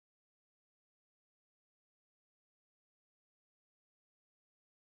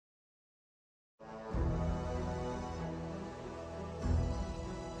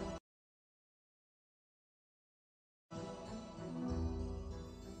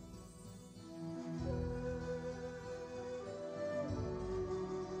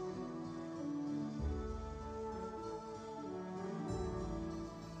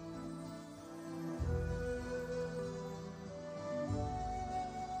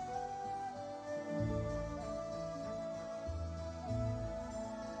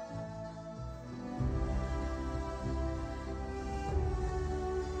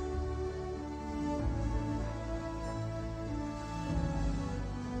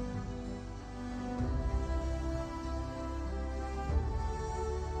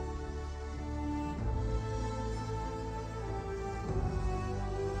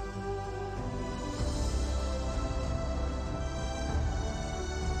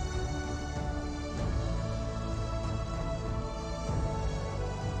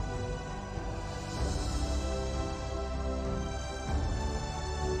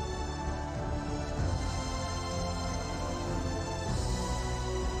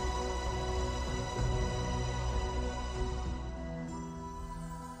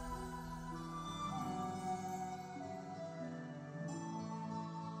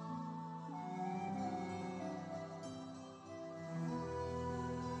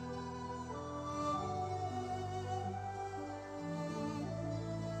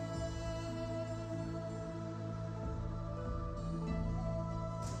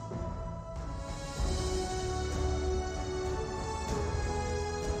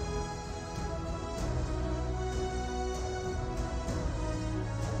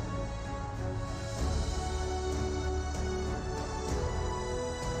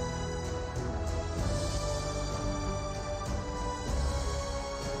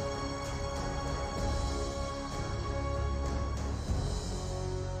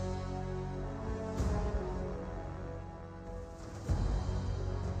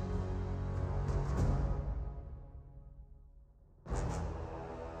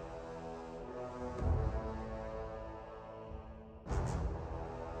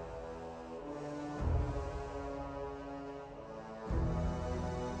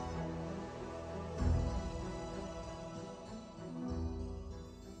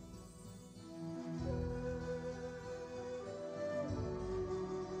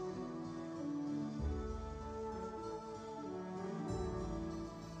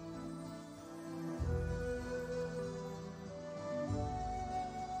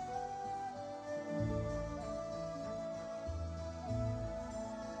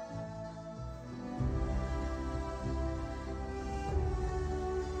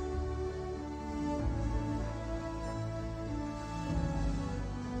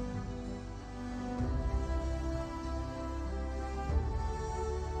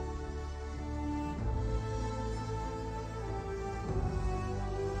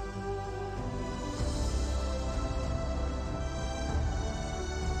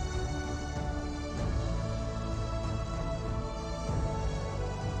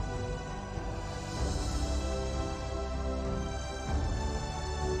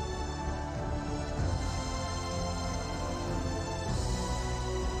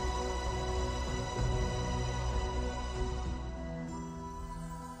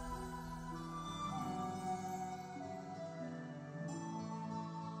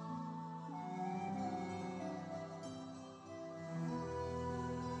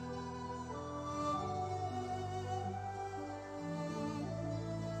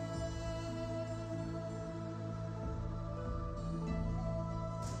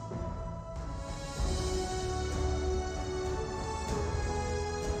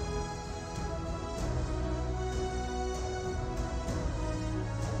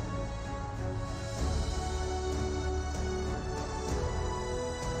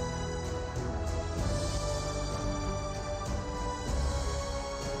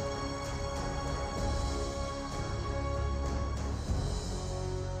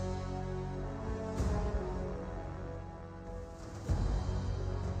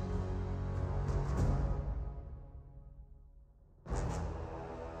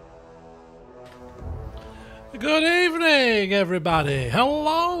Good evening, everybody.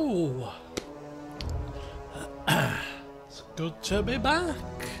 Hello. It's good to be back.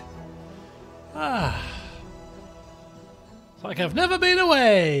 It's like I've never been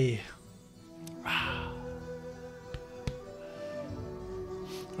away.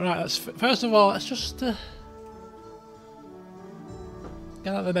 Right, first of all, let's just get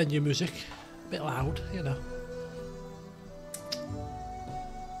out the menu music. A bit loud, you know.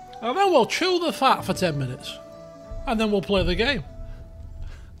 And then we'll chew the fat for 10 minutes. And then we'll play the game.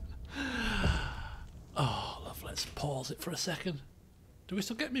 Oh, love, let's pause it for a second. Do we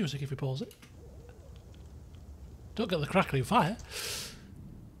still get music if we pause it? Don't get the crackling fire.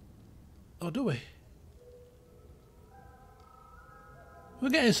 Or do we? We're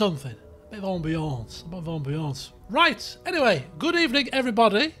getting something. A bit of ambiance. A bit of ambiance. Right, anyway, good evening,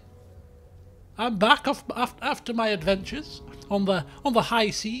 everybody. I'm back after my adventures on the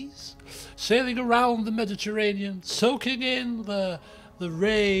high seas, sailing around the Mediterranean, soaking in the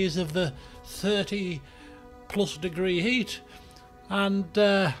rays of the 30+ degree heat. And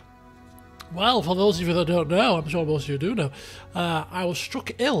well, for those of you that don't know, I'm sure most of you do know, I was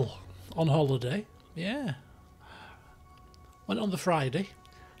struck ill on holiday. Yeah, went on the Friday,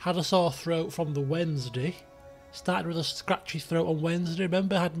 had a sore throat from the Wednesday. Started with a scratchy throat on Wednesday.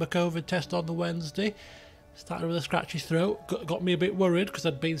 Remember, I had my COVID test on the Wednesday. Started with a scratchy throat. Got me a bit worried because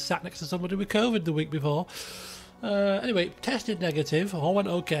I'd been sat next to somebody with COVID the week before. Anyway, tested negative. All went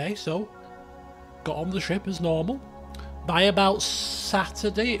okay, so got on the ship as normal. By about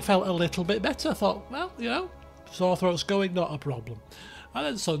Saturday, it felt a little bit better. I thought, well, you know, sore throat's going, not a problem. And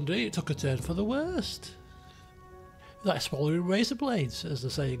then Sunday, it took a turn for the worst. Like swallowing razor blades, as the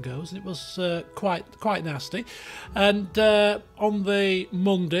saying goes. It was quite nasty. And on the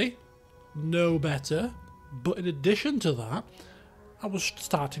Monday, no better. But in addition to that, I was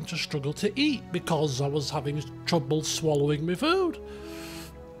starting to struggle to eat because I was having trouble swallowing my food.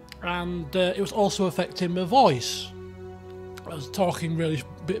 And it was also affecting my voice. I was talking really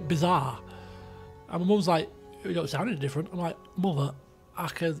bizarre. And my mum's like, you don't sound any different. I'm like, Mother,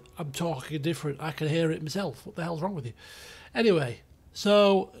 I'm talking different. I can hear it myself. What the hell's wrong with you? Anyway,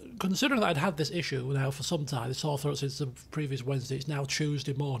 so considering that I'd had this issue now for some time, the sore throat since the previous Wednesday, it's now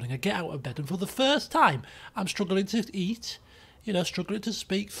Tuesday morning. I get out of bed and for the first time, I'm struggling to eat. You know, struggling to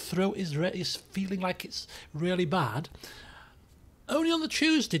speak. Throat is feeling like it's really bad. Only on the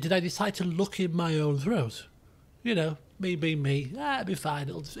Tuesday did I decide to look in my own throat. You know, me being me. It'll be fine.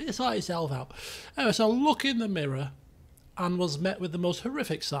 It'll sort itself out. Anyway, so I look in the mirror and was met with the most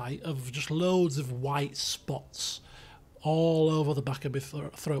horrific sight of just loads of white spots all over the back of my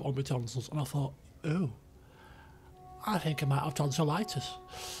throat on my tonsils. And I thought, oh, I think I might have tonsillitis.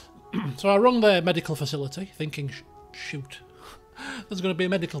 So I rung the medical facility thinking, shoot, there's going to be a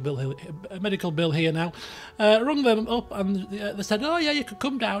medical bill here now. Rung them up and they said, oh yeah, you could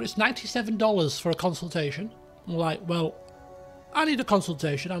come down. It's $97 for a consultation. I'm like, well, I need a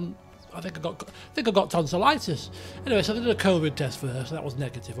consultation. I think I got tonsillitis. Anyway, so they did a COVID test first. That was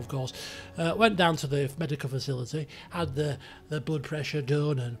negative, of course. Went down to the medical facility, had the blood pressure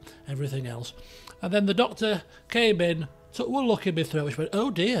done and everything else. And then the doctor came in, took one look in my throat, which went,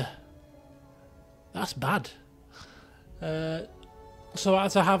 oh dear, that's bad. So I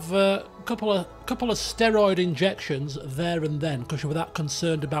had to have a couple of steroid injections there and then because you were that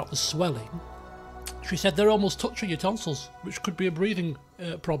concerned about the swelling. She said they're almost touching your tonsils, which could be a breathing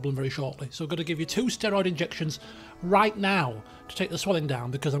problem very shortly. So I'm going to give you 2 steroid injections right now to take the swelling down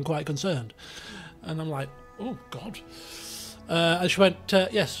because I'm quite concerned. And I'm like, oh, God. And she went,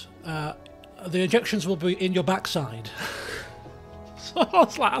 yes, the injections will be in your backside. So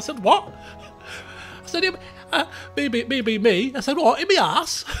I said, what? I said, me. I said, what, in my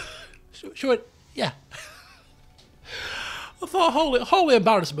arse? She went, yeah. I thought, holy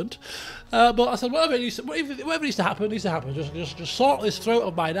embarrassment. But I said, whatever needs to happen, needs to happen. Just sort this throat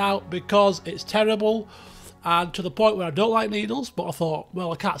of mine out because it's terrible, and to the point where I don't like needles. But I thought,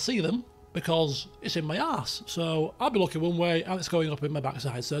 well, I can't see them because it's in my arse, so I'll be looking one way and it's going up in my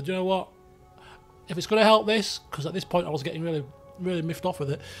backside. So do you know what? If it's going to help this, because at this point I was getting really miffed off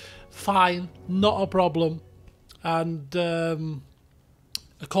with it, fine, not a problem. And a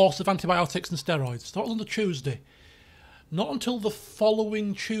course of antibiotics and steroids. So that was on the Tuesday. Not until the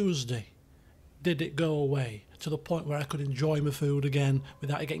following Tuesday did it go away, to the point where I could enjoy my food again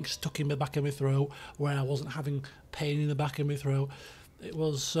without it getting stuck in the back of my throat, where I wasn't having pain in the back of my throat. It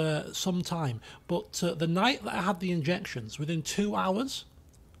was some time. But the night that I had the injections, within 2 hours,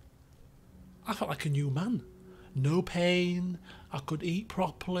 I felt like a new man. No pain, I could eat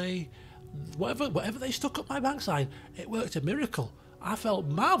properly. Whatever they stuck up my backside, it worked a miracle. I felt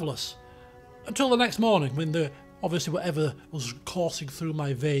marvellous. until the next morning when obviously whatever was coursing through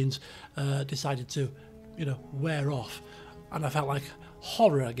my veins decided to, wear off, and I felt like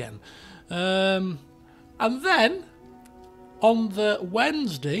horror again. And then on the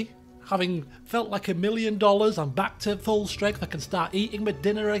Wednesday, having felt like $1 million, I'm back to full strength. I can start eating my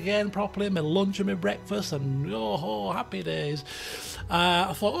dinner again properly, my lunch and my breakfast, and happy days.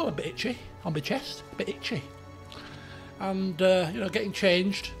 I thought, a bit itchy on my chest, a bit itchy. And, getting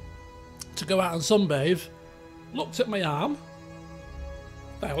changed to go out and sunbathe, looked at my arm.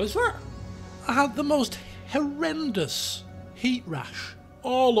 The hell is that? I had the most horrendous heat rash.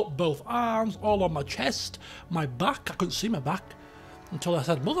 All up both arms, all on my chest, my back. I couldn't see my back until I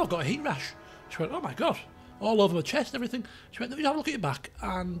said, Mother, I've got a heat rash. She went, oh my God, all over my chest, everything. She went, have a look at your back.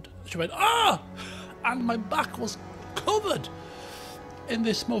 And she went, and my back was covered in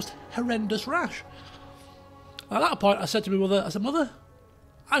this most horrendous rash. At that point, I said to my mother, Mother,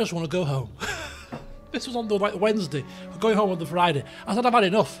 I just want to go home. This was on the Wednesday. We're going home on the Friday. I said, I've had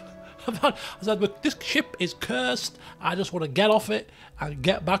enough. I said, this ship is cursed. I just want to get off it and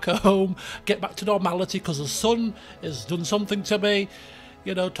get back home, get back to normality, because the sun has done something to me.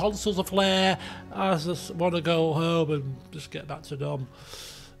 Tonsils are flare. I just want to go home and just get back to norm.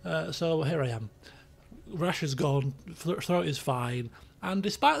 So here I am. Rash is gone. Throat is fine. And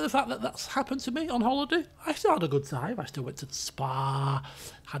despite the fact that that's happened to me on holiday, I still had a good time. I still went to the spa,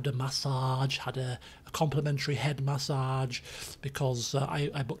 had a massage, had a complimentary head massage, because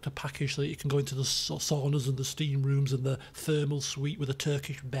I booked a package so that you can go into the saunas and the steam rooms and the thermal suite with the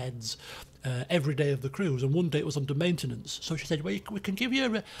Turkish beds every day of the cruise. And one day it was under maintenance. So she said, well, we can give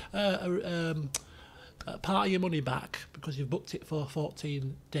you part of your money back because you've booked it for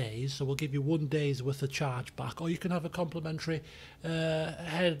 14 days, so we'll give you 1 day's worth of charge back, or you can have a complimentary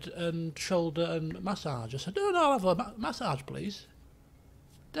head and shoulder and massage. I said, no, I'll have a massage, please.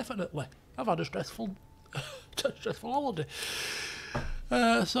 Definitely. I've had a stressful holiday.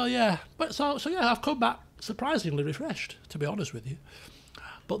 So yeah, I've come back surprisingly refreshed, to be honest with you.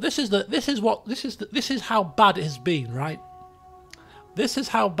 But this is how bad it has been, right? This is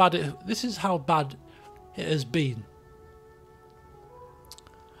how bad it has been.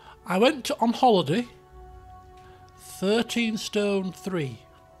 I went on holiday 13 stone 3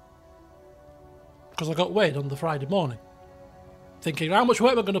 because I got weighed on the Friday morning, thinking, how much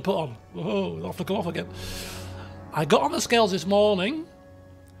weight am I going to put on? Oh, I'll have to come off again. I got on the scales this morning,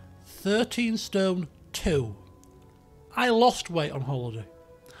 13 stone 2. I lost weight on holiday.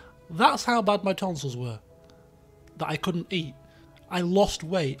 That's how bad my tonsils were, that I couldn't eat. I lost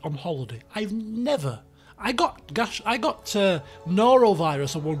weight on holiday. I got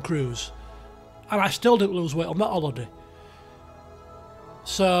norovirus on one cruise, and I still didn't lose weight on that holiday.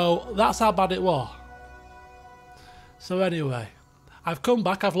 So that's how bad it was. So anyway, I've come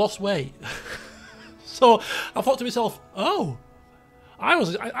back, I've lost weight. So I thought to myself, oh, I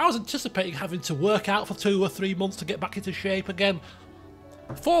was anticipating having to work out for 2 or 3 months to get back into shape again.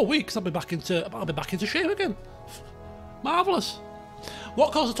 4 weeks, I'll be back into shape again. Marvellous.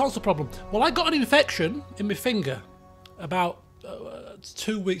 What caused the tonsil problem? Well, I got an infection in my finger about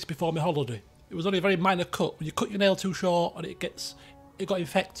 2 weeks before my holiday. It was only a very minor cut. When you cut your nail too short and it got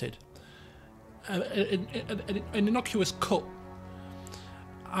infected. An innocuous cut.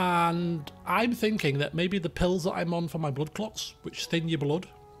 And I'm thinking that maybe the pills that I'm on for my blood clots, which thin your blood,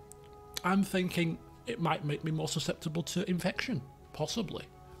 I'm thinking it might make me more susceptible to infection, possibly.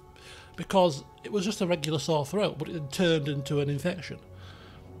 Because it was just a regular sore throat, but it had turned into an infection.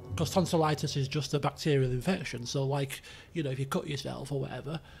 Because tonsillitis is just a bacterial infection. So, like, if you cut yourself or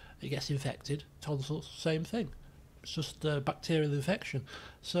whatever, it gets infected. Tonsils, same thing. It's just a bacterial infection.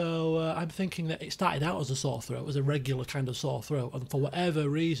 So I'm thinking that it started out as a sore throat, as a regular kind of sore throat, and for whatever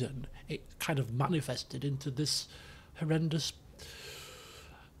reason, it kind of manifested into this horrendous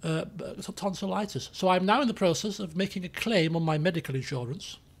tonsillitis. So I'm now in the process of making a claim on my medical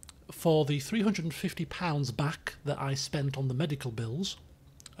insurance for the £350 back that I spent on the medical bills.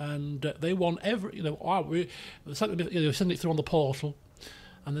 And they want we send it through on the portal,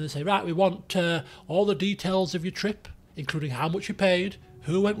 and then they say, right, we want all the details of your trip, including how much you paid,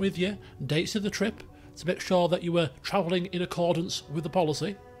 who went with you, dates of the trip, to make sure that you were travelling in accordance with the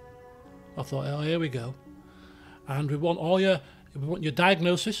policy. I thought, oh, here we go. And we want your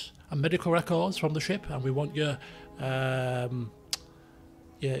diagnosis and medical records from the ship, and we want your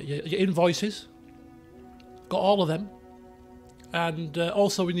invoices. Got all of them. And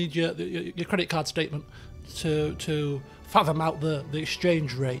also we need your credit card statement to fathom out the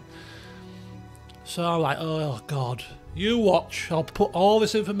exchange rate. So I'm like, oh God, you watch. I'll put all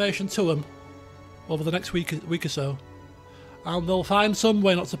this information to them over the next week or so, and they'll find some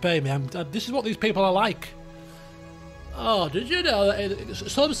way not to pay me. This is what these people are like. Oh, did you know that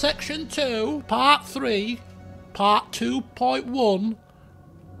subsection 2, part 3, part 2.1?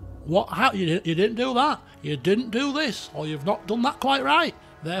 What? How? You didn't do that. You didn't do this, or you've not done that quite right.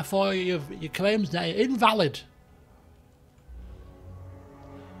 Therefore, your claim's now invalid.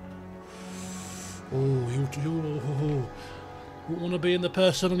 Oh, you want to be in the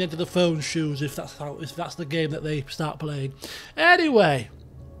person on the end of the phone shoes if that's the game that they start playing. Anyway,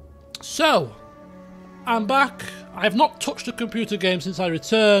 so I'm back. I have not touched a computer game since I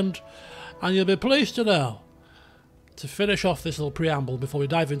returned, and you'll be pleased to know, to finish off this little preamble before we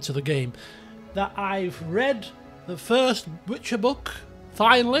dive into the game, that I've read the first Witcher book.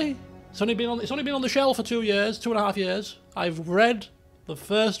 Finally, it's only been on the shelf for 2.5 years. I've read the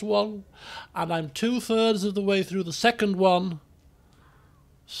first one, and I'm 2/3 of the way through the second one.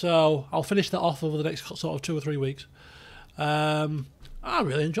 So I'll finish that off over the next sort of 2 or 3 weeks. I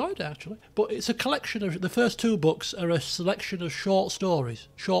really enjoyed it, actually. But it's a collection of... The first 2 books are a selection of short stories,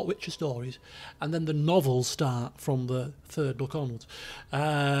 short Witcher stories, and then the novels start from the 3rd book onwards.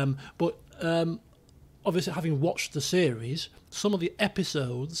 Obviously, having watched the series, some of the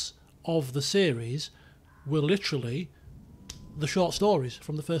episodes of the series were literally the short stories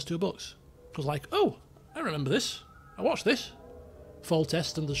from the first 2 books. Because like, oh, I remember this. I watched this.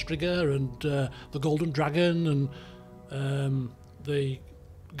 Foltest and the Strigger and the Golden Dragon and the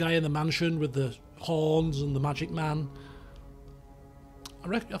guy in the mansion with the horns and the magic man.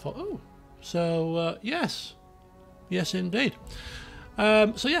 I thought, oh, so yes, indeed.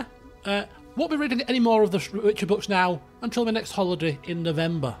 So yeah, won't be reading any more of the Witcher books now until my next holiday in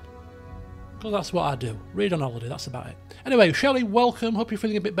November. Because that's what I do. Read on holiday, that's about it. Anyway, Shelley, welcome. Hope you're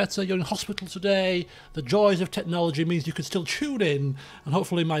feeling a bit better. You're in hospital today. The joys of technology means you can still tune in, and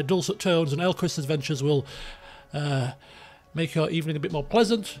hopefully my dulcet tones and Elquist's adventures will make your evening a bit more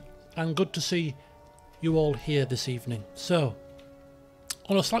pleasant, and good to see you all here this evening. So,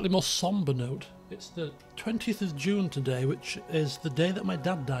 on a slightly more sombre note, it's the 20th of June today, which is the day that my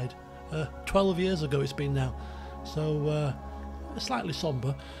dad died. 12 years ago it's been now. So, slightly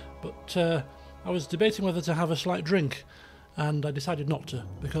sombre, but I was debating whether to have a slight drink, and I decided not to,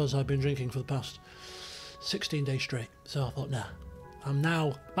 because I've been drinking for the past 16 days straight. So I thought, nah, I'm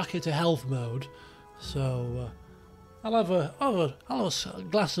now back into health mode, so I'll have a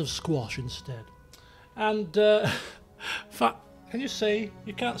glass of squash instead. And in fact, can you see?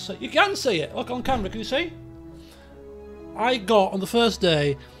 You can't see. You can see it. Look on camera. Can you see? I got on the first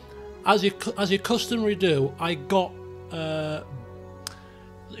day, as you customary do, I got. I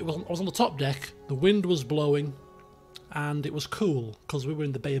was on the top deck. The wind was blowing, and it was cool because we were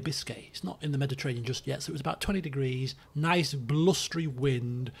in the Bay of Biscay. It's not in the Mediterranean just yet, so it was about 20 degrees. Nice blustery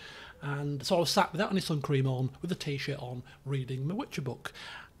wind. And so I was sat without any sun cream on, with a t-shirt on, reading my Witcher book.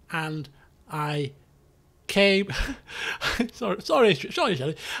 And I came... sorry,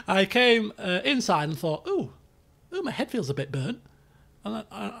 Shelley. I came inside and thought, ooh, my head feels a bit burnt. And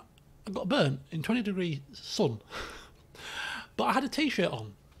I got burnt in 20 degree sun. But I had a t-shirt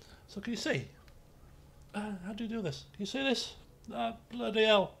on. So can you see? How do you do this? Can you see this? Bloody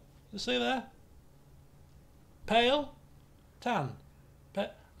hell. You see there? Pale? Tan?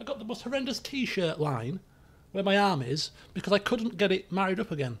 I got the most horrendous t-shirt line where my arm is because I couldn't get it married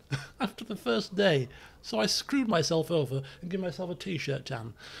up again after the first day. So I screwed myself over and gave myself a t-shirt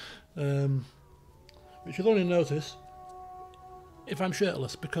tan. Which you'll only notice if I'm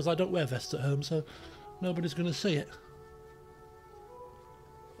shirtless, because I don't wear vests at home, so nobody's going to see it.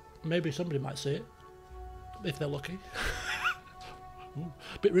 Maybe somebody might see it, if they're lucky.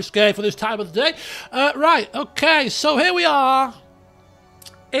 Bit risque for this time of the day. Right, okay, so here we are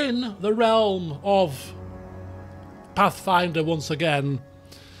in the realm of Pathfinder once again.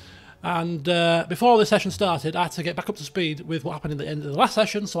 And before the session started, I had to get back up to speed with what happened in the end of the last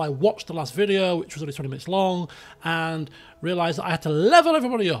session, so I watched the last video, which was only 20 minutes long, and realised that I had to level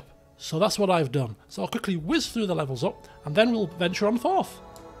everybody up. So that's what I've done. So I'll quickly whiz through the levels up, and then we'll venture on forth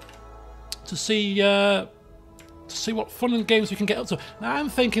to see what fun and games we can get up to. Now I'm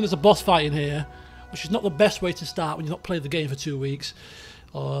thinking there's a boss fight in here, which is not the best way to start when you've not played the game for 2 weeks.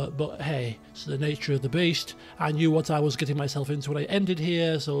 But hey, it's the nature of the beast. I knew what I was getting myself into when I ended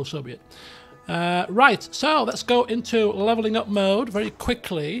here, so be it. Right, so let's go into leveling up mode very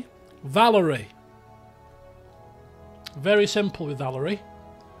quickly. Valerie. Very simple with Valerie.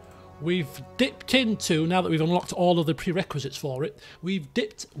 We've dipped into, now that we've unlocked all of the prerequisites for it, we've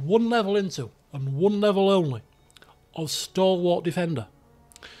dipped one level into, and one level only, of Stalwart Defender,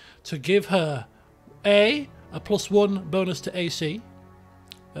 to give her a +1 bonus to AC,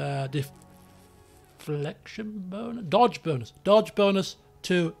 deflection bonus, dodge bonus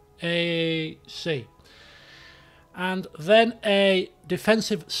to AC. And then a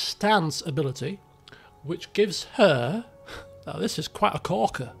defensive stance ability, which gives her, now this is quite a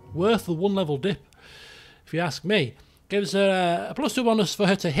corker, worth the 1 level dip, if you ask me. Gives her a +2 bonus for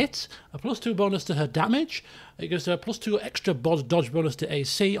her to hit, a +2 bonus to her damage, it gives her a +2 extra dodge bonus to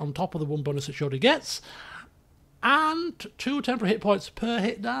AC on top of the 1 bonus that she already gets, and 2 temporary hit points per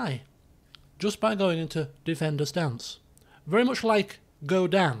hit die, just by going into defender stance. Very much like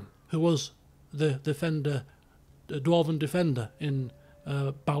Godan, who was the defender, the dwarven defender in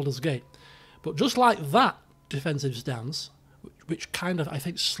Baldur's Gate. But just like that defensive stance, which kind of, I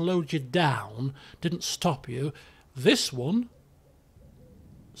think, slowed you down, didn't stop you, this one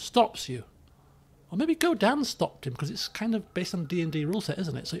stops you. Or maybe Godan stopped him, because it's kind of based on D&D rule set,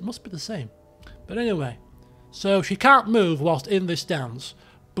 isn't it? So it must be the same. But anyway, so she can't move whilst in this stance,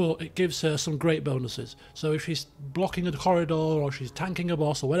 but it gives her some great bonuses. So if she's blocking a corridor, or she's tanking a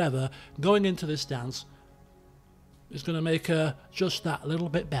boss, or whatever, going into this stance is going to make her just that little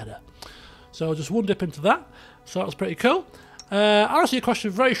bit better. So just 1 dip into that. So that was pretty cool. I'll answer your question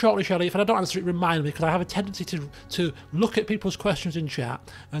very shortly, Shelley. If I don't answer it, remind me, because I have a tendency to look at people's questions in chat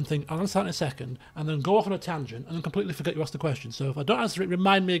and think, I'll answer that in a second, and then go off on a tangent and then completely forget you asked the question. So if I don't answer it,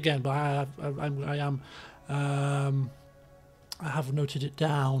 remind me again, but I have noted it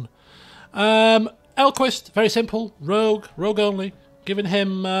down. Elquist, very simple, rogue only, giving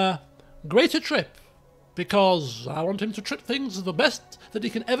him greater trip, because I want him to trip things the best that he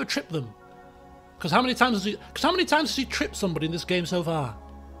can ever trip them. Because how many times has he tripped somebody in this game so far?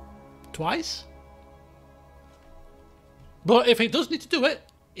 Twice? But if he does need to do it,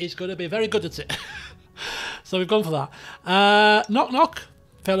 he's going to be very good at it. So we've gone for that. Knock knock,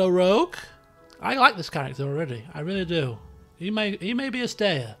 fellow rogue. I like this character already. I really do. He may be a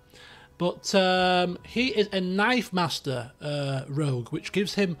stayer, but he is a knife master rogue, which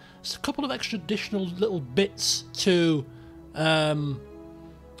gives him a couple of extra additional little bits to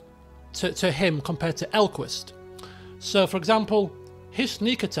him compared to Elquist. So, for example, his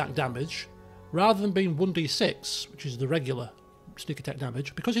sneak attack damage, rather than being 1d6, which is the regular sneak attack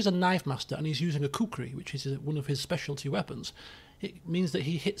damage, because he's a knife master and he's using a kukri, which is one of his specialty weapons, it means that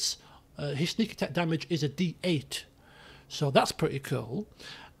he hits, his sneak attack damage is a d8. So that's pretty cool.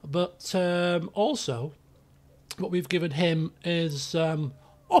 But also, what we've given him is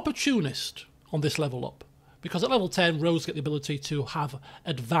Opportunist on this level up. Because at level 10, rogues get the ability to have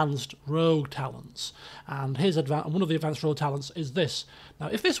advanced rogue talents. And one of the advanced rogue talents is this. Now,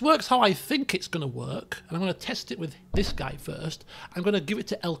 if this works how I think it's going to work, and I'm going to test it with this guy first, I'm going to give it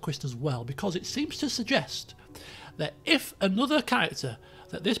to Elquist as well, because it seems to suggest that if another character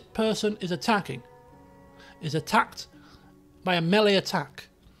that this person is attacking is attacked by a melee attack,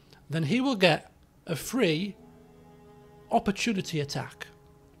 then he will get a free opportunity attack.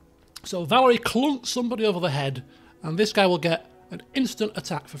 So Valerie clunks somebody over the head, and this guy will get an instant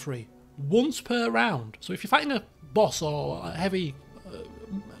attack for free, once per round. So if you're fighting a boss or a heavy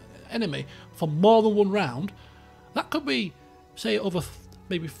enemy for more than 1 round, that could be, say, over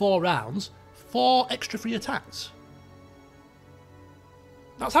maybe 4 rounds, 4 extra free attacks.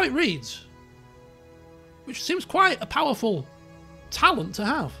 That's how it reads, which seems quite a powerful talent to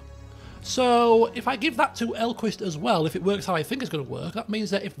have. So if I give that to Elquist as well, if it works how I think it's going to work, that means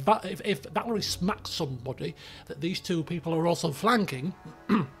that if Valerie smacks somebody that these 2 people are also flanking,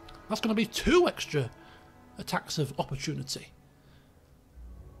 that's going to be 2 extra attacks of opportunity.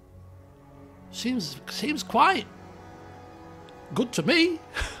 Seems quite good to me.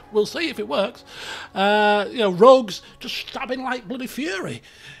 We'll see if it works. Rogues just stabbing like bloody fury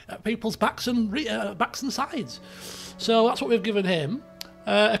at people's backs and sides. So that's what we've given him.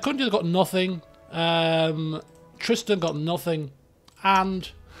 Acundia got nothing. Tristan got nothing,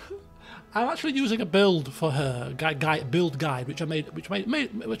 and I'm actually using a build for her build guide, which I made,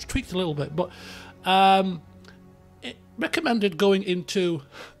 which tweaked a little bit, but it recommended going into.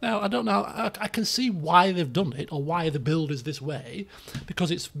 Now I don't know. I can see why they've done it or why the build is this way, because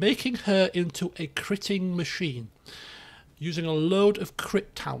it's making her into a critting machine, using a load of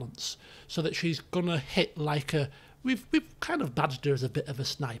crit talents, so that she's gonna hit like a. We've kind of badged her as a bit of a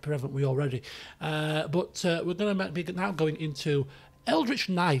sniper, haven't we, already? But we're going to be now going into Eldritch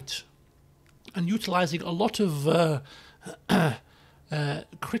Knight and utilising a lot of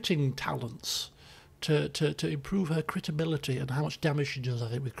critting talents to improve her crit ability and how much damage she does, I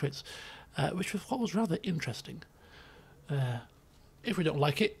think, with crits, which was rather interesting. If we don't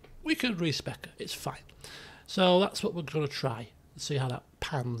like it, we can respec her. It's fine. So that's what we're going to try and see how that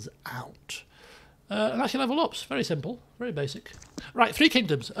pans out. And that's your level ups. Very simple, very basic. Right, 3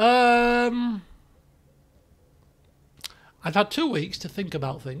 kingdoms. I've had 2 weeks to think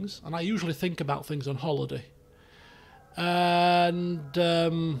about things, and I usually think about things on holiday. And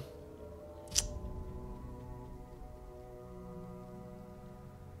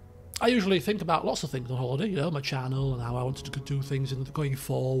I usually think about lots of things on holiday, you know, my channel and how I wanted to do things going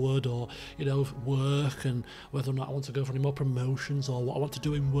forward, or, you know, work, and whether or not I want to go for any more promotions, or what I want to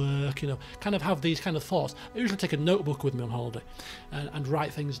do in work, you know, kind of have these kind of thoughts. I usually take a notebook with me on holiday and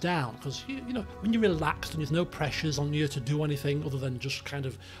write things down, because, you know, when you're relaxed and there's no pressures on you to do anything other than just kind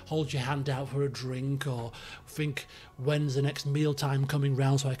of hold your hand out for a drink, or think when's the next mealtime coming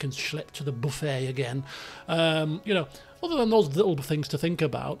round so I can schlep to the buffet again, you know, other than those little things to think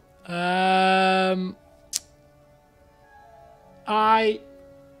about. Because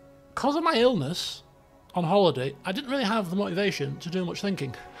of my illness on holiday, I didn't really have the motivation to do much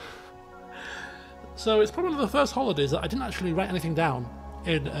thinking. So it's probably one of the first holidays that I didn't actually write anything down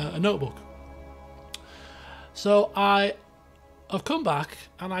in a notebook. So I have come back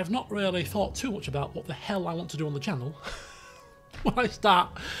and I've not really thought too much about what the hell I want to do on the channel when I start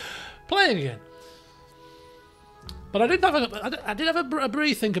playing again. But I did have a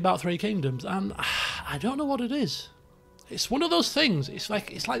brief think about Three Kingdoms, and I don't know what it is. It's one of those things. It's like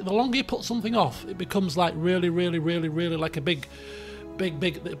the longer you put something off, it becomes like really like a bigger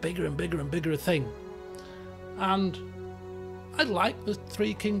and bigger thing. And I like the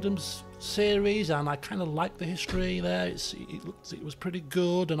Three Kingdoms series, and I kind of like the history there. It was pretty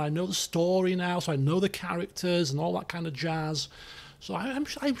good, and I know the story now, so I know the characters and all that kind of jazz. So I'm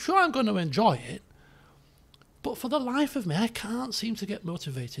sure I'm going to enjoy it. But for the life of me, I can't seem to get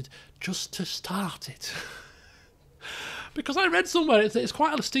motivated just to start it. Because I read somewhere it's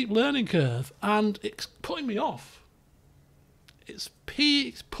quite a steep learning curve, and it's putting me off. It's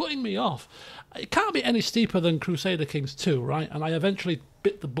putting me off. It can't be any steeper than Crusader Kings 2, right? And I eventually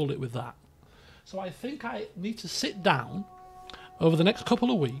bit the bullet with that. So I think I need to sit down over the next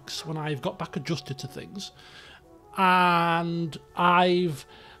couple of weeks when I've got back adjusted to things, and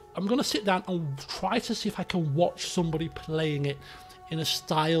I'm going to sit down and try to see if I can watch somebody playing it in a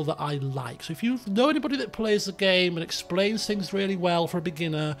style that I like. So if you know anybody that plays the game and explains things really well for a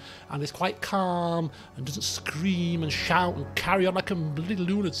beginner, and is quite calm and doesn't scream and shout and carry on like a bloody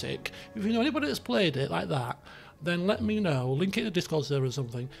lunatic, if you know anybody that's played it like that, then let me know. Link it in the Discord server or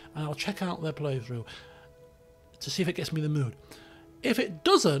something, and I'll check out their playthrough to see if it gets me in the mood. If it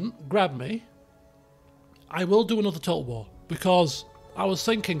doesn't grab me, I will do another Total War, because I was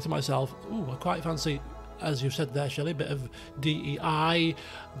thinking to myself, ooh, I quite fancy, as you said there, Shelley, a bit of DEI.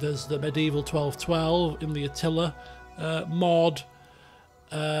 There's the medieval 1212 in the Attila mod.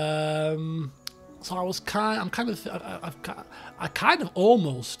 So I kind of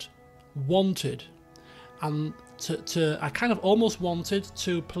almost wanted,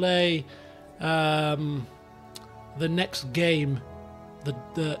 to play the next game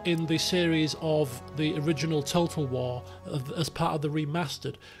in the series of the original Total War as part of the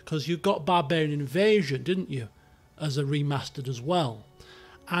remastered, because you got Barbarian Invasion, didn't you, as a remastered as well.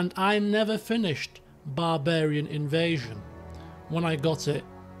 And I never finished Barbarian Invasion when I got it,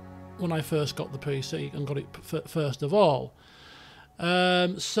 when I first got the PC and got it first of all.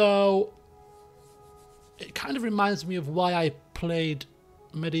 So it kind of reminds me of why I played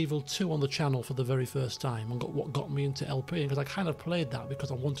Medieval 2 on the channel for the very first time, and what got me into LP, because I kind of played that because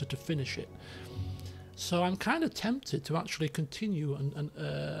I wanted to finish it. So I'm kind of tempted to actually continue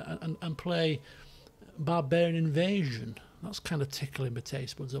and play Barbarian Invasion. That's kind of tickling my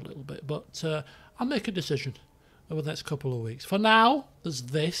taste buds a little bit, but I'll make a decision over the next couple of weeks. For now, there's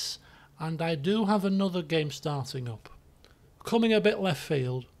this, and I do have another game starting up, coming a bit left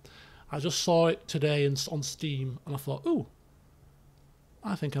field. I just saw it today on Steam, and I thought, ooh,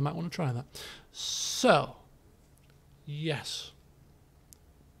 I think I might want to try that. So, yes.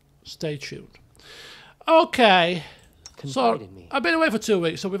 Stay tuned. Okay. So, I've been away for 2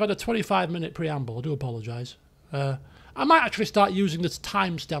 weeks, so we've had a 25-minute preamble. I do apologise. I might actually start using this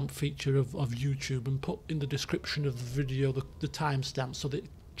timestamp feature of YouTube and put in the description of the video the timestamp, so that it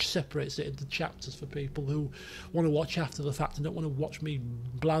separates it into chapters for people who want to watch after the fact and don't want to watch me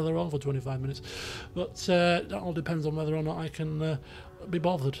blather on for 25 minutes. But that all depends on whether or not I can be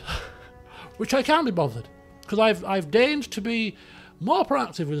bothered. Which I can be bothered, because I've deigned to be more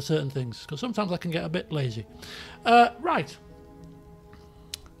proactive with certain things, because sometimes I can get a bit lazy. Right.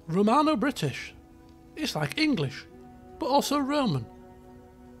 Romano-British. It's like English, but also Roman.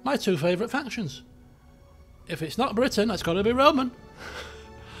 My two favourite factions. If it's not Britain, it's got to be Roman.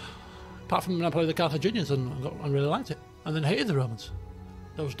 Apart from when I played the Carthaginians and I really liked it, and then hated the Romans.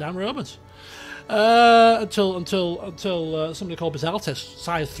 Those damn Romans. Until somebody called Bisaltes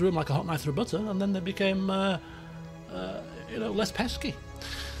sized through them like a hot knife through butter, and then they became you know, less pesky.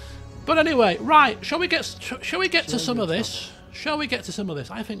 But anyway, right, shall we get to some of this? Shall we get to some of this?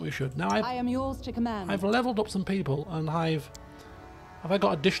 I think we should. Now I am yours to command. I've leveled up some people, and have I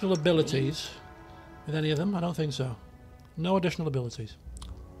got additional abilities with any of them? I don't think so. No additional abilities.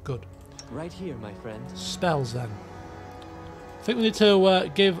 Good. Right here, my friend. Spells then. I think we need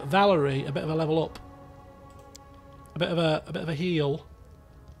to give Valerie a bit of a level up. A bit of a heal.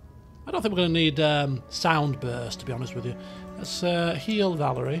 I don't think we're going to need sound burst, to be honest with you. Let's heal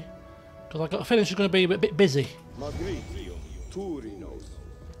Valerie, because I've got a feeling she's going to be a bit busy.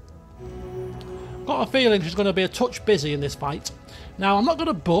 Got a feeling she's going to be a touch busy in this fight. Now I'm not going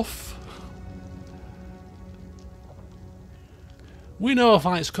to buff. We know a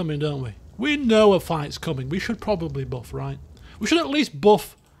fight's coming, don't we? We know a fight's coming. We should probably buff, right? We should at least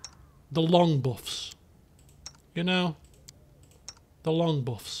buff the long buffs. You know? The long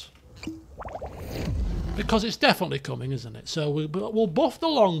buffs. Because it's definitely coming, isn't it? So we'll buff the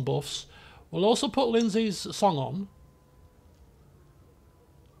long buffs. We'll also put Lindsay's song on.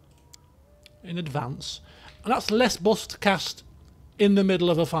 In advance. And that's less buffs to cast in the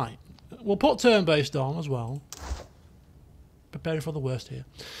middle of a fight. We'll put turn-based on as well. Preparing for the worst here.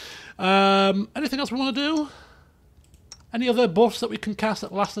 Anything else we want to do? Any other buffs that we can cast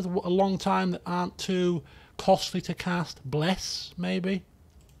that last a long time that aren't too costly to cast? Bless, maybe?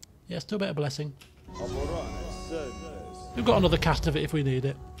 Yes, do a bit of blessing. We've got another cast of it if we need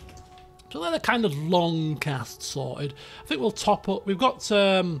it. So they're the kind of long casts sorted. I think we'll top up. We've got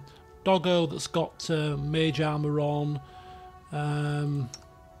Doggo that's got mage armour on. The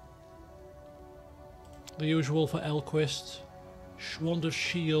usual for Elquist. Wander's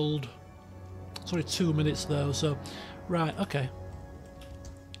shield. It's only 2 minutes though, so right, okay.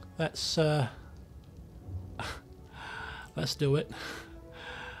 Let's do it.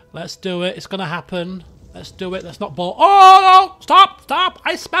 Let's do it. It's gonna happen. Let's do it. Let's not bore. Oh no! Stop! Stop!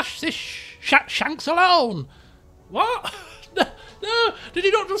 I smashed this shanks alone. What? No! Did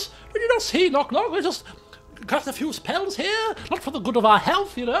you not see? Knock knock. We just cast a few spells here, not for the good of our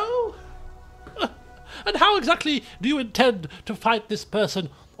health, you know. And how exactly do you intend to fight this person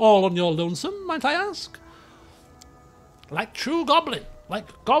all on your lonesome, might I ask? Like true goblin, like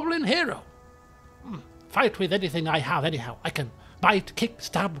goblin hero. Fight with anything I have anyhow. I can bite, kick,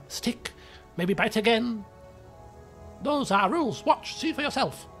 stab, stick, maybe bite again. Those are rules. Watch, see for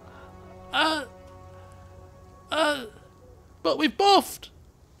yourself. But we've buffed.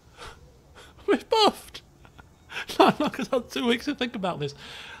 We've buffed. No, because I've had 2 weeks to think about this.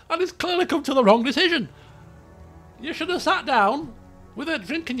 And it's clearly come to the wrong decision. You should have sat down with a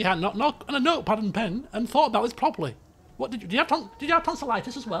drink in your hand, knock knock, and a notepad and pen, and thought about this properly. What did you have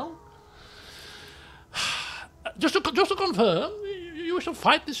tonsillitis as well? Just to confirm, you wish to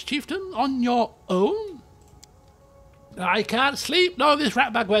fight this chieftain on your own? I can't sleep. No, this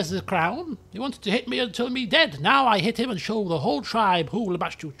ratbag wears the crown. He wanted to hit me until me dead. Now I hit him and show the whole tribe who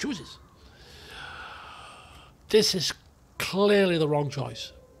Labastu chooses. This is clearly the wrong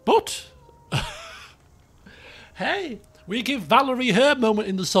choice. But, hey, we give Valerie her moment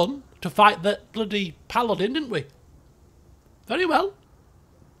in the sun to fight that bloody paladin, didn't we? Very well.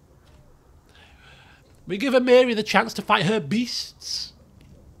 We give Amiri the chance to fight her beasts.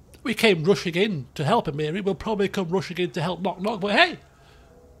 We came rushing in to help Amiri. We'll probably come rushing in to help Knock Knock, but hey,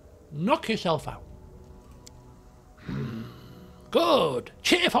 knock yourself out. Good.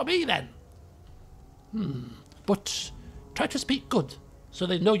 Cheer for me then. But try to speak good, so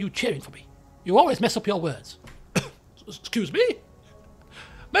they know you cheering for me. You always mess up your words. Excuse me?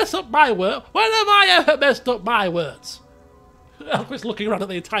 Mess up my word? When have I ever messed up my words? Elquist looking around at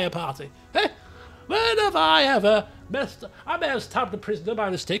the entire party. Hey, when have I ever messed up? I may have stabbed a prisoner by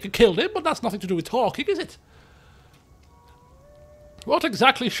mistake and killed him, but that's nothing to do with talking, is it? What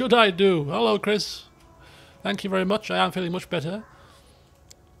exactly should I do? Hello, Chris. Thank you very much. I am feeling much better.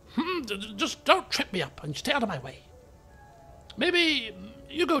 Just don't trip me up and stay out of my way. Maybe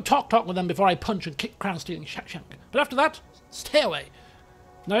you go talk with them before I punch and kick crown-stealing shank. But after that, stay away.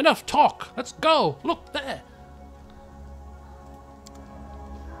 Now enough talk. Let's go. Look there.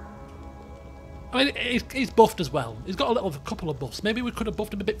 I mean, he's buffed as well. He's got a couple of buffs. Maybe we could have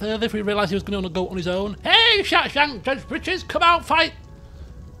buffed him a bit further if we realised he was going to go on his own. Hey, shank, Judge Britches, come out, fight.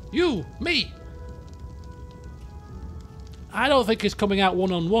 You, me. I don't think he's coming out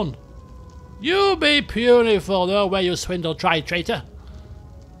one-on-one. You be beautiful, though, where you swindle traitor.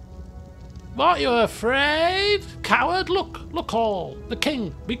 What, you afraid? Coward? Look all. The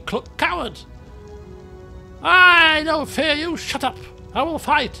king, big coward. I don't fear you. Shut up. I will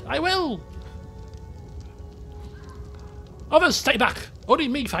fight. I will. Others, stay back. Only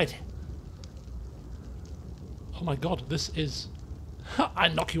me fighting. Oh my god, this is... I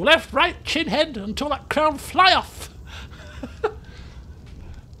knock you left, right, chin head, until that crown fly off.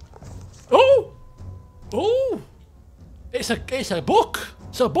 Oh! Oh! It's a book.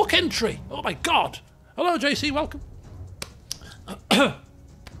 It's a book entry. Oh my god. Hello, JC, welcome.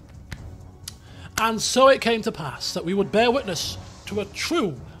 And so it came to pass that we would bear witness to a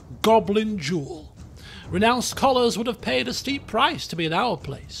true goblin duel. Renowned scholars would have paid a steep price to be in our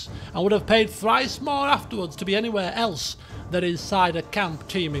place, and would have paid thrice more afterwards to be anywhere else than inside a camp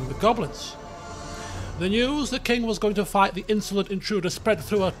teeming with goblins. The news the king was going to fight the insolent intruder spread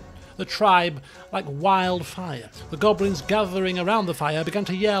through the tribe like wildfire. The goblins gathering around the fire began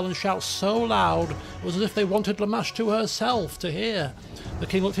to yell and shout so loud it was as if they wanted Lamash to herself to hear. The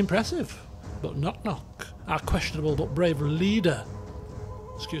king looked impressive, but Knock Knock, our questionable but brave leader,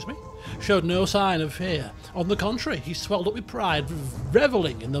 showed no sign of fear. On the contrary, he swelled up with pride,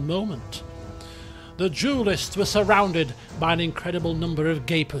 revelling in the moment. The duelists were surrounded by an incredible number of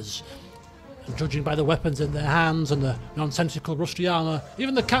gapers, and judging by the weapons in their hands and the nonsensical rusty armour,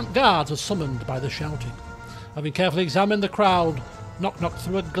 even the camp guards were summoned by the shouting. Having carefully examined the crowd, Knock Knock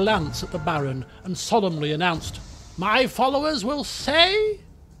threw a glance at the Baron and solemnly announced, "My followers will say..."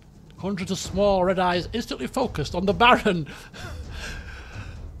 Hundreds of small red eyes instantly focused on the Baron.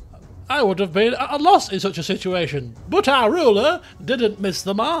 I would have been at a loss in such a situation, but our ruler didn't miss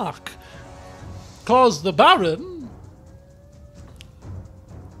the mark. 'Cause the Baron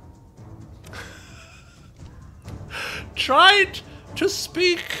tried to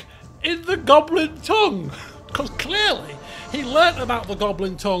speak in the goblin tongue. Because clearly he learnt about the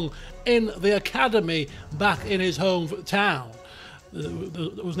goblin tongue in the academy back in his hometown.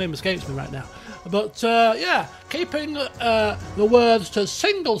 Whose name escapes me right now. But yeah, keeping the words to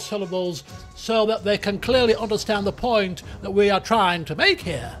single syllables so that they can clearly understand the point that we are trying to make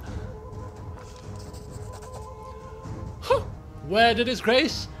here. Huh. Where did His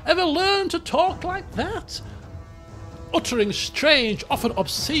Grace ever learn to talk like that? Uttering strange, often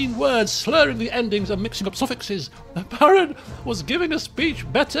obscene words, slurring the endings and mixing up suffixes, the Baron was giving a speech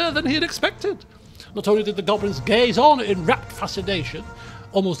better than he had expected. Not only did the goblins gaze on in rapt fascination,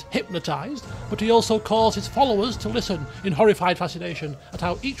 almost hypnotised, but he also caused his followers to listen in horrified fascination at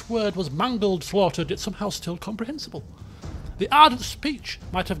how each word was mangled, slaughtered, yet somehow still comprehensible. The ardent speech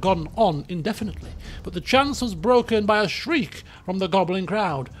might have gone on indefinitely, but the chance was broken by a shriek from the goblin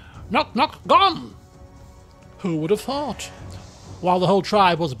crowd. "Knock, knock, gone!" Who would have thought? While the whole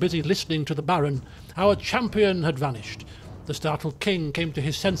tribe was busy listening to the Baron, our champion had vanished. The startled king came to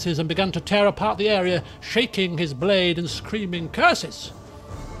his senses and began to tear apart the area, shaking his blade and screaming curses.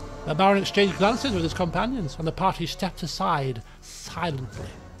 The Baron exchanged glances with his companions, and the party stepped aside silently.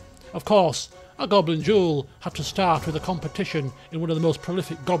 Of course, a goblin duel had to start with a competition in one of the most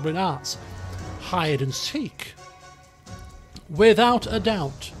prolific goblin arts, hide and seek. Without a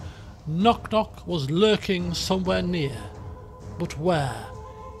doubt, Knock Knock was lurking somewhere near. But where?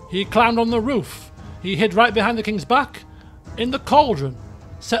 He climbed on the roof. He hid right behind the king's back, in the cauldron,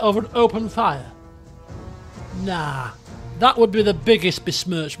 set over an open fire. Nah, that would be the biggest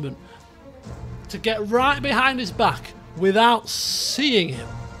besmirchment. To get right behind his back without seeing him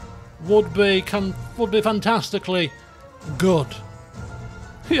would be fantastically good.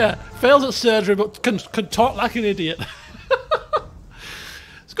 Yeah, fails at surgery but can talk like an idiot.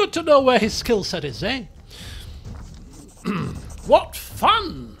 It's good to know where his skill set is, eh? What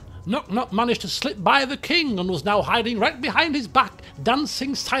fun! Knock Knock managed to slip by the king and was now hiding right behind his back,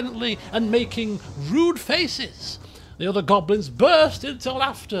 dancing silently and making rude faces. The other goblins burst into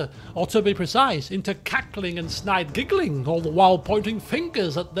laughter, or to be precise, into cackling and snide giggling, all the while pointing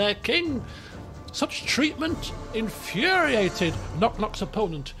fingers at their king. Such treatment infuriated Knock Knock's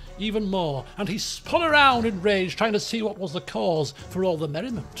opponent even more, and he spun around in rage, trying to see what was the cause for all the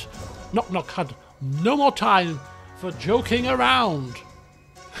merriment. Knock Knock had no more time for joking around.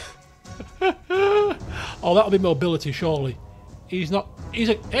 Oh, that'll be mobility, surely. He's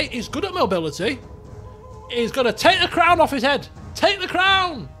good at mobility. He's going to take the crown off his head. Take the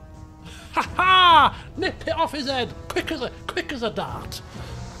crown! Ha ha! Nip it off his head, quick as a dart.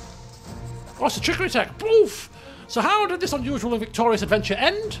 Oh, it's a trickery attack. Poof! So how did this unusual and victorious adventure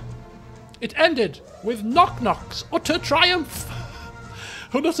end? It ended with Knock Knock's utter triumph,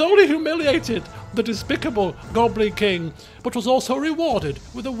 who not only humiliated the despicable Goblin King, but was also rewarded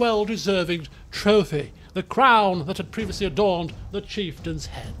with a well-deserved trophy, the crown that had previously adorned the chieftain's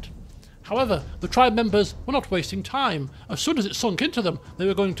head. However, the tribe members were not wasting time. As soon as it sunk into them they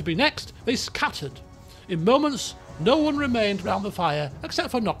were going to be next, they scattered. In moments, no one remained round the fire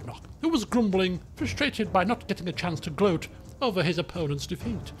except for Knock Knock, who was grumbling, frustrated by not getting a chance to gloat over his opponent's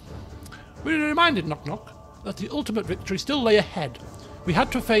defeat. We reminded Knock Knock that the ultimate victory still lay ahead. We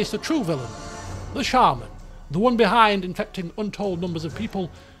had to face the true villain, the shaman, the one behind infecting untold numbers of people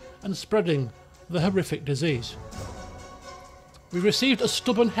and spreading the horrific disease. We received a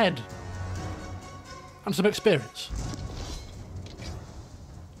stubborn head and some experience.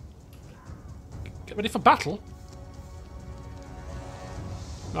 Get ready for battle.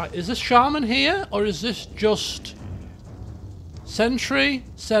 Right, is this shaman here, or is this just Sentry,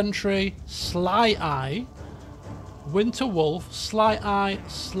 Sentry, Sly Eye, Winter Wolf, Sly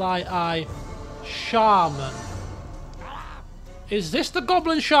Eye, Shaman? Is this the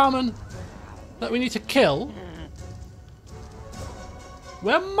Goblin Shaman that we need to kill?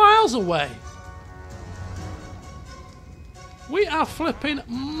 We're miles away. We are flipping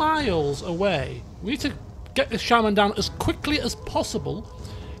miles away. We need to get this shaman down as quickly as possible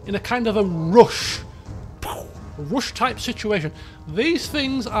in a kind of a rush type situation. These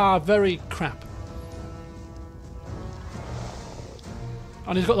things are very crap.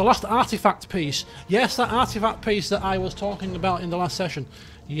 And he's got the last artifact piece. Yes, that artifact piece that I was talking about in the last session.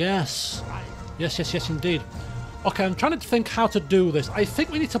 Yes. Yes, indeed. Okay, I'm trying to think how to do this. I think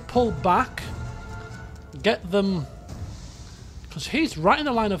we need to pull back. Get them... Because he's right in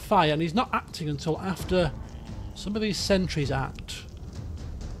the line of fire and he's not acting until after some of these sentries act.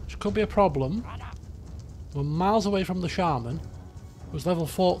 Which could be a problem. We're miles away from the shaman, who's level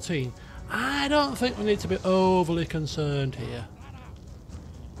 14. I don't think we need to be overly concerned here.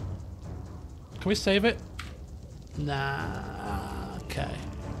 Can we save it? Nah. Okay.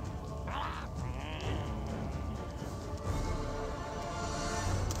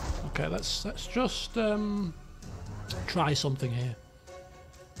 Okay, let's just try something here.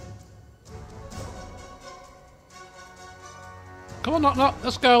 Come on, knock,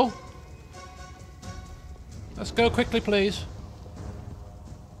 let's go. Let's go quickly, please.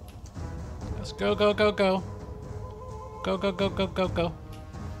 Let's go. Go. Go.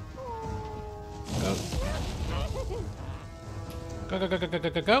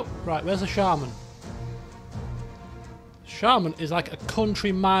 Right, where's the shaman? Shaman is like a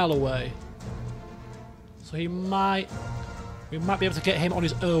country mile away. So we might be able to get him on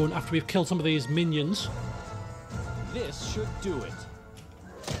his own after we've killed some of these minions. This should do it.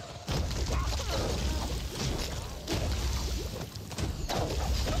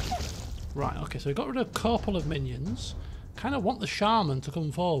 Right, okay, so we got rid of a couple of minions. Kind of want the shaman to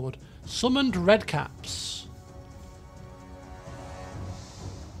come forward. Summoned redcaps.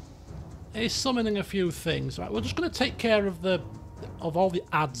 He's summoning a few things. Right, we're just going to take care of all the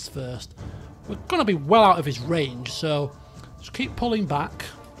ads first. We're going to be well out of his range, so just keep pulling back.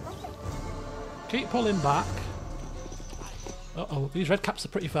 Keep pulling back. Uh-oh, these redcaps are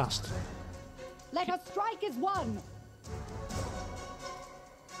pretty fast. Let us strike as one.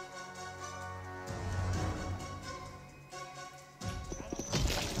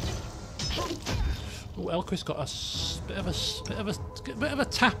 Oh, Elquist got a bit of a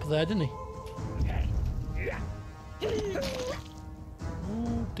tap there, didn't he?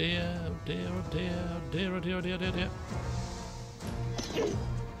 Oh dear, oh dear, oh dear, oh dear, oh dear, oh dear, oh dear, oh dear.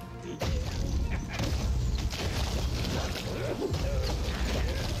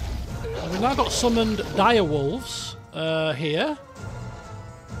 We've now got summoned direwolves here.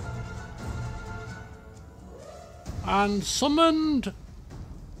 And summoned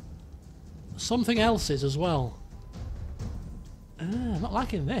something else's as well. I'm not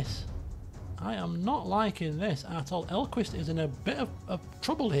liking this. I am not liking this at all. Elquist is in a bit of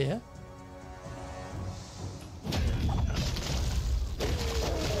trouble here.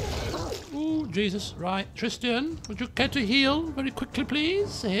 Ooh, Jesus. Right. Tristan, would you care to heal very quickly,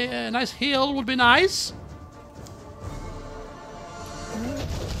 please? A nice heal would be nice.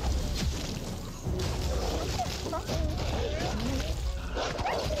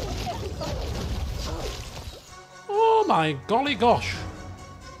 Oh my golly gosh.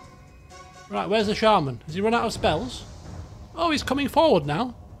 Right, where's the shaman? Has he run out of spells? Oh, he's coming forward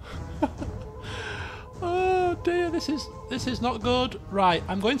now. Oh dear, this is not good. Right,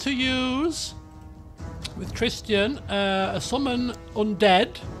 I'm going to use with Tristan a summon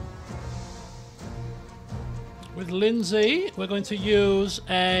undead. With Lindsay, we're going to use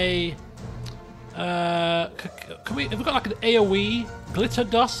a have we got like an AoE glitter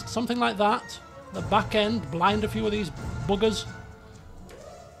dust, something like that? The back end, blind a few of these buggers.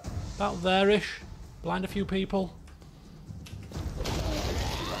 About there-ish. Blind a few people.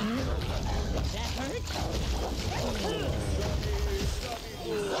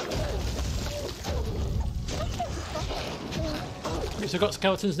 Okay, so we've got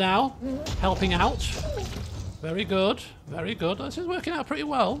skeletons now. Helping out. Very good. Very good. This is working out pretty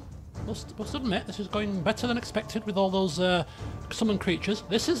well. Must admit, this is going better than expected with all those summoned creatures.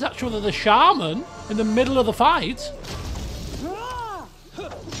 This is actually the shaman in the middle of the fight.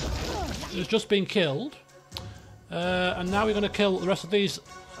 Who's just been killed. And now we're going to kill the rest of these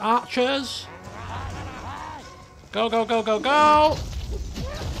archers. Go, go, go, go, go!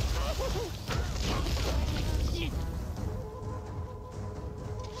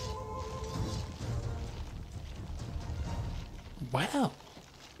 Well,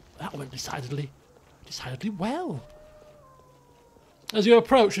 that went decidedly well. As you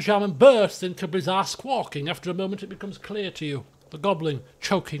approach, the shaman bursts into bizarre squawking. After a moment, it becomes clear to you. The goblin,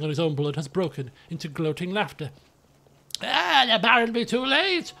 choking on his own blood, has broken into gloating laughter. Ah, apparently too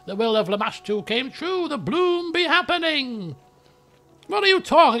late. The will of Lamashtu came true. The bloom be happening. What are you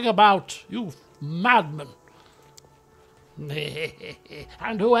talking about, you madman?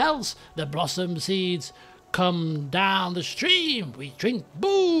 And who else? The blossom seeds come down the stream. We drink,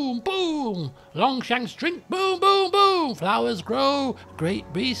 boom, boom. Longshanks drink, boom, boom, boom. Flowers grow.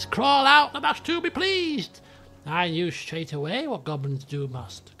 Great beasts crawl out. Lamashtu be pleased. I knew straight away what goblins do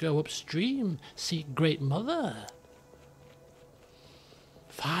must. Go upstream, seek Great Mother.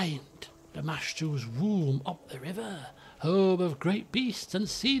 Find Lamashtu's womb up the river, home of great beasts and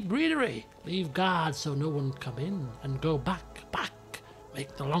seed breedery. Leave guard so no one come in, and go back, back.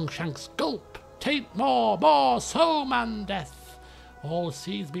 Make the Longshanks gulp. Taint more, more, so man death. All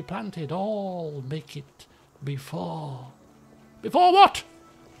seeds be planted, all make it before. Before what?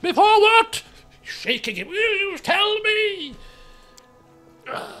 Before what? Shaking him, will you tell me?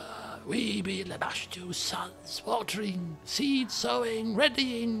 We be Lamashtu's sons, watering, seed sowing,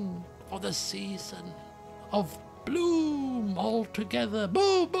 readying for the season of bloom all together.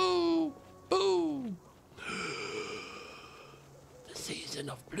 Boo, boo, boo. The season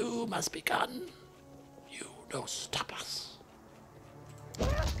of bloom has begun. You don't stop us. The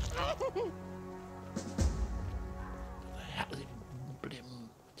hell is he blim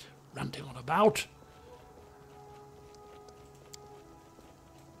ranting on about?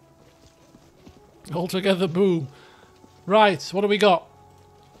 All together, boom. Right, what do we got?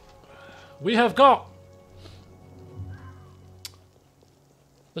 We have got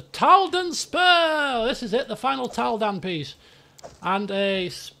the Taldan Spur. This is it, the final Taldan piece. And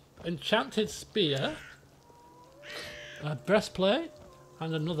a enchanted spear, a breastplate,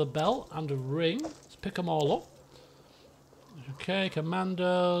 and another belt, and a ring. Let's pick them all up. Okay,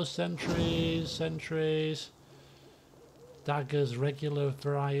 commandos, sentries. Daggers, regular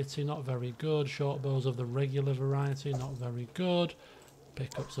variety, not very good. Short bows of the regular variety, not very good.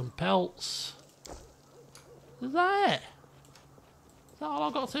 Pick up some pelts. Is that it? Is that all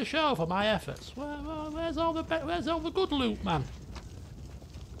I've got to show for my efforts? Where's all the good loot, man?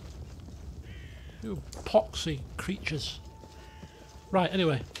 You poxy creatures. Right,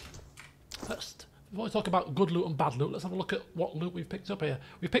 anyway. Before we talk about good loot and bad loot, let's have a look at what loot we've picked up here.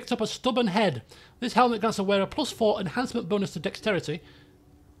 We picked up a stubborn head. This helmet grants a wearer a +4 enhancement bonus to dexterity,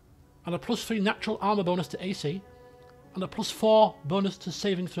 and a +3 natural armor bonus to AC, and a +4 bonus to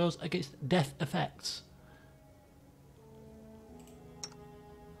saving throws against death effects.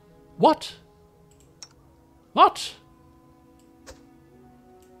 What? What?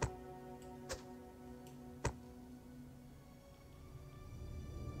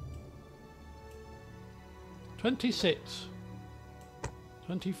 $26,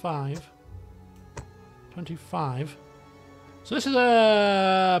 $25, $25. So this is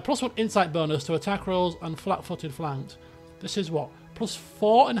a +1 insight bonus to attack rolls and flat-footed flanked. This is what?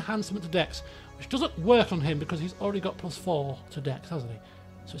 +4 enhancement to dex, which doesn't work on him because he's already got +4 to dex, hasn't he?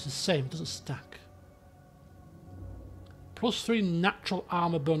 So it's the same, it doesn't stack. +3 natural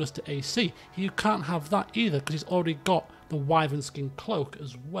armor bonus to AC. You can't have that either because he's already got the wyvern skin cloak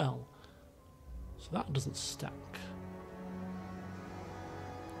as well. So that doesn't stack.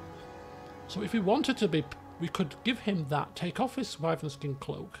 So if we wanted to be, we could give him that, take off his wyvern skin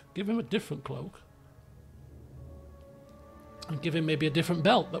cloak, give him a different cloak, and give him maybe a different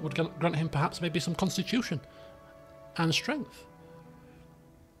belt that would grant him perhaps maybe some constitution and strength.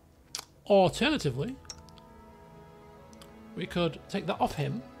 Alternatively, we could take that off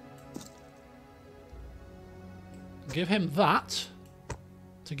him, give him that,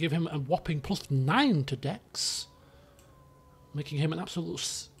 to give him a whopping +9 to dex, making him an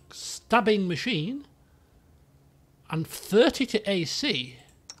absolute stabbing machine, and 30 to AC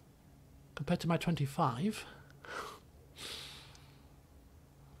compared to my 25.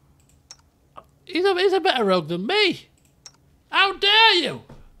 He's a better rogue than me. How dare you?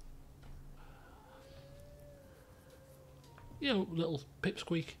 You little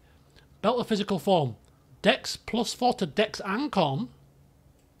pipsqueak. Belt of physical form. Dex +4 to dex and con.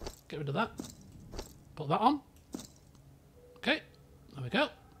 Get rid of that. Put that on. Okay, there we go.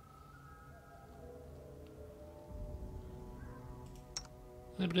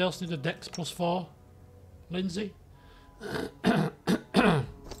 Anybody else need a Dex +4? Lindsay? There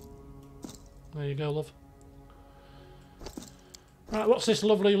you go, love. Right, what's this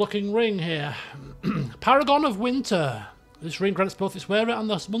lovely looking ring here? Paragon of Winter. This ring grants both its wearer and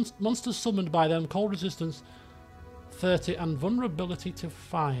the monsters summoned by them cold resistance 30 and vulnerability to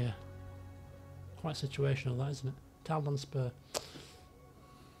fire. Quite situational, that, isn't it? Talon Spur.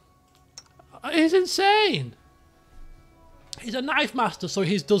 He's insane! He's a knife master, so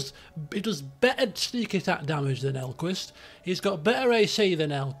he does better sneak attack damage than Elquist. He's got better AC than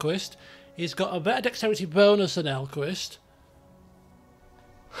Elquist. He's got a better dexterity bonus than Elquist.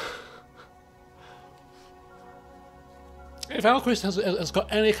 If Elquist has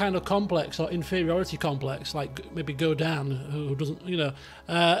got any kind of complex or inferiority complex, like maybe Godan, who doesn't, you know,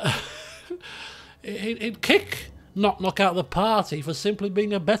 he'd kick knock out the party for simply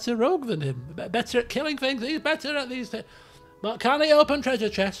being a better rogue than him. Better at killing things. He's better at these things. But can he open treasure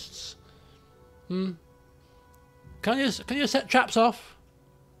chests? Can you set traps off?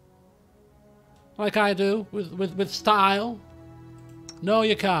 Like I do, with style? No,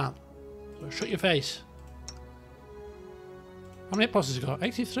 you can't. So shut your face. How many hit points has he got?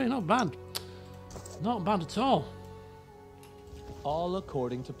 83, not bad. Not bad at all. All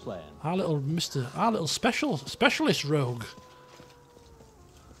according to plan. Our little specialist rogue.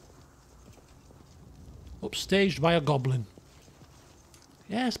 Upstaged by a goblin.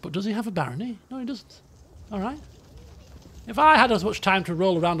 Yes, but does he have a barony? No, he doesn't. Alright. If I had as much time to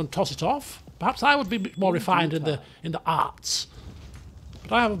roll around and toss it off, perhaps I would be a bit more refined in the arts.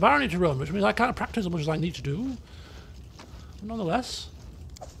 But I have a barony to run, which means I can't practice as much as I need to do. But nonetheless.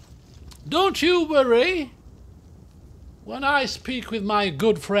 Don't you worry. When I speak with my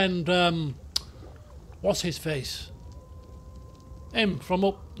good friend, what's his face? Him from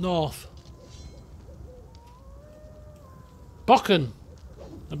up north. Bokken.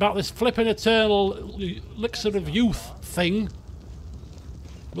 About this flipping eternal elixir of youth thing.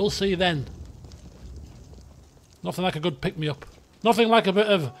 We'll see then. Nothing like a good pick-me-up. Nothing like a bit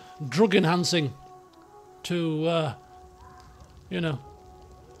of drug enhancing to, you know,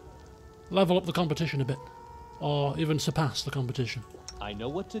 level up the competition a bit. Or even surpass the competition. I know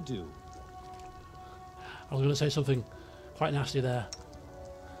what to do. I was going to say something quite nasty there.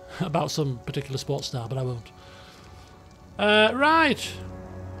 About some particular sports star, but I won't. Right.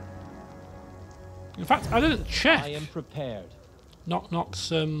 In fact, I didn't check. I am prepared.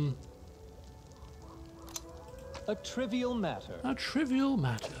 Knock's, A trivial matter. A trivial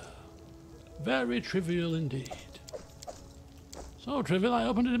matter. Very trivial indeed. So trivial I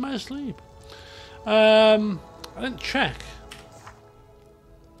opened it in my sleep. I didn't check.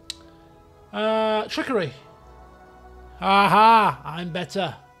 Trickery. Aha! I'm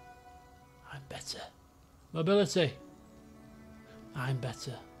better. I'm better. Mobility. I'm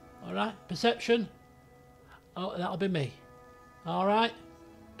better. Alright. Perception. Oh, that'll be me. Alright.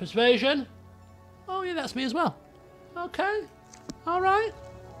 Persuasion. Oh yeah, that's me as well. Okay. Alright.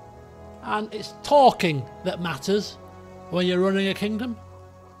 And it's talking that matters when you're running a kingdom.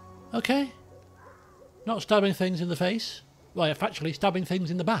 Okay. Not stabbing things in the face. Well, if actually stabbing things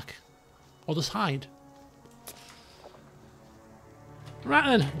in the back. Or the side. Right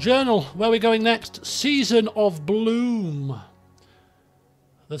then, journal. Where are we going next? Season of Bloom.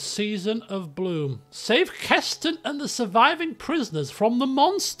 The Season of Bloom. Save Keston and the surviving prisoners from the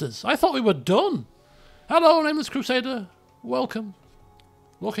monsters. I thought we were done. Hello, Nameless Crusader. Welcome.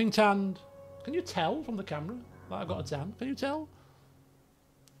 Looking tanned. Can you tell from the camera that I've got a tan? Can you tell?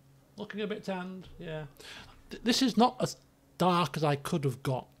 Looking a bit tanned, yeah. This is not as dark as I could have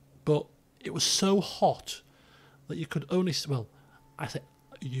got, but it was so hot that you could only... Well, I say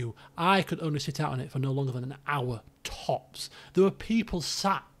you. I could only sit out on it for no longer than an hour, tops. There were people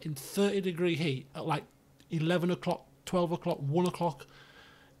sat in 30-degree heat at like 11 o'clock, 12 o'clock, 1 o'clock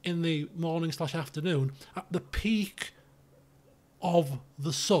in the morning/afternoon at the peak of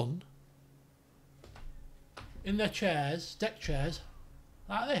the sun in their chairs, deck chairs,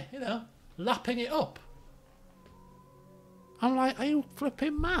 like this, you know, lapping it up. I'm like, are you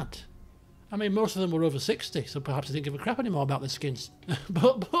flipping mad? I mean, most of them were over 60, so perhaps they didn't give a crap anymore about their skins.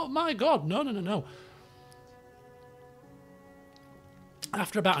 but my God, no.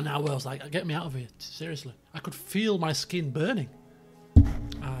 After about an hour, I was like, get me out of here, seriously. I could feel my skin burning.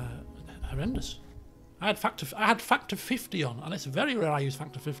 Horrendous. I had factor 50 on, and it's very rare I use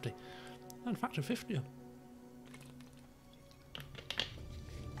factor 50. I had factor 50 on.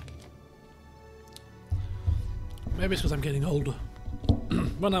 Maybe it's because I'm getting older.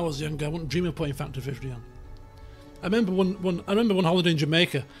 when I was younger, I wouldn't dream of putting Factor 50 on. I remember one holiday in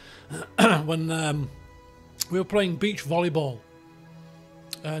Jamaica when we were playing beach volleyball,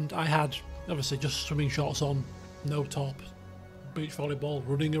 and I had obviously just swimming shorts on, no top, beach volleyball,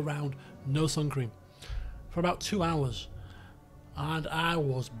 running around, no sun cream, for about 2 hours, and I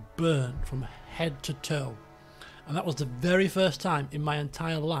was burnt from head to toe. And that was the very first time in my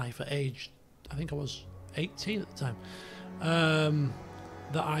entire life, at age, I think I was 18 at the time,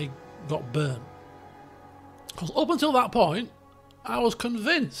 that I got burnt. Because up until that point, I was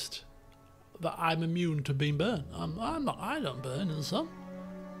convinced that I'm immune to being burnt. I don't burn in the sun.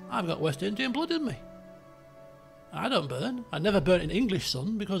 I've got West Indian blood in me. I don't burn. I never burn in English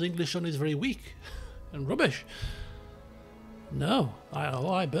sun because English sun is very weak and rubbish. No,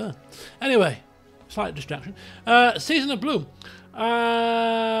 I burn. Anyway, slight distraction. Season of Bloom.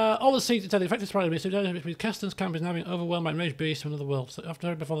 All the seeds tell the effective sprite between Keston's camp is now being overwhelmed by enraged beasts from another world. So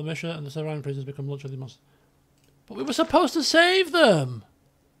after before the Misha and the surrounding prisoners become lunch of the monsters. But we were supposed to save them.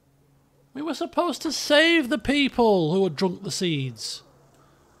 We were supposed to save the people who had drunk the seeds.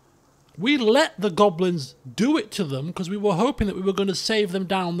 We let the goblins do it to them because we were hoping that we were going to save them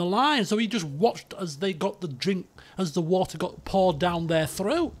down the line. So we just watched as they got the drink, as the water got poured down their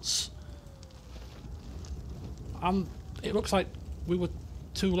throats. And it looks like we were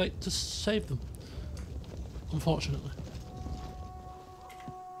too late to save them, unfortunately.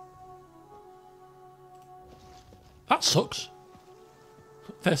 That sucks.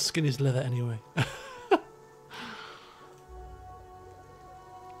 Their skin is leather anyway.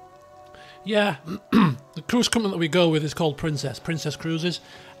 Yeah, the cruise company that we go with is called Princess Cruises,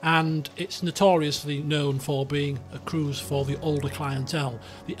 and it's notoriously known for being a cruise for the older clientele.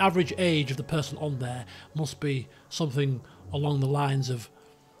 The average age of the person on there must be something along the lines of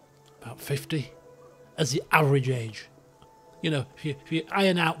about 50 as the average age. You know, if you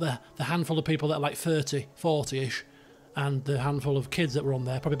iron out the handful of people that are like 30, 40-ish, and the handful of kids that were on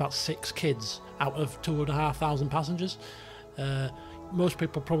there, probably about 6 kids out of 2,500 passengers. Most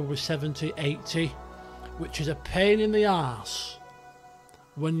people probably 70, 80, which is a pain in the arse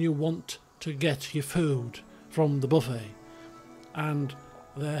when you want to get your food from the buffet and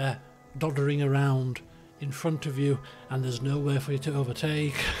they're doddering around in front of you and there's nowhere for you to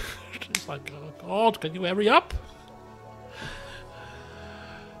overtake. It's like, oh God, can you hurry up?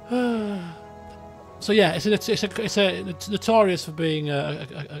 So yeah, it's notorious for being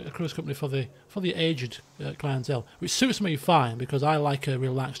a cruise company for the aged clientele, which suits me fine because I like a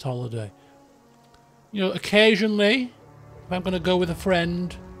relaxed holiday. You know, occasionally, if I'm going to go with a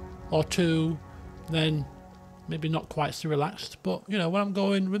friend or two, then maybe not quite so relaxed. But you know, when I'm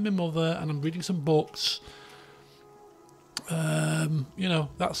going with my mother and I'm reading some books, you know,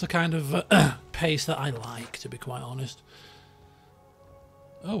 that's the kind of pace that I like, to be quite honest.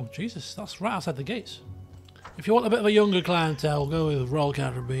 Oh, Jesus, that's right outside the gates. If you want a bit of a younger clientele, go with Royal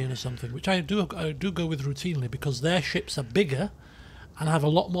Caribbean or something, which I do go with routinely because their ships are bigger and have a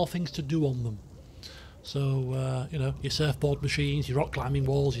lot more things to do on them. So, you know, your surfboard machines, your rock climbing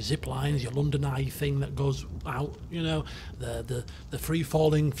walls, your zip lines, your London Eye thing that goes out, you know, the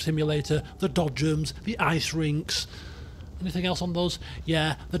free-falling simulator, the dodgems, the ice rinks. Anything else on those?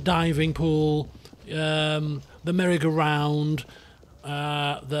 Yeah, the diving pool, the merry-go-round,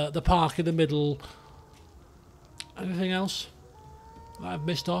 the park in the middle. Anything else that I've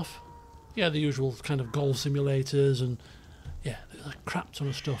missed off? Yeah, the usual kind of golf simulators and yeah, there's a crap ton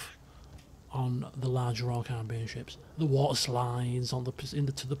of stuff on the large Royal Caribbean ships. The water slides on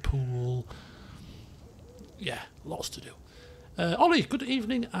to the pool. Yeah, lots to do. Ollie, good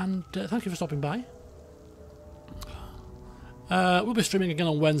evening and thank you for stopping by. We'll be streaming again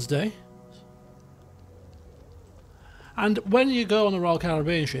on Wednesday. And when you go on a Royal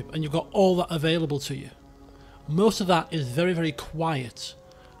Caribbean ship and you've got all that available to you, most of that is very, very quiet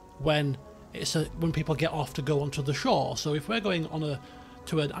when people get off to go onto the shore. So if we're going on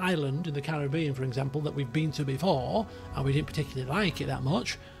to an island in the Caribbean, for example, that we've been to before and we didn't particularly like it that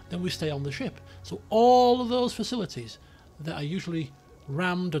much, then we stay on the ship. So all of those facilities that are usually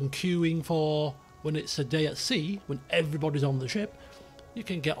rammed and queuing for when it's a day at sea, when everybody's on the ship, you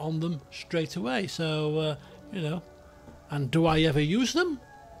can get on them straight away. So, you know, and do I ever use them?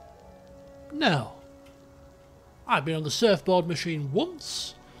 No. I've been on the surfboard machine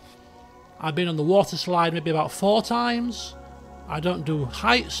once. I've been on the water slide maybe about 4 times. I don't do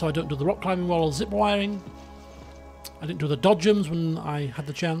heights, so I don't do the rock climbing wall or zip wiring. I didn't do the dodgems when I had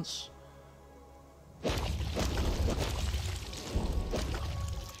the chance.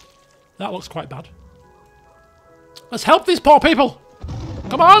 That looks quite bad. Let's help these poor people!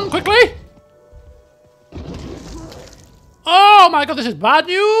 Come on, quickly! Oh my god, this is bad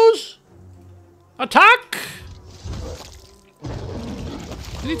news! Attack!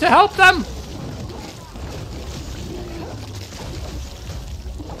 You need to help them!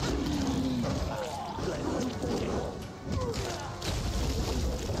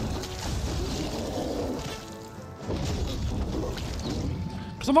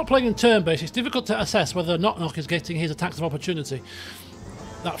 Because I'm not playing in turn-based, it's difficult to assess whether Knock Knock is getting his attacks of opportunity.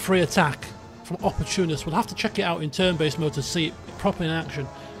 That free attack from opportunists. We'll have to check it out in turn-based mode to see it properly in action.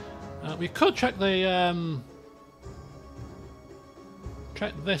 We could check the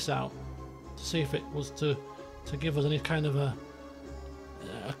check this out to see if it was to give us any kind of a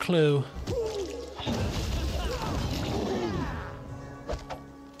clue.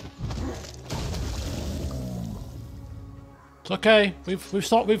 It's okay.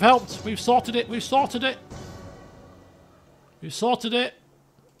 We've helped. We've sorted it. We've sorted it. We've sorted it.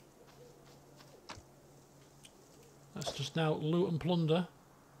 Let's just now loot and plunder.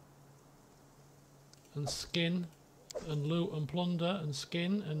 And skin. And loot and plunder and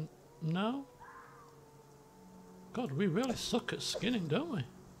skin and... No? God, we really suck at skinning, don't we?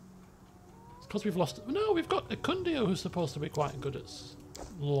 It's because we've lost... No, we've got Akundio who's supposed to be quite good at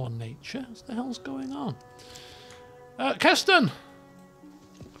law nature. What the hell's going on? Keston!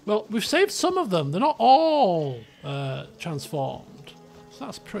 Well, we've saved some of them. They're not all transformed. So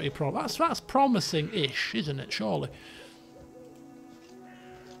that's pretty that's promising-ish, isn't it? Surely.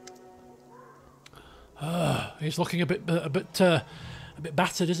 He's looking a bit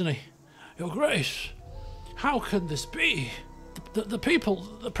battered, isn't he? Your Grace, how can this be? The people,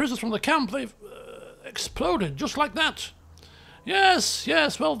 the prisoners from the camp, they've exploded just like that. Yes,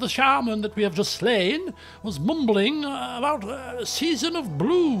 yes, well, the shaman that we have just slain was mumbling about a season of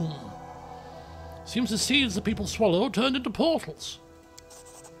bloom. Seems the seeds the people swallowed turned into portals.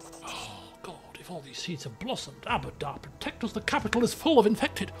 Oh, God, if all these seeds have blossomed, Abadar, protect us, the capital is full of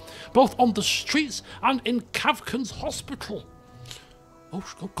infected, both on the streets and in Kavkan's hospital. Oh,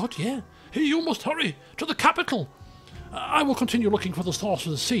 God, yeah. Here, you must hurry to the capital. I will continue looking for the source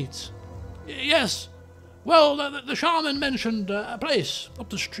of the seeds. Yes. Well, the shaman mentioned a place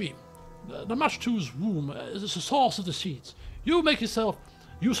up the stream. The Mashtu's womb is the source of the seeds. You make yourself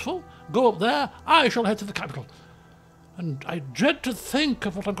useful, go up there, I shall head to the capital. And I dread to think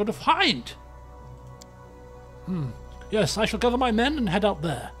of what I'm going to find. Yes, I shall gather my men and head out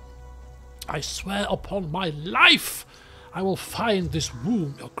there. I swear upon my life I will find this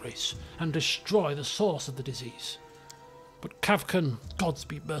womb, Your Grace, and destroy the source of the disease. But Kavkan, gods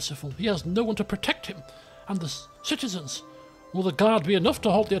be merciful, he has no one to protect him. And the citizens, will the guard be enough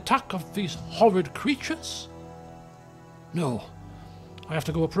to halt the attack of these horrid creatures? No, I have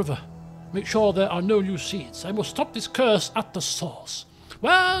to go upriver. Make sure there are no new seeds. I must stop this curse at the source.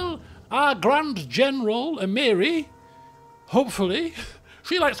 Well, our Grand General, Emiri, hopefully,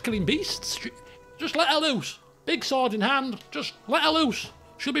 she likes killing beasts. Just let her loose. Big sword in hand, just let her loose.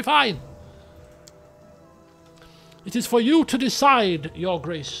 She'll be fine. It is for you to decide, Your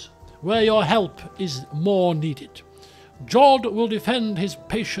Grace, where your help is more needed. Jord will defend his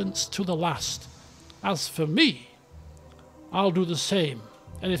patients to the last. As for me, I'll do the same.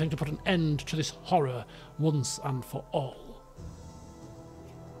 Anything to put an end to this horror once and for all.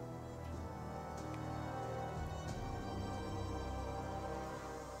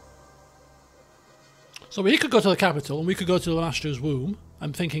 So we could go to the capital and we could go to the Master's womb.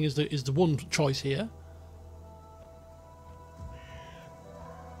 I'm thinking is the one choice here.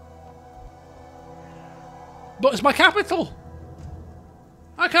 But it's my capital.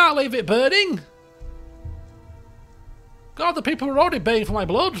 I can't leave it burning. God, the people are already baying for my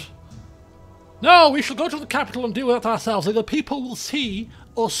blood. No, we shall go to the capital and deal with it ourselves. The people will see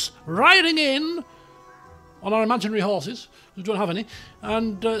us riding in on our imaginary horses, we don't have any,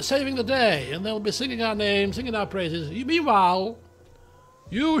 and saving the day. And they'll be singing our names, singing our praises. Meanwhile,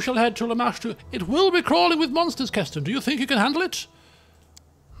 you shall head to Lamashtu. It will be crawling with monsters, Keston. Do you think you can handle it?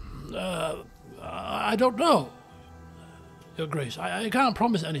 I don't know, Your Grace. I can't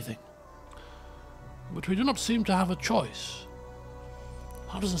promise anything. But we do not seem to have a choice.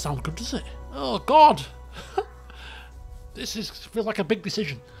 That doesn't sound good, does it? Oh, God! Feels like a big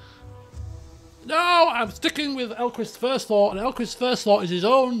decision. No, I'm sticking with Elquist's first thought, and Elquist's first thought is his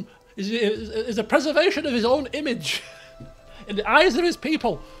own... is the preservation of his own image in the eyes of his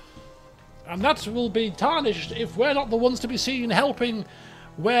people. And that will be tarnished if we're not the ones to be seen helping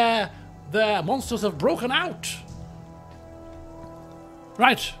where their monsters have broken out.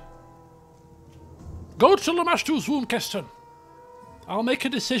 Right. Go to Lamashtu's womb, Keston. I'll make a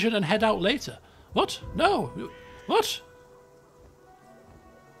decision and head out later. What? No. What?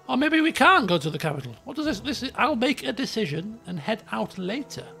 Or maybe we can go to the capital. What does this is, I'll make a decision and head out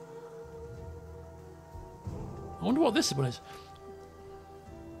later. I wonder what this one is.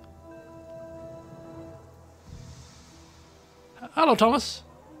 Hello, Thomas.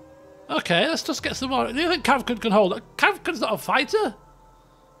 Okay, let's just get some more. Do you think Kavkin can hold it? Kavkin's not a fighter.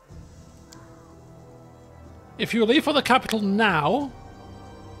 If you leave for the capital now...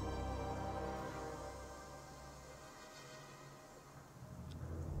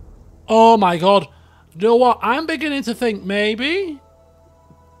 Oh my god. You know what? I'm beginning to think maybe...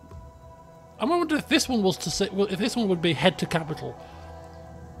 I wonder if this one was to say... If this one would be head to capital.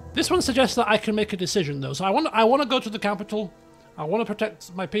 This one suggests that I can make a decision though. So I want to go to the capital. I want to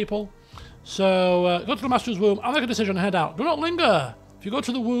protect my people. So, go to the Master's Womb. I'll make a decision and head out. Do not linger! If you go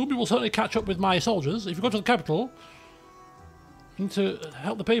to the Womb, you will certainly catch up with my soldiers. If you go to the capital, you need to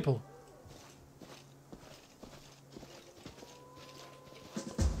help the people.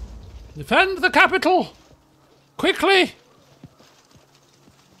 Defend the capital! Quickly!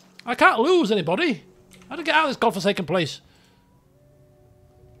 I can't lose anybody. How to get out of this godforsaken place?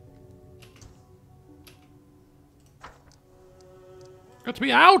 Get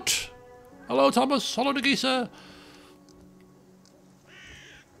me out! Hello, Thomas. Hello, Nagisa.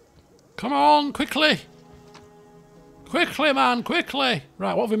 Come on, quickly! Quickly, man, quickly!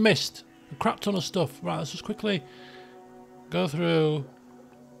 Right, what have we missed? A crap ton of stuff. Right, let's just quickly go through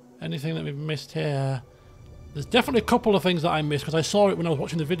anything that we've missed here. There's definitely a couple of things that I missed, because I saw it when I was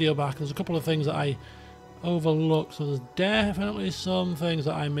watching the video back. There's a couple of things that I overlooked, so there's definitely some things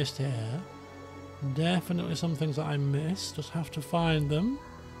that I missed here. Definitely some things that I missed. Just have to find them.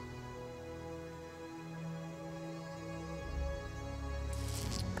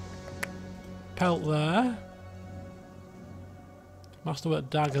 Pelt there. Masterwork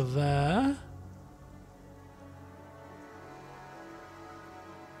dagger there.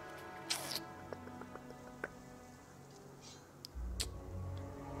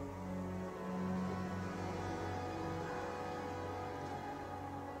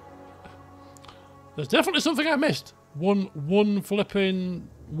 There's definitely something I missed. One flipping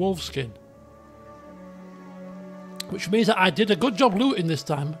wolf skin. Which means that I did a good job looting this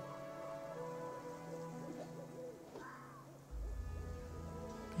time.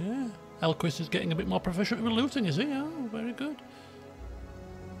 Yeah, Elquist is getting a bit more proficient with looting, is he? Oh, very good.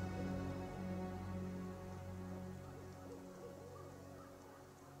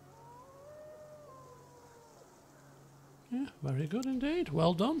 Yeah, very good indeed.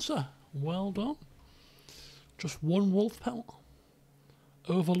 Well done, sir. Well done. Just one wolf pelt.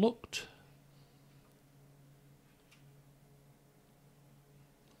 Overlooked.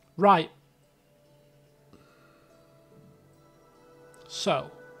 Right.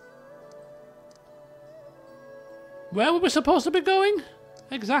 So. Where were we supposed to be going?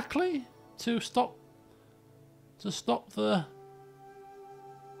 Exactly? To stop the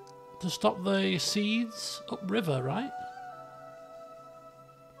seeds upriver, right?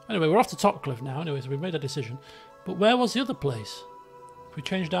 Anyway, we're off to Topcliffe now, anyway, so we've made a decision. But where was the other place? We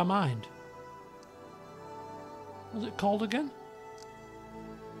changed our mind. What was it called again?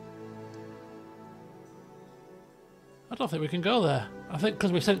 I don't think we can go there. I think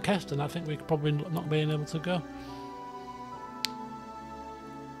because we sent Keston, I think we're probably not being able to go.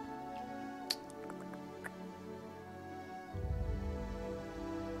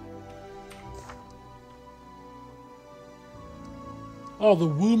 Oh, the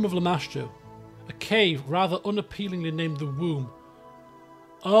Womb of Lamashtu. A cave rather unappealingly named the Womb.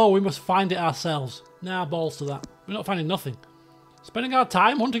 Oh, we must find it ourselves. Nah, balls to that. We're not finding nothing. Spending our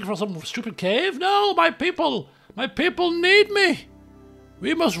time hunting for some stupid cave? No, my people need me.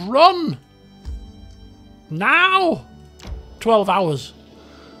 We must run. Now. 12 hours.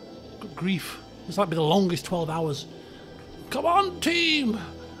 Good grief. This might be the longest 12 hours. Come on, team.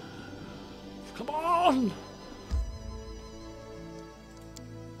 Come on.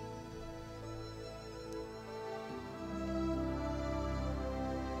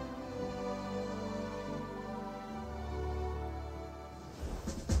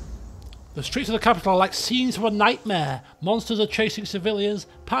 The streets of the capital are like scenes from a nightmare. Monsters are chasing civilians.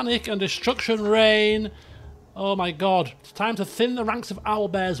 Panic and destruction reign. Oh my god. It's time to thin the ranks of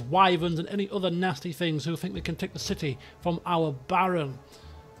owlbears, wyverns and any other nasty things who think they can take the city from our baron.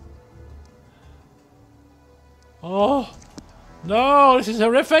 Oh. No, this is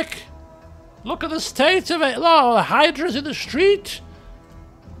horrific. Look at the state of it. Oh, the hydras in the street.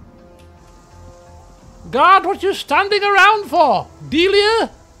 God, what are you standing around for?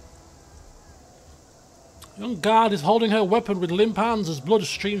 Delia? Young guard is holding her weapon with limp hands as blood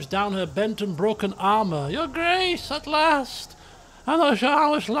streams down her bent and broken armour. Your Grace, at last! I'm not sure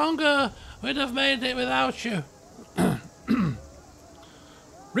how much longer we'd have made it without you.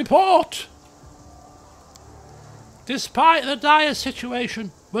 Report! Despite the dire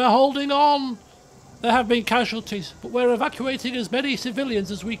situation, we're holding on. There have been casualties, but we're evacuating as many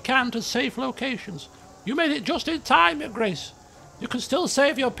civilians as we can to safe locations. You made it just in time, Your Grace. You can still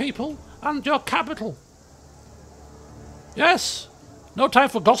save your people and your capital. Yes, no time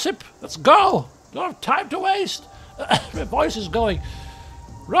for gossip. Let's go. Don't have time to waste. My voice is going.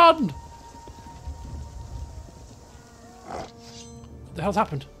 Run! What the hell's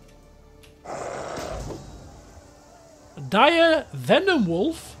happened? A dire venom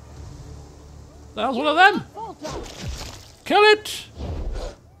wolf? The hell's one of them? Kill it!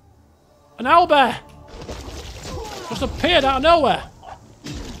 An owlbear! Just appeared out of nowhere.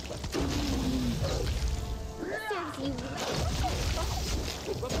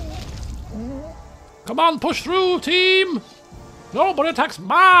 Come on, push through, team! Nobody attacks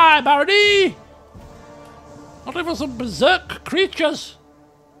my barony! Not even some berserk creatures!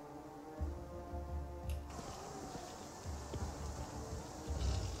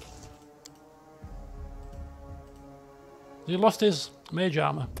 He lost his mage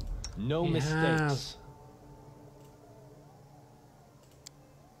armor. No He mistakes. has.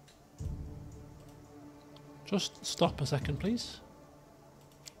 Just stop a second, please.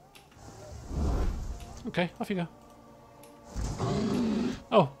 Okay, off you go.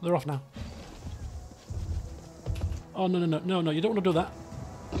 Oh, they're off now. Oh, no, you don't want to do that.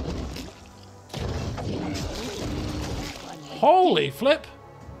 Holy flip!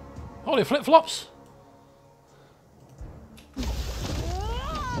 Holy flip-flops!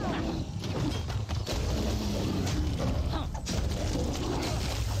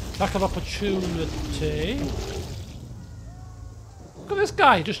 Attack of opportunity. Look at this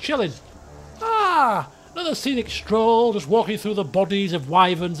guy, just chilling. Ah! Another scenic stroll, just walking through the bodies of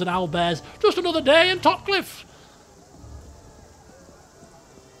wyverns and owlbears. Just another day in Topcliffe.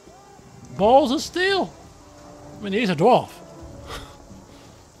 Balls of steel. I mean, he's a dwarf.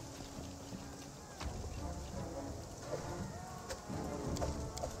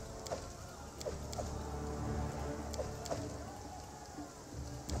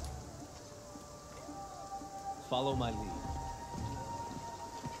 Follow my lead.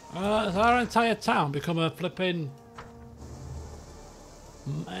 Has our entire town become a flipping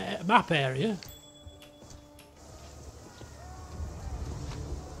map area?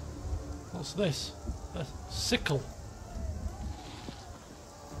 What's this? A sickle.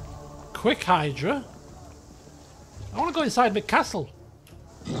 Quick Hydra. I want to go inside my castle.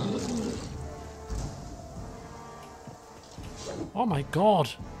 Oh my god.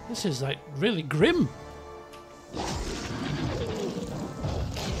 This is like really grim.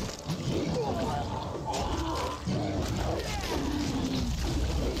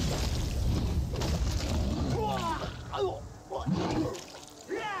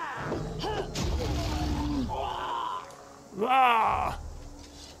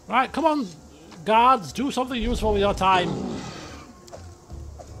 Right, come on, guards, do something useful with your time.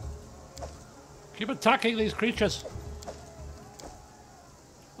 Keep attacking these creatures.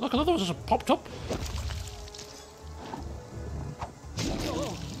 Look, another one just popped up.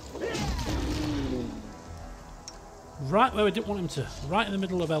 Right where we didn't want him to. Right in the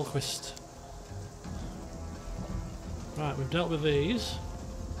middle of Elquist. Right, we've dealt with these.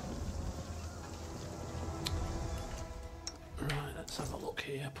 Right, let's have a look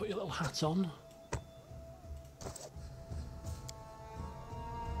here. Put your little hat on.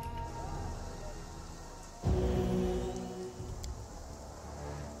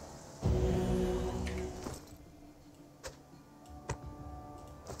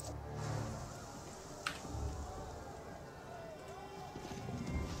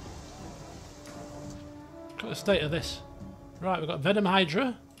 Look at the state of this. Right, we've got Venom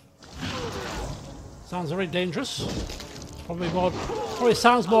Hydra. Sounds very dangerous. Probably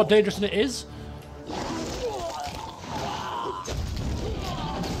sounds more dangerous than it is.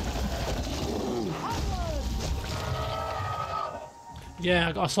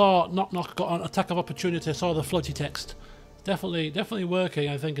 Yeah, I saw Knock Knock got an attack of opportunity. I saw the floaty text. Definitely working,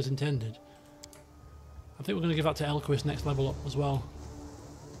 I think, as intended. I think we're going to give that to Elquist next level up as well.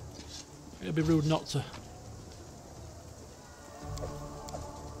 It'd be rude not to.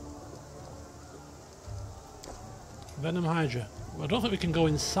 Venom Hydra. Well, I don't think we can go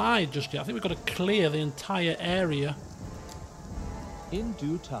inside just yet. I think we've got to clear the entire area In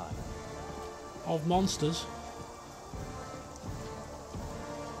due time. of monsters.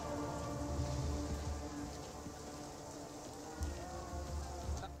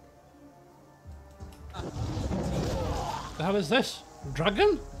 The hell is this?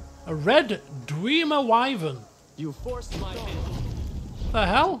 Dragon? A red Dwemer Wyvern. You forced my hand. The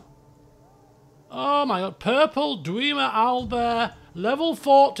hell? Oh my god. Purple Dwemer Owlbear. Level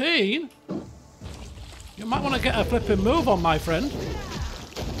 14? You might want to get a flipping move on, my friend.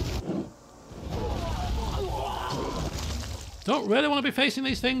 Don't really want to be facing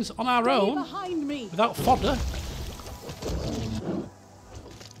these things on our own. Behind me. Without fodder.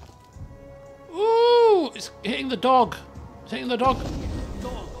 Ooh! It's hitting the dog. It's hitting the dog.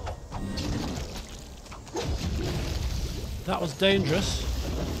 That was dangerous.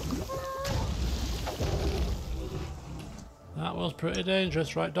 That was pretty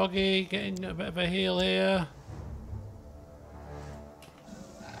dangerous. Right, doggy, getting a bit of a heal here.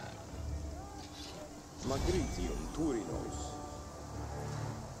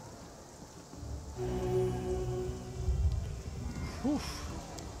 Oof.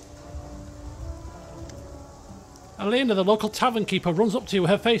 Alina, the local tavern keeper, runs up to you.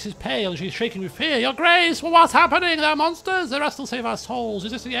 Her face is pale and she's shaking with fear. Your Grace, well, what's happening? They're monsters. They wrestle save our souls.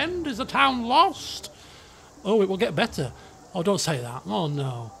 Is this the end? Is the town lost? Oh, it will get better. Oh, don't say that. Oh,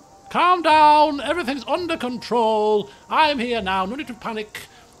 no. Calm down. Everything's under control. I'm here now. No need to panic.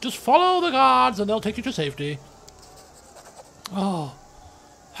 Just follow the guards and they'll take you to safety. Oh,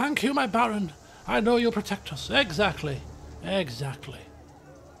 thank you, my Baron. I know you'll protect us. Exactly. Exactly.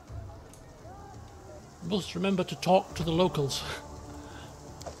 Must remember to talk to the locals.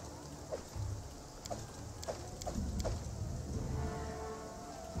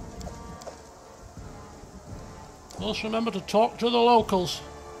 Must remember to talk to the locals.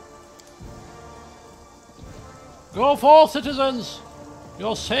 Go forth, citizens!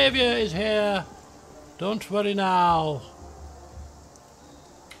 Your saviour is here. Don't worry now.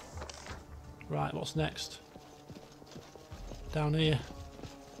 Right, what's next? Down here.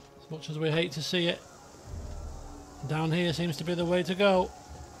 As much as we hate to see it. Down here seems to be the way to go.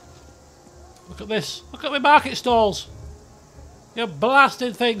 Look at this. Look at my market stalls. You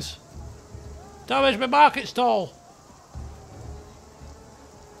blasted things. Damage my market stall.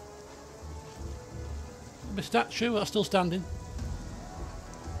 My statue, that's still standing.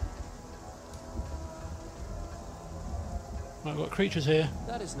 Right, we've got creatures here.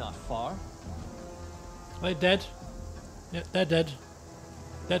 That is not far. Are they dead? Yeah, they're dead.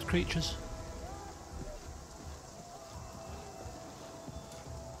 Dead creatures.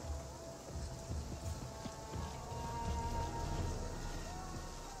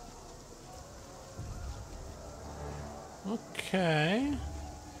 Okay.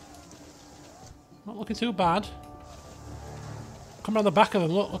 Not looking too bad. Come around the back of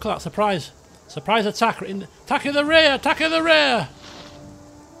them. Look at that surprise. Surprise attack. Attack in the rear. Attack in the rear.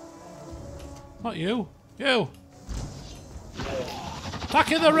 Not you. You.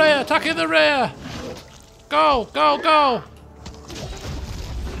 Attack in the rear. Attack in the rear. Go. Go. Go.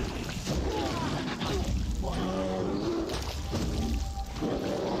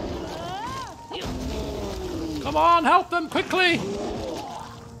 Come on, help them quickly!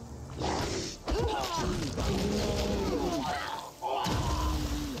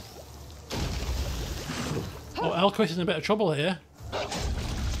 Oh, Elquist is in a bit of trouble here.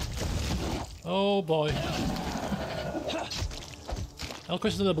 Oh boy. Elquist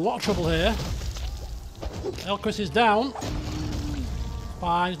is in a lot of trouble here. Elquist is down.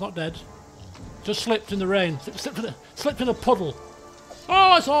 Fine, he's not dead. Just slipped in the rain. Slipped in a puddle.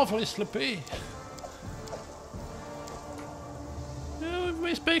 Oh, it's awfully slippy. You've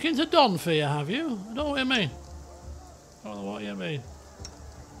been speaking to Don for you, have you? I don't know what you mean. I don't know what you mean.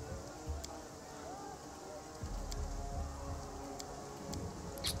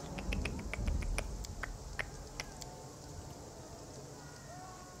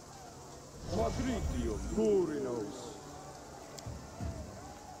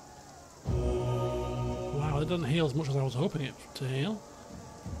 Wow, it doesn't heal as much as I was hoping it to heal.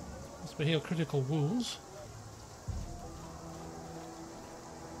 Must be heal critical wounds.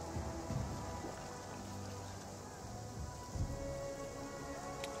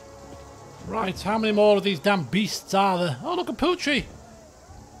 Right, how many more of these damn beasts are there? Oh, look at Poochie!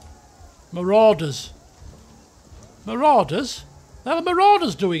 Marauders. Marauders? What are the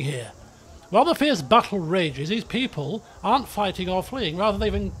marauders doing here? While the fierce battle rages, these people aren't fighting or fleeing. Rather,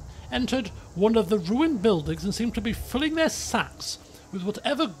 they've entered one of the ruined buildings and seem to be filling their sacks with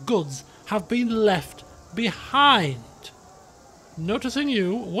whatever goods have been left behind. Noticing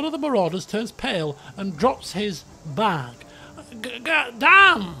you, one of the marauders turns pale and drops his bag.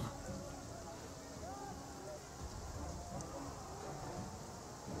 Damn!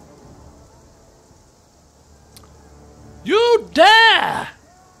 You dare,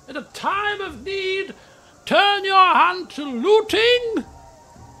 at a time of need, turn your hand to looting?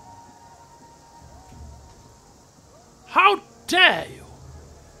 How dare you?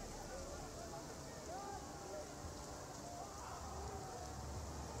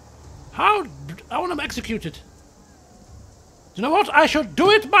 I want him executed. Do you know what? I should do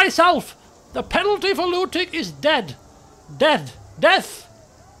it myself. The penalty for looting is dead. Dead. Death.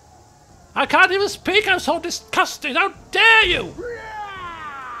 I can't even speak. I'm so disgusted. How dare you?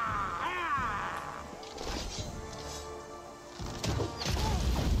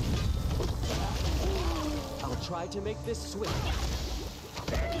 I'll try to make this swift.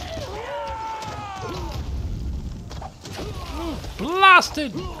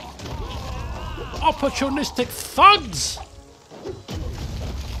 Blasted opportunistic thugs!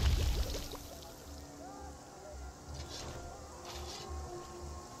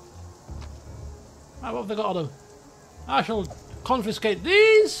 Right, what have they got to do? I shall confiscate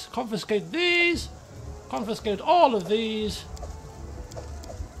these, confiscate all of these.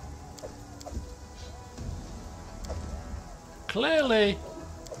 Clearly,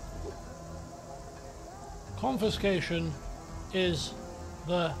 confiscation is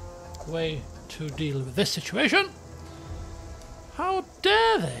the way to deal with this situation. How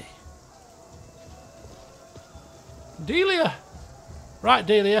dare they? Delia! Right,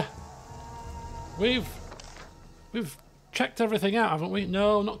 Delia. We've checked everything out, haven't we?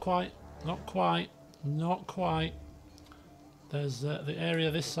 No, not quite. Not quite. Not quite. There's the area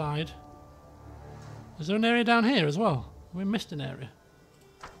this side. Is there an area down here as well? We missed an area.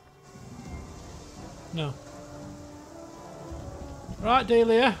 No. Right,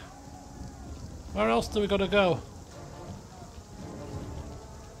 Delia. Where else do we got to go?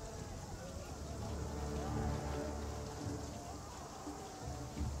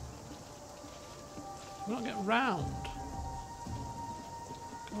 We don't get round.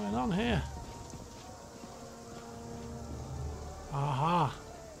 What's going on here? Aha.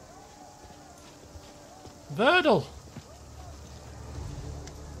 Verdal.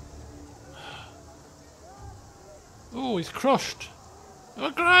 Oh, he's crushed. Oh,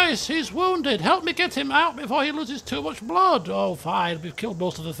 Grace, he's wounded. Help me get him out before he loses too much blood. Oh, fine. We've killed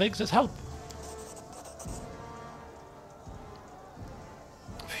most of the things. Let's help.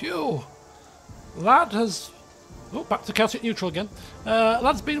 Phew. Lad has... Oh, back to Celtic neutral again.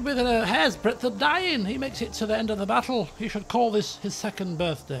 Lad's been within a hair's breadth of dying. He makes it to the end of the battle. He should call this his second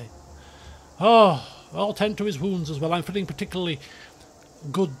birthday. Oh, I'll tend to his wounds as well. I'm feeling particularly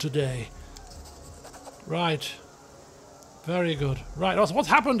good today. Right. Very good. Right, what's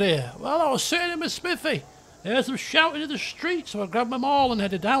happened here? Well, I was sitting in my smithy. There's some shouting in the street, so I grabbed my maul and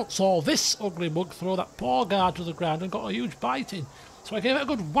headed out. Saw this ugly mug throw that poor guard to the ground and got a huge bite in. So I gave it a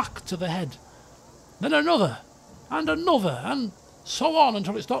good whack to the head. Then another, and so on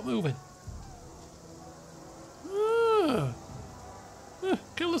until it stopped moving.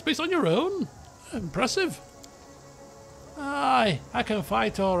 Kill this beast on your own? Impressive. Aye, I can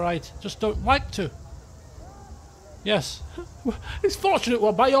fight all right. Just don't like to. Yes. It's fortunate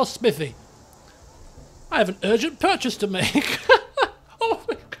we're by your smithy. I have an urgent purchase to make. Oh,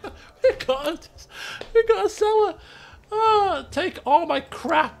 we got a seller. Take all my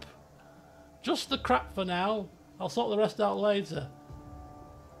crap. Just the crap for now. I'll sort the rest out later.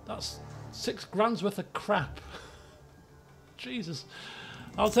 That's 6 grand's worth of crap. Jesus.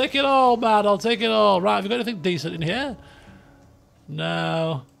 I'll take it all, man. I'll take it all. Right, have you got anything decent in here?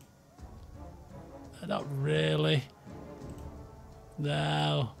 No. Not really.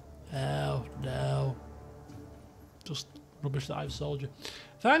 No. No. No. Just rubbish that I've sold you.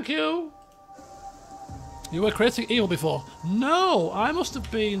 Thank you. You were creating evil before. No, I must have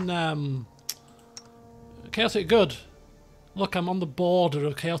been chaotic good. Look, I'm on the border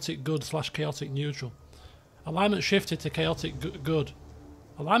of chaotic good / chaotic neutral. Alignment shifted to chaotic good.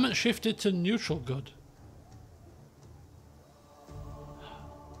 Alignment shifted to neutral good.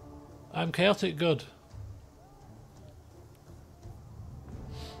 I'm chaotic good.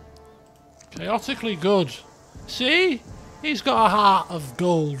 Chaotically good. See? He's got a heart of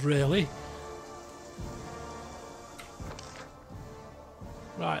gold, really.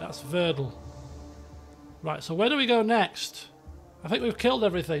 Right, that's Verdal. Right, so where do we go next? I think we've killed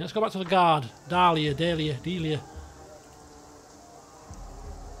everything. Let's go back to the guard. Delia.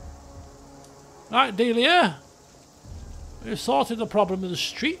 Right, Delia. We've sorted the problem in the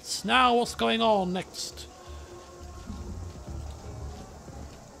streets. Now what's going on next?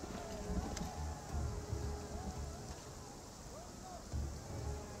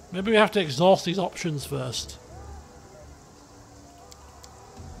 Maybe we have to exhaust these options first.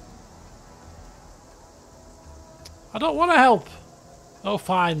 I don't want to help. Oh,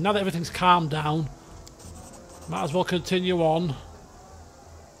 fine. Now that everything's calmed down. Might as well continue on.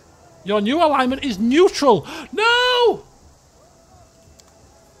 Your new alignment is neutral. No!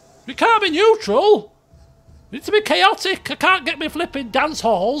 We can't be neutral. We need to be chaotic. I can't get me flipping dance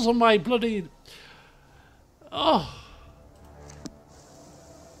halls on my bloody... Oh.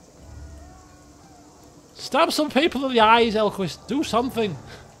 Stab some people in the eyes, Elquist. Do something.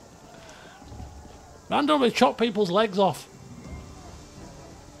 Randomly chop people's legs off.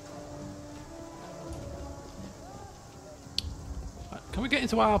 Right, can we get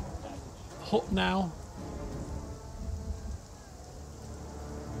into our hut now?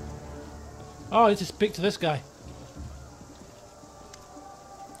 Oh, I need to speak to this guy.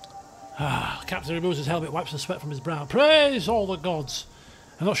 Ah, Captain removes his helmet, wipes the sweat from his brow. Praise all the gods.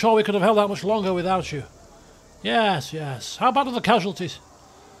 I'm not sure we could have held out much longer without you. Yes, yes. How bad are the casualties?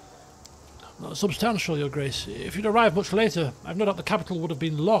 Not substantial, Your Grace. If you'd arrived much later, I've no doubt the capital would have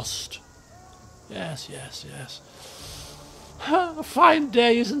been lost. Yes, yes, yes. A fine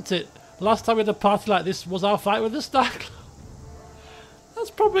day, isn't it? Last time we had a party like this was our fight with the Stag. That's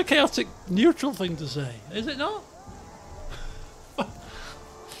probably a chaotic, neutral thing to say, is it not?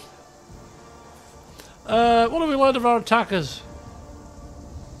 What have we learned of our attackers?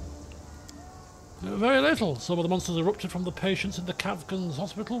 Very little. Some of the monsters erupted from the patients in the Kavkan's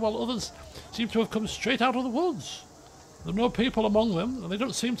hospital, while others seem to have come straight out of the woods. There are no people among them, and they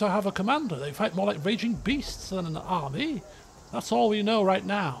don't seem to have a commander. They fight more like raging beasts than an army. That's all we know right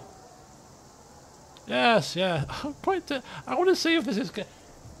now. Yes, yeah. I want to see if this is...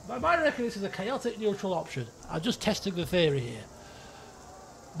 I might reckon this is a chaotic neutral option. I'm just testing the theory here.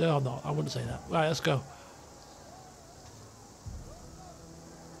 No, I'm not. I wouldn't say that. Right, let's go.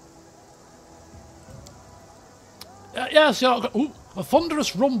 Yes, yeah. Ooh, a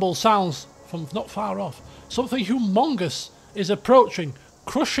thunderous rumble sounds from not far off. Something humongous is approaching,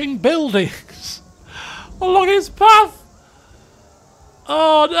 crushing buildings along its path.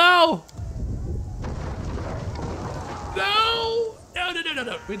 Oh no! No! No, no, no, no,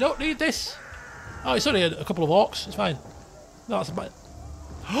 no. We don't need this. Oh, it's only a couple of orcs. It's fine. No, that's about...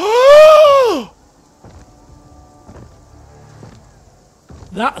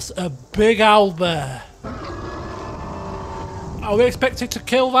 That's a big owlbear. Are we expected to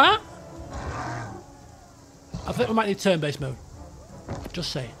kill that? I think we might need turn-based mode.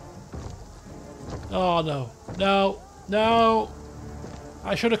 Just saying. Oh no. No. No.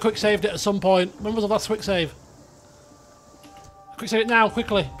 I should have quick saved it at some point. When was the last quick save? Quick save it now,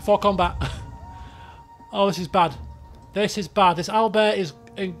 quickly, before combat. Oh, this is bad. This is bad. This owlbear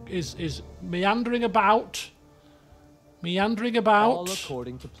is meandering about. Meandering about. All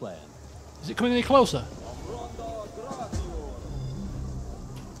according to plan. Is it coming any closer?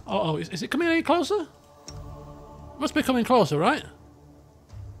 Uh oh, is it coming any closer? Must be coming closer, right?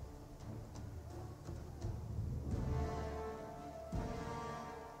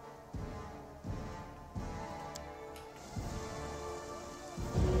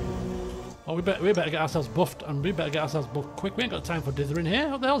 Oh, we better get ourselves buffed, and we better get ourselves buffed quick. We ain't got time for dithering here.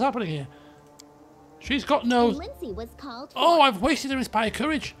 What the hell's happening here? She's got no... Lindsay was called. Oh, I've wasted her inspire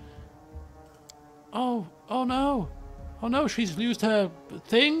courage. Oh no. Oh no, she's used her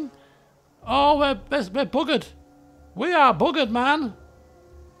thing. Oh, we're buggered. We are buggered, man.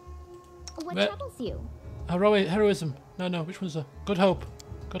 What troubles you? Heroism. No, which one's the... Good hope.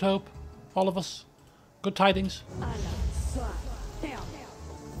 Good hope. All of us. Good tidings.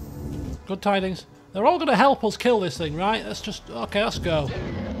 Good tidings. They're all going to help us kill this thing, right? Let's just... Okay, let's go.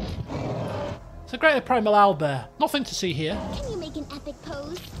 It's a great primal owlbear. Nothing to see here. Can you make an epic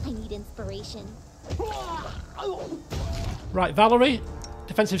pose? I need inspiration. Right, Valerie.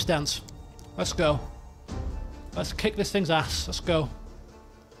 Defensive stance. Let's go. Let's kick this thing's ass. Let's go.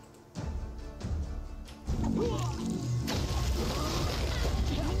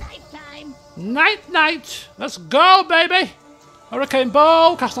 Nighttime. Night. Let's go, baby. Hurricane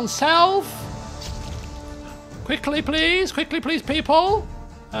bow. Cast on self. Quickly, please, people.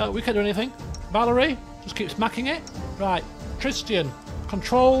 We can't do anything. Valerie, just keep smacking it. Right, Tristian,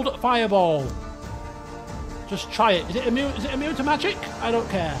 controlled fireball. Just try it. Is it immune to magic? I don't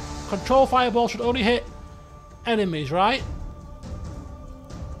care. Control fireball should only hit enemies, right?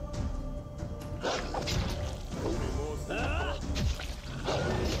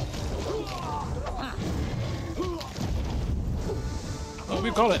 Oh,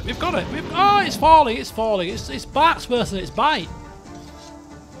 we've got it. Oh, it's falling. It's bats worse than its bite.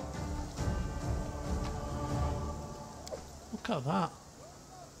 Look at that.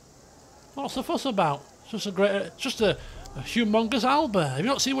 What's the fuss about? It's just a humongous owlbear. Have you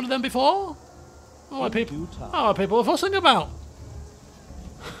not seen one of them before? What are people fussing about?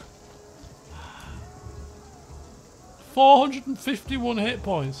 451 hit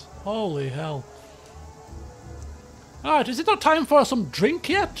points. Holy hell. Alright, is it not time for some drink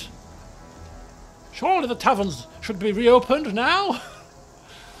yet? Surely the taverns should be reopened now?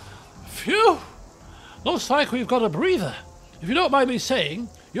 Phew! Looks like we've got a breather. If you don't mind me saying,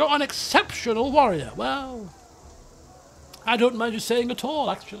 you're an exceptional warrior. Well, I don't mind you saying at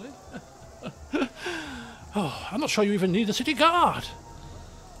all, actually. Oh, I'm not sure you even need a city guard.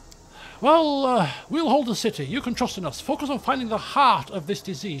 Well, we'll hold the city. You can trust in us. Focus on finding the heart of this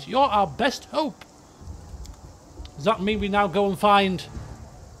disease. You're our best hope. Does that mean we now go and find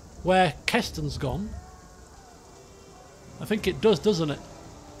where Keston's gone? I think it does, doesn't it?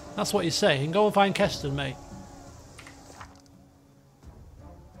 That's what he's saying. Go and find Keston, mate.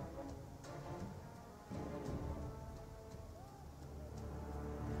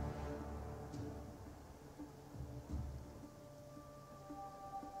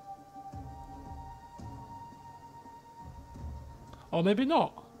 Or maybe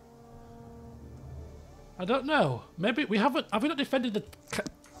not. I don't know. Maybe we haven't. Have we not defended the?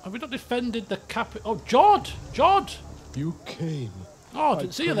 Have we not defended the cap? Oh, Jod! Jod! You came. Oh, I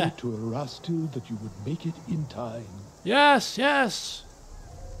didn't see you there. To Erastil that you would make it in time. Yes, yes.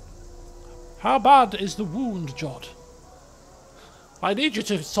 How bad is the wound, Jod? I need you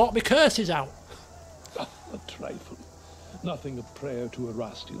to sort my curses out. A trifle. Nothing a prayer to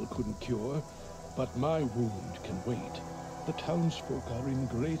Erastil couldn't cure, but my wound can wait. The townsfolk are in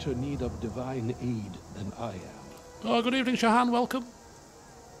greater need of divine aid than I am. Oh, good evening, Shahan. Welcome.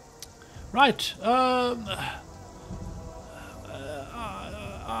 Right.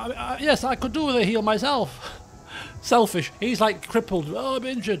 Yes, I could do with a heal myself. Selfish. He's like crippled. Oh, I'm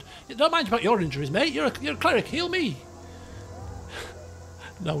injured. Don't mind about your injuries, mate. You're a cleric. Heal me.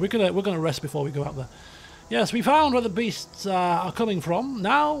 No, we're gonna rest before we go out there. Yes, we found where the beasts are coming from.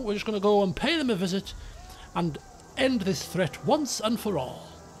 Now we're just gonna go and pay them a visit and end this threat once and for all.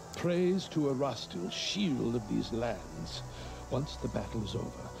 Praise to Erastil, shield of these lands. Once the battle is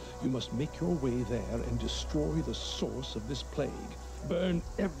over, you must make your way there and destroy the source of this plague. Burn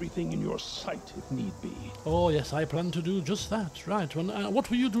everything in your sight if need be. Oh yes, I plan to do just that. Right, well, what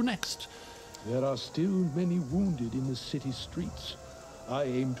will you do next? There are still many wounded in the city streets. I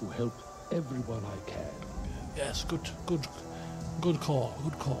aim to help everyone I can. Yes, good call, good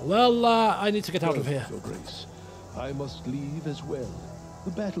call. Well, I need to get out of here. Your Grace, I must leave as well.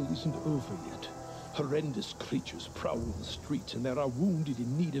 The battle isn't over yet. Horrendous creatures prowl the streets, and there are wounded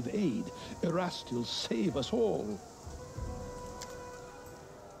in need of aid. Erastil, save us all.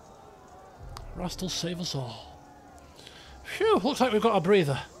 Erastil, save us all. Phew, looks like we've got a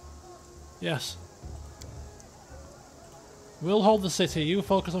breather. Yes. We'll hold the city, you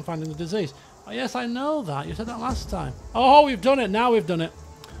focus on finding the disease. Oh, yes, I know that. You said that last time. Oh, we've done it. Now we've done it.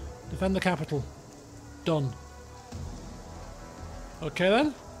 Defend the capital. Done. Okay,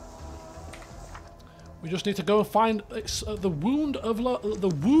 then. We just need to go and find the wound of the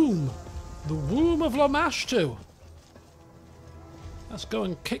womb of Lamashtu. Let's go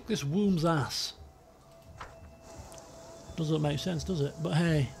and kick this womb's ass. Doesn't make sense, does it? But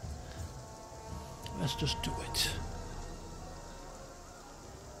hey, let's just do it.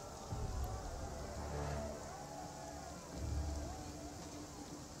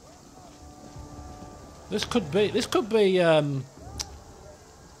 This could be.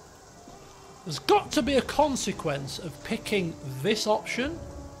 There's got to be a consequence of picking this option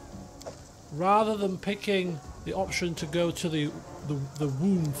rather than picking the option to go to the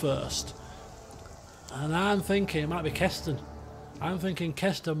womb first. And I'm thinking it might be Keston. I'm thinking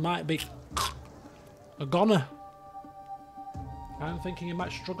Keston might be a goner. I'm thinking he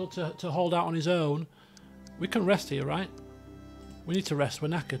might struggle to hold out on his own. We can rest here, right? We need to rest. We're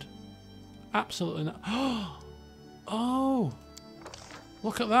knackered. Absolutely not. Oh!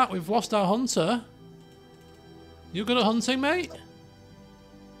 Look at that, we've lost our hunter. You good at hunting, mate?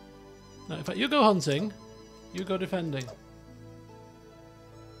 No, in fact, you go hunting, you go defending.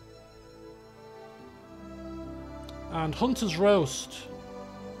 And hunter's roast.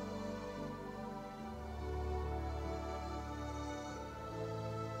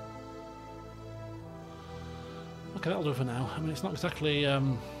 Okay, that'll do for now. I mean, it's not exactly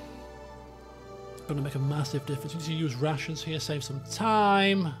going to make a massive difference. You need to use rations here, save some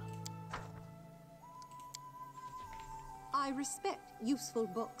time. I respect useful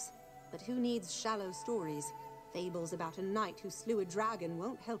books, but who needs shallow stories? Fables about a knight who slew a dragon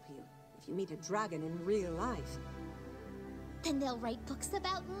won't help you if you meet a dragon in real life. Then they'll write books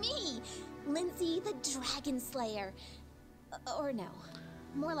about me, Lindsay the Dragon Slayer. Or no,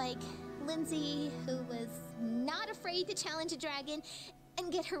 more like Lindsay who was not afraid to challenge a dragon and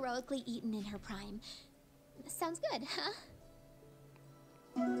get heroically eaten in her prime. Sounds good, huh?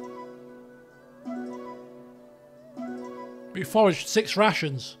 We foraged 6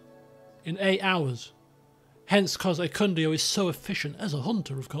 rations in 8 hours. Hence, cause Ekundio is so efficient as a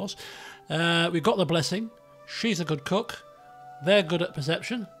hunter, of course. We got the blessing. She's a good cook. They're good at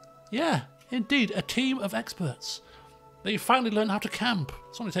perception. Yeah, indeed, a team of experts. They finally learned how to camp.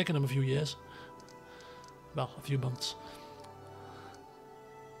 It's only taken them a few years. Well, a few months.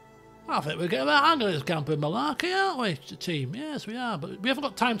 I think we're getting that hang of this camping malarkey, aren't we, team? Yes, we are, but we haven't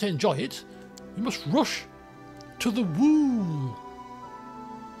got time to enjoy it. We must rush to the womb.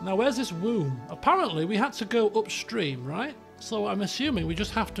 Now, where's this womb? Apparently, we had to go upstream, right? So I'm assuming we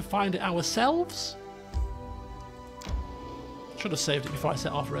just have to find it ourselves. Should have saved it before I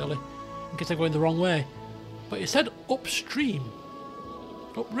set off, really, in case I'm going the wrong way. But it said upstream.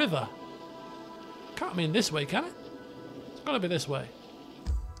 Upriver. Can't mean this way, can it? It's got to be this way.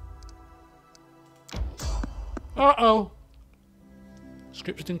 Uh-oh.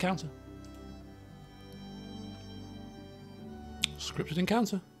 Scripted encounter. Scripted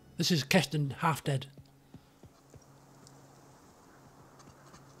encounter. This is Keston half dead.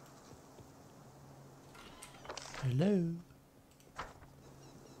 Hello.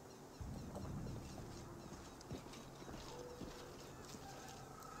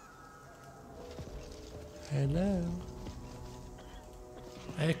 Hello.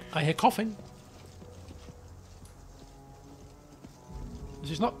 I hear coughing. This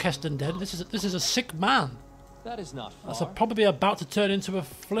is not Keston dead. This is a sick man. That is not far. That's probably about to turn into a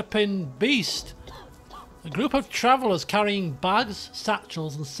flipping beast. A group of travellers carrying bags,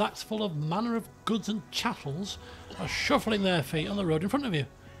 satchels, and sacks full of manner of goods and chattels are shuffling their feet on the road in front of you.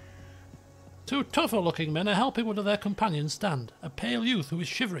 2 tougher-looking men are helping one of their companions stand, a pale youth who is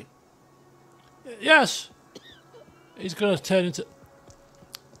shivering. Yes! He's going to turn into...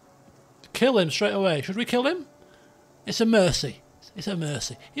 Kill him straight away. Should we kill him? It's a mercy. It's a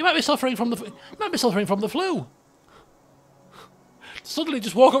mercy. He might be suffering from the flu. Suddenly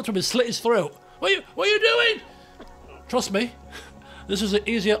just walk up to him and slit his throat. What are you doing? Trust me, this is an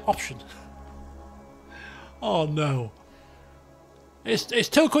easier option. Oh no. It's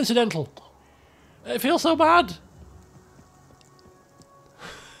too coincidental. It feels so bad.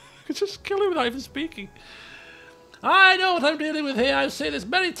 Just kill him without even speaking. I know what I'm dealing with here. I've seen this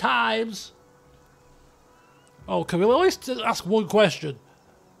many times. Oh, can we at least ask one question?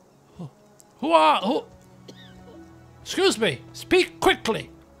 Who? Excuse me. Speak quickly.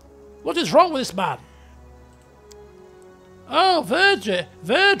 What is wrong with this man? Oh,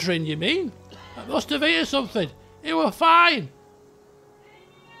 Verdrin, you mean? I must have eaten something. You were fine.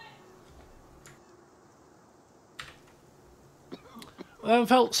 Then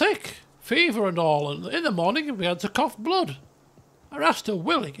felt sick, fever and all, and in the morning he began to cough blood. I asked her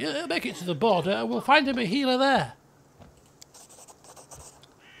willing, he'll make it to the border and we'll find him a healer there.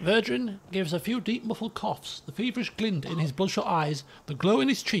 Verdrin gives a few deep muffled coughs, the feverish glint in his bloodshot eyes, the glow in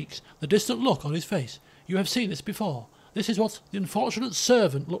his cheeks, the distant look on his face. You have seen this before. This is what the unfortunate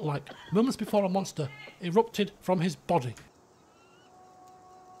servant looked like moments before a monster erupted from his body.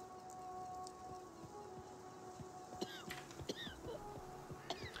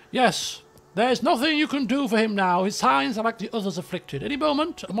 Yes, there is nothing you can do for him now. His signs are like the others afflicted. Any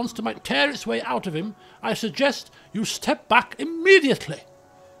moment, a monster might tear its way out of him. I suggest you step back immediately.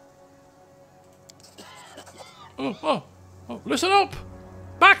 Oh, listen up!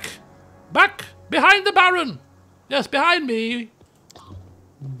 Back! Behind the Baron! Yes, behind me!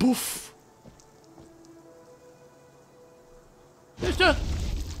 Boof! Mister!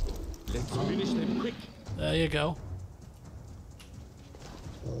 Let's finish them quick. There you go.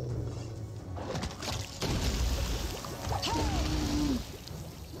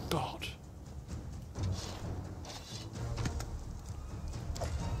 God.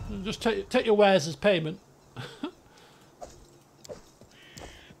 Just take your wares as payment.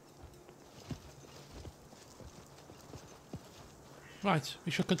 Right,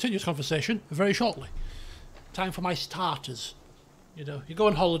 we shall continue this conversation very shortly. Time for my starters. You know, you go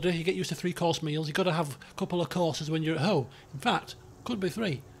on holiday, you get used to 3-course meals, you've got to have a couple of courses when you're at home. In fact, could be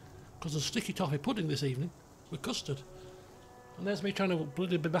 3, because there's sticky toffee pudding this evening with custard. And there's me trying to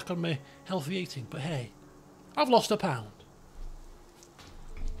bloody be back on my healthy eating, but hey, I've lost a pound.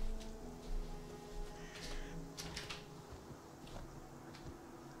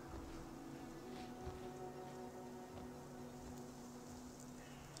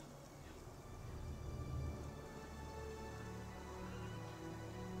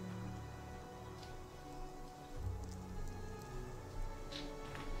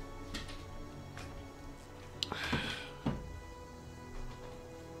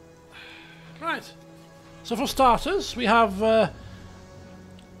 So for starters, we have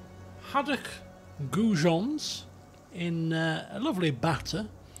haddock goujons in a lovely batter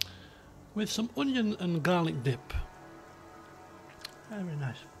with some onion and garlic dip. Very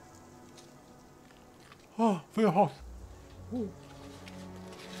nice. Oh, very hot. Ooh.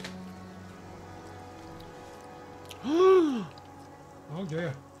 Oh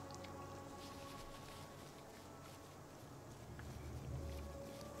dear.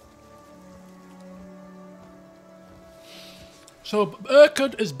 So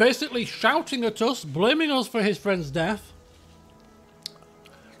Urquhart is basically shouting at us, blaming us for his friend's death.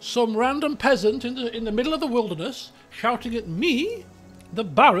 Some random peasant in the middle of the wilderness shouting at me, the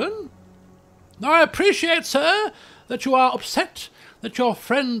Baron. Now I appreciate, sir, that you are upset that your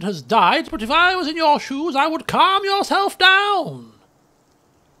friend has died, but if I was in your shoes, I would calm yourself down.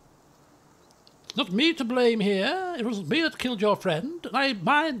 It's not me to blame here. It wasn't me that killed your friend, and I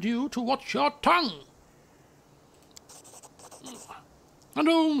mind you to watch your tongue. And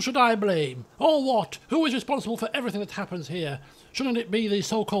whom should I blame? Or what? Who is responsible for everything that happens here? Shouldn't it be the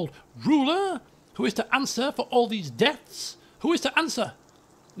so-called ruler who is to answer for all these deaths? Who is to answer,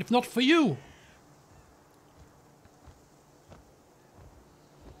 if not for you?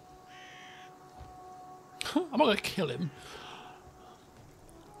 I'm not going to kill him.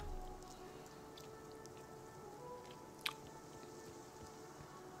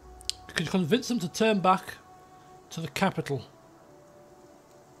 You can convince them to turn back to the capital.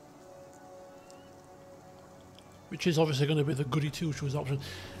 Which is obviously going to be the goody two-shoes option.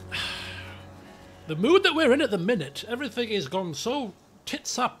 The mood that we're in at the minute, everything is gone so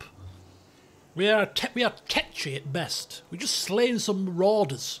tits up. We are tetchy at best. We just slain some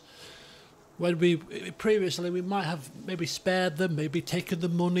marauders. When previously we might have maybe spared them, maybe taken the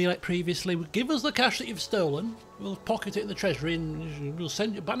money like previously. Give us the cash that you've stolen. We'll pocket it in the treasury and we'll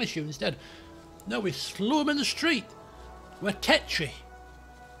banish you instead. No, we slew them in the street. We're tetchy.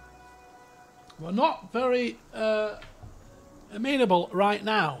 We're not very amenable right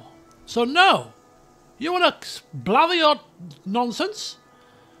now. So no, you want to blather your nonsense?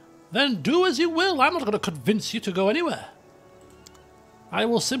 Then do as you will. I'm not going to convince you to go anywhere. I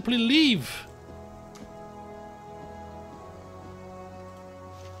will simply leave.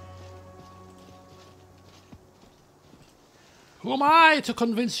 Who am I to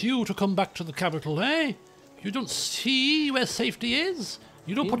convince you to come back to the capital, eh? You don't see where safety is?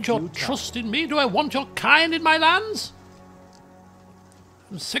 You don't put your trust in me? Do I want your kind in my lands?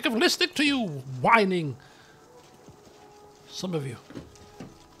 I'm sick of listening to you whining. Some of you.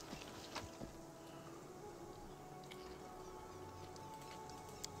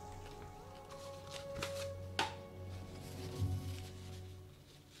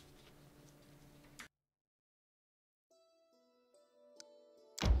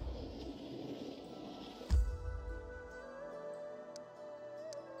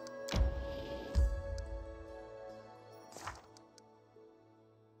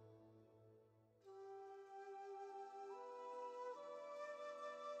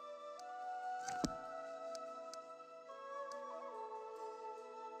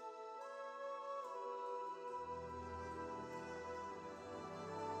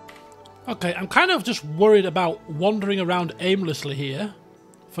 Okay, I'm kind of just worried about wandering around aimlessly here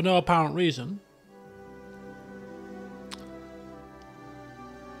for no apparent reason.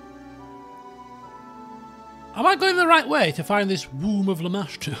 Am I going the right way to find this womb of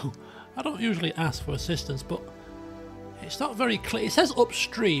Lamashtu? I don't usually ask for assistance, but it's not very clear. It says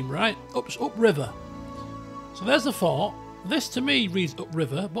upstream, right? Upriver. So there's the fort. This to me reads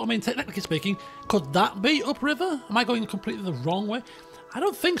upriver, but I mean, technically speaking, could that be upriver? Am I going completely the wrong way? I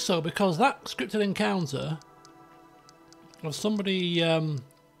don't think so, because that scripted encounter of somebody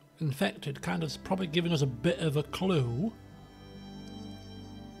infected kind of is probably giving us a bit of a clue.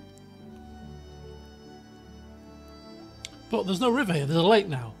 But there's no river here, there's a lake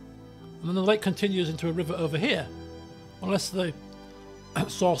now. And then the lake continues into a river over here. Unless the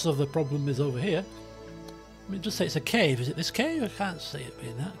source of the problem is over here. I mean, just say it's a cave. Is it this cave? I can't see it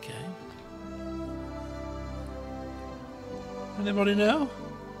being that cave. Anybody know?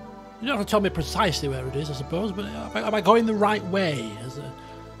 You don't have to tell me precisely where it is, I suppose, but am I going the right way? As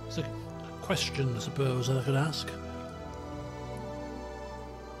a question, I suppose, that I could ask.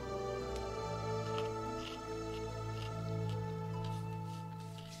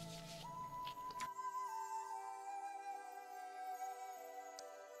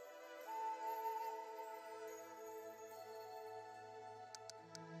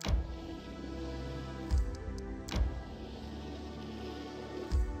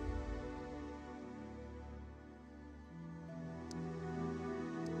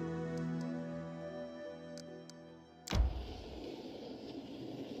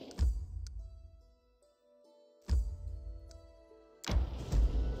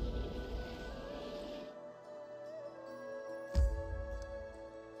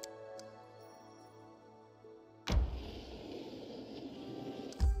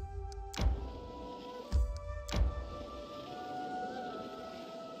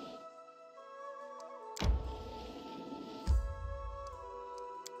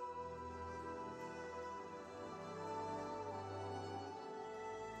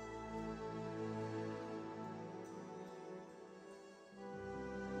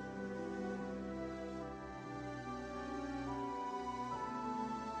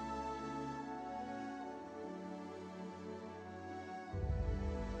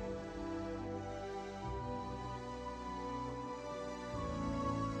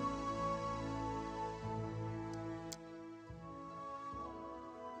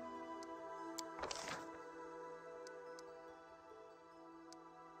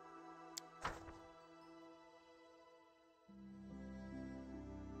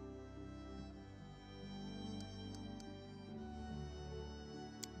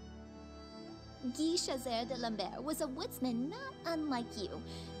 Guy Chazer de Lambert was a woodsman not unlike you.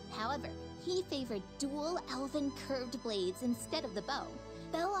 However, he favored dual elven curved blades instead of the bow.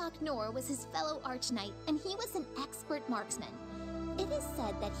 Belloc Nor was his fellow arch-knight, and he was an expert marksman. It is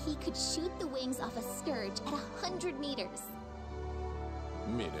said that he could shoot the wings off a scourge at 100 meters.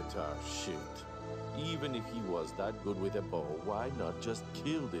 Minotaur shit. Even if he was that good with a bow, why not just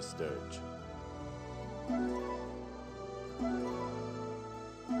kill the scourge?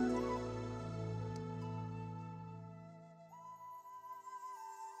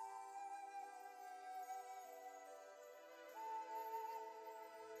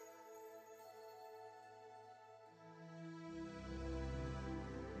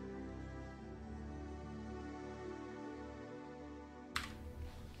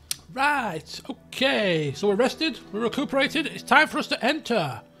 Right, okay, so we're rested, we're recuperated, it's time for us to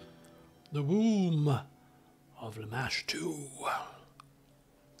enter the womb of Lamash 2.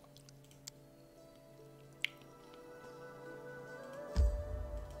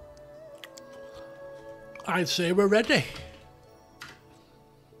 I'd say we're ready.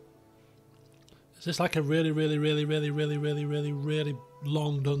 Is this like a really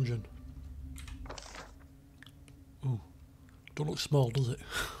long dungeon? Ooh, don't look small, does it?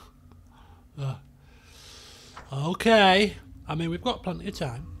 Okay, I mean we've got plenty of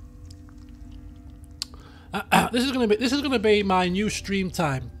time. This is gonna be my new stream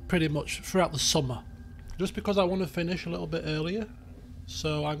time pretty much throughout the summer, just because I want to finish a little bit earlier.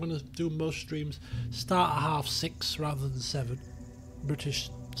 So I'm gonna do most streams start at 6:30 rather than 7 British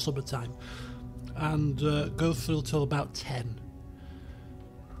summertime, and go through till about 10,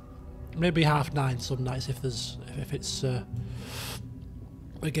 maybe 9:30 some nights if it's a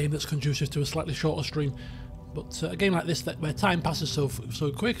game that's conducive to a slightly shorter stream. But a game like this where time passes so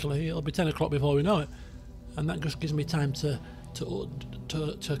quickly, it'll be 10 o'clock before we know it, and that just gives me time to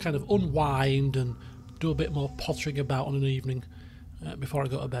kind of unwind and do a bit more pottering about on an evening before I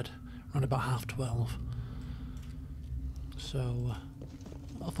go to bed around about 12:30. So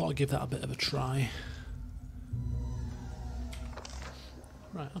I thought I'd give that a bit of a try.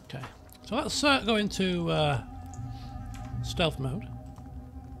 Right, okay, so let's go into stealth mode.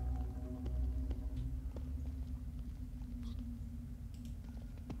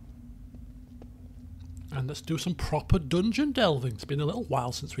 And let's do some proper dungeon delving. It's been a little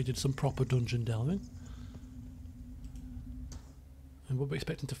while since we did some proper dungeon delving. And what are we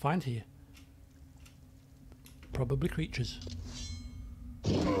expecting to find here? Probably creatures.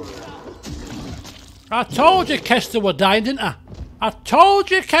 I told you Kester were dying, didn't I? I told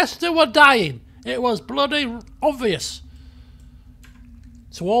you Kester were dying. It was bloody obvious.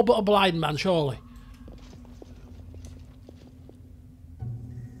 To all but a blind man, surely.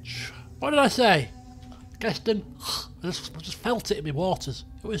 What did I say? Keston, I just felt it in my waters.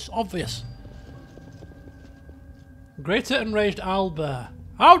 It was obvious. Greater enraged owlbear.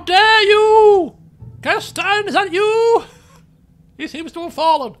 How dare you! Keston, is that you? He seems to have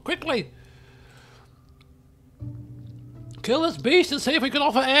fallen. Quickly. Kill this beast and see if we can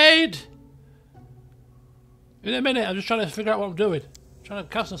offer aid. In a minute, I'm just trying to figure out what I'm doing. I'm trying to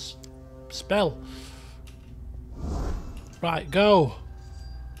cast a spell. Right, go.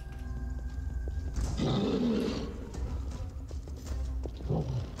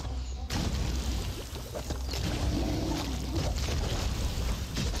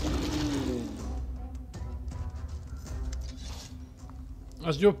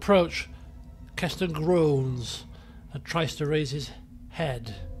 As you approach, Keston groans and tries to raise his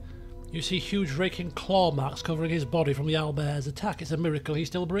head. You see huge raking claw marks covering his body from the owlbear's attack. It's a miracle he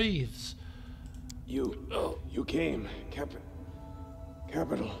still breathes. You came,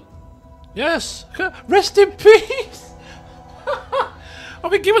 Capital. Yes! Rest in peace!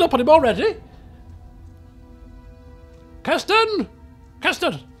 Have we given up on him already? Keston!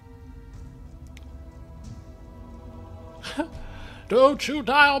 Keston! Don't you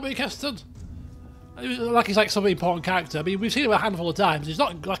die on me, Keston! Like he's like some important character. I mean, we've seen him a handful of times. He's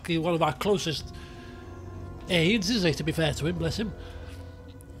not exactly one of our closest aides, is he, to be fair to him, bless him.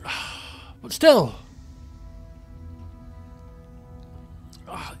 But still.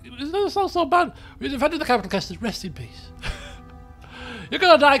 It's not so bad. We defended the capital, Keston. Rest in peace. You're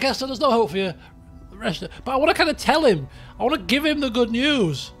gonna die, Keston. There's no hope for you. But I want to kind of tell him. I want to give him the good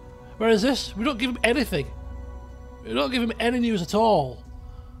news. Whereas this, we don't give him anything. We don't give him any news at all.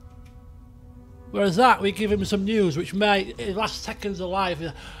 Whereas that, we give him some news which may, in the last seconds of life,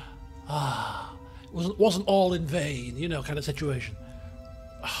 it wasn't all in vain, you know, kind of situation.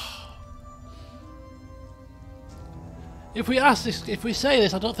 If we ask this, if we say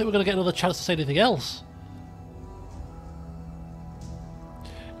this, I don't think we're going to get another chance to say anything else.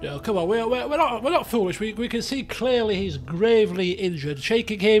 No, come on, we're not foolish. We can see clearly he's gravely injured.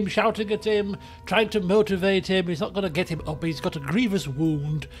 Shaking him, shouting at him, trying to motivate him. He's not going to get him up. He's got a grievous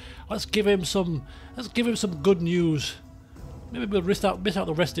wound. Let's give him some good news. Maybe we'll miss out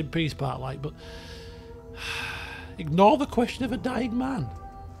the rest in peace part, like, but ignore the question of a dying man.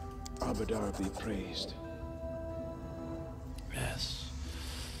 Abadar be praised. Yes.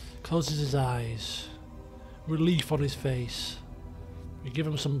 Closes his eyes. Relief on his face. We give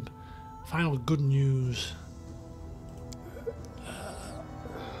him some final good news.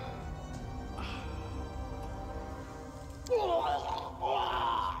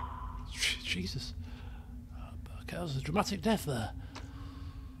 Jesus. Okay, that was a dramatic death there.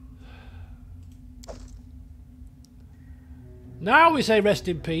 Now we say rest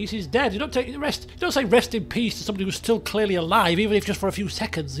in peace. He's dead. You don't say rest in peace to somebody who's still clearly alive, even if just for a few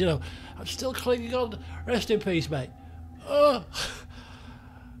seconds. You know, I'm still clinging on. Rest in peace, mate.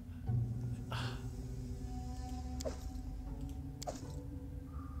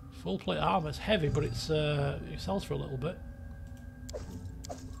 Full plate armor. It's heavy, but it sells for a little bit.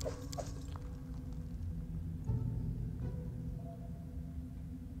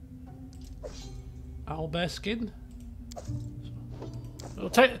 Owlbear skin. We'll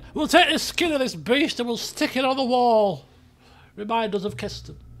take the skin of this beast and we'll stick it on the wall. Remind us of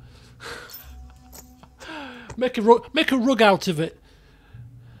Keston. make a rug out of it.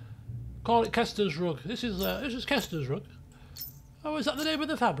 Call it Keston's rug. This is Keston's rug. Oh, is that the name of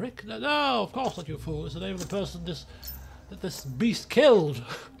the fabric? No, of course not, you fool. It's the name of the person that this beast killed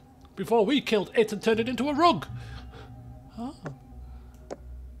before we killed it and turned it into a rug. Oh.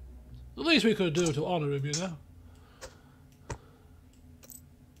 The least we could do to honour him, you know.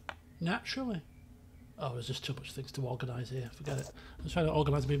 Naturally. Oh, there's just too much things to organise here. Forget it. I was trying to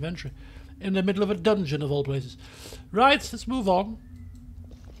organise my inventory. In the middle of a dungeon, of all places. Right, let's move on.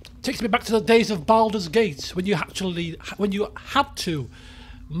 Takes me back to the days of Baldur's Gate, when you had to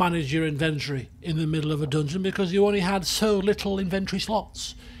manage your inventory in the middle of a dungeon because you only had so little inventory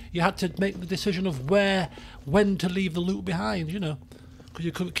slots. You had to make the decision of when to leave the loot behind, you know, because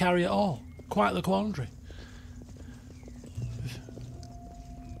you couldn't carry it all. Quite the quandary.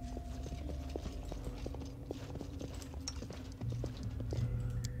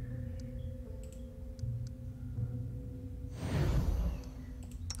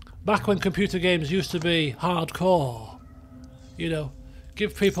 Back when computer games used to be hardcore, you know,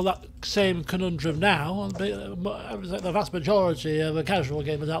 give people that same conundrum now, and the vast majority of the casual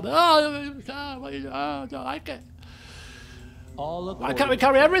gamers out there, I don't like it. Why can't we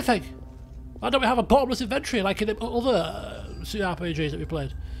carry everything? Why don't we have a bottomless inventory like in other CRPGs that we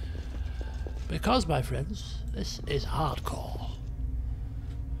played? Because, my friends, this is hardcore.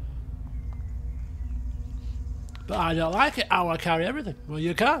 But I don't like it. I want to carry everything. Well,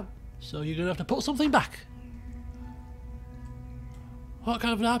 you can't. So you're going to have to put something back. What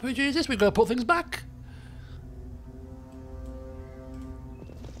kind of an RPG is this? We're going to put things back.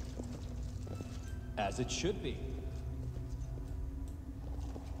 As it should be.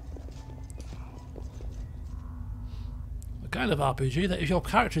 The kind of RPG that if your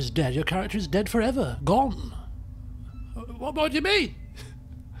character is dead, your character is dead forever. Gone. What more do you mean?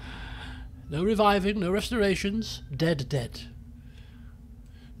 No reviving, no restorations, dead.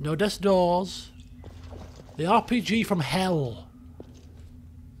 No death doors. The RPG from hell.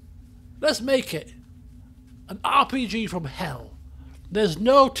 Let's make it an RPG from hell. There's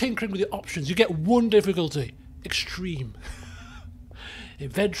no tinkering with the options. You get one difficulty. Extreme.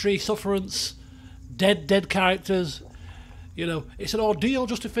 Inventory, sufferance, dead characters. You know, it's an ordeal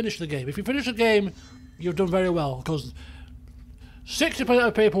just to finish the game. If you finish the game, you've done very well, because 60%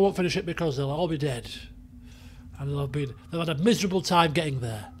 of people won't finish it because they'll all be dead. And they'll had a miserable time getting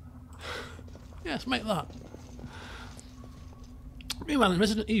there. Yes, make that. Meanwhile, in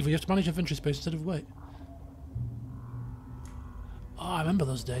Resident Evil, you have to manage inventory space instead of weight. Oh, I remember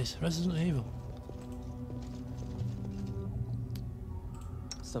those days. Resident Evil.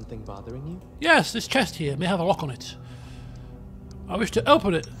 Something bothering you? Yes, this chest here may have a lock on it. I wish to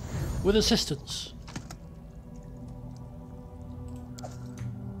open it with assistance.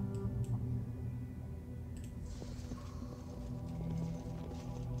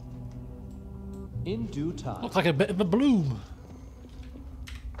 In due time. Looks like a bit of a bloom.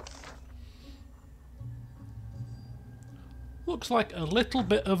 Looks like a little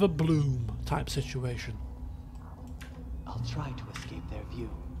bit of a bloom type situation. I'll try to escape their view.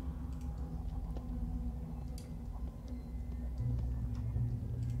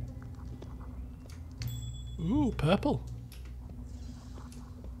 Ooh, purple.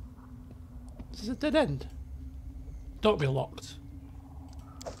 This is a dead end. Don't be locked.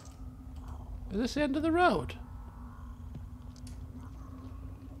 Is this the end of the road?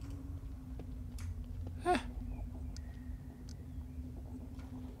 Eh.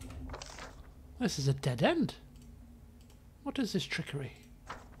 This is a dead end. What is this trickery?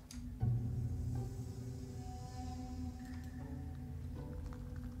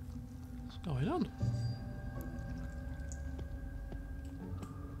 What's going on?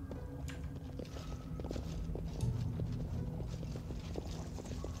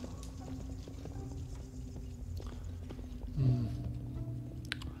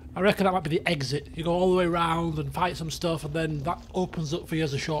 I reckon that might be the exit. You go all the way around and fight some stuff, and then that opens up for you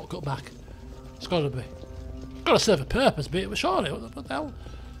as a shortcut back. It's got to be. It's got to serve a purpose, but surely, what the hell?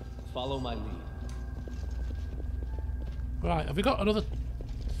 Follow my lead. Right, have we got another...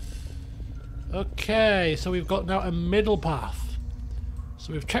 Okay, so we've got now a middle path.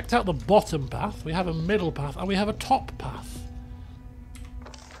 So we've checked out the bottom path, we have a middle path, and we have a top path.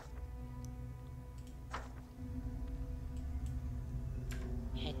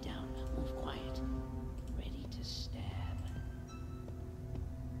 Head down, move quiet. Ready to stab.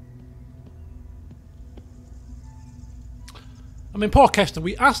 I mean, poor Kester,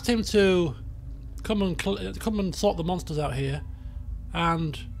 we asked him to come and sort the monsters out here,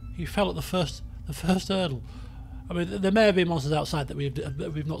 and he fell at the first hurdle. I mean, there may have been monsters outside that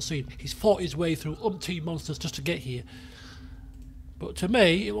we've not seen. He's fought his way through umpteen monsters just to get here. But to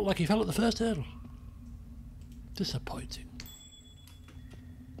me, it looked like he fell at the first hurdle. Disappointing.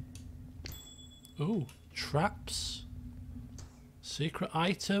 Ooh, traps, secret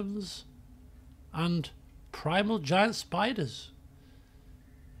items, and primal giant spiders.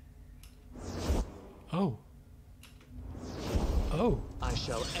 Oh. Oh. I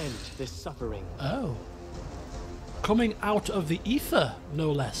shall end this suffering. Oh. Coming out of the ether,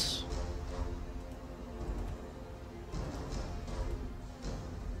 no less.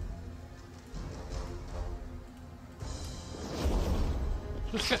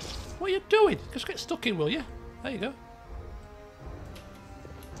 Just get... What are you doing? Just get stuck in, will you? There you go.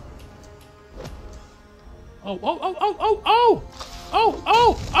 Oh, oh, oh, oh, oh, oh! Oh,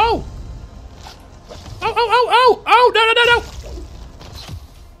 oh, oh! Oh, oh, oh, oh! Oh, no, no, no, no!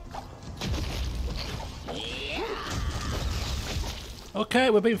 Okay,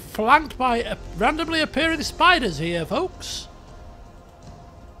 we're being flanked by randomly appearing spiders here, folks.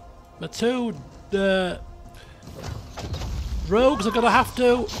 The two rogues are going to have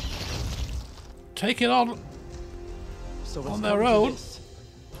to take it on their own.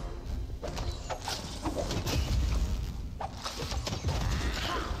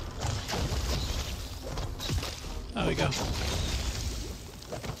 There we go.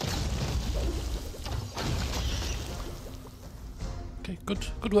 Okay,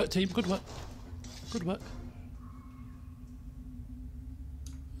 good work, team. Good work. Good work.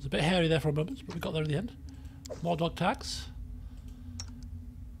 It was a bit hairy there for a moment, but we got there in the end. More dog tags.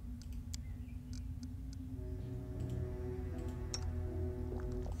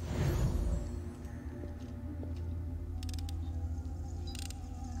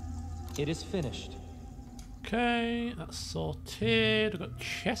 It is finished. Okay, that's sorted. We've got a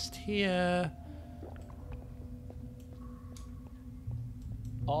chest here.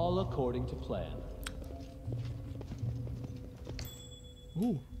 All according to plan.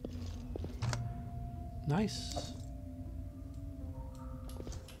 Ooh. Nice.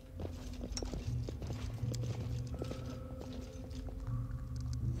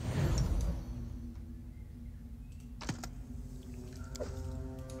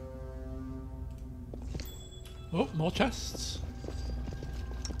 Oh, more chests.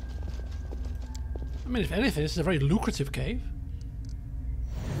 I mean, if anything, this is a very lucrative cave.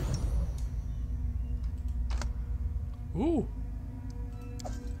 Ooh.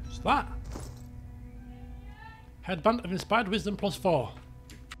 What's that? Headband of Inspired Wisdom +4.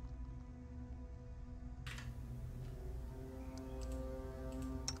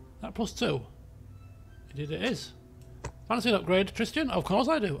 That +2. Indeed it is. Fancy an upgrade, Christian? Of course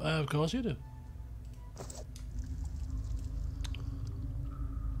I do. Of course you do.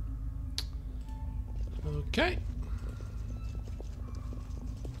 Okay.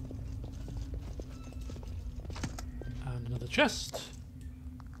 And another chest.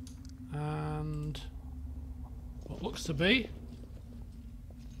 And what looks to be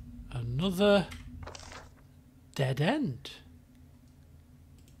another dead end.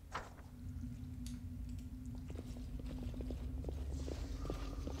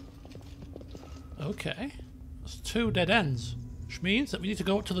 Okay. That's 2 dead ends. Which means that we need to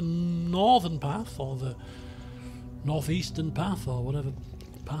go up to the northern path, or the northeastern path, or whatever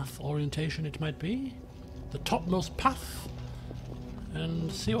path orientation it might be. The topmost path.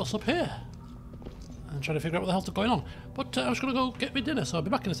 And see what's up here. and trying to figure out what the hell's going on. But I was going to go get me dinner, so I'll be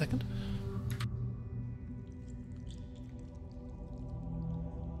back in a second.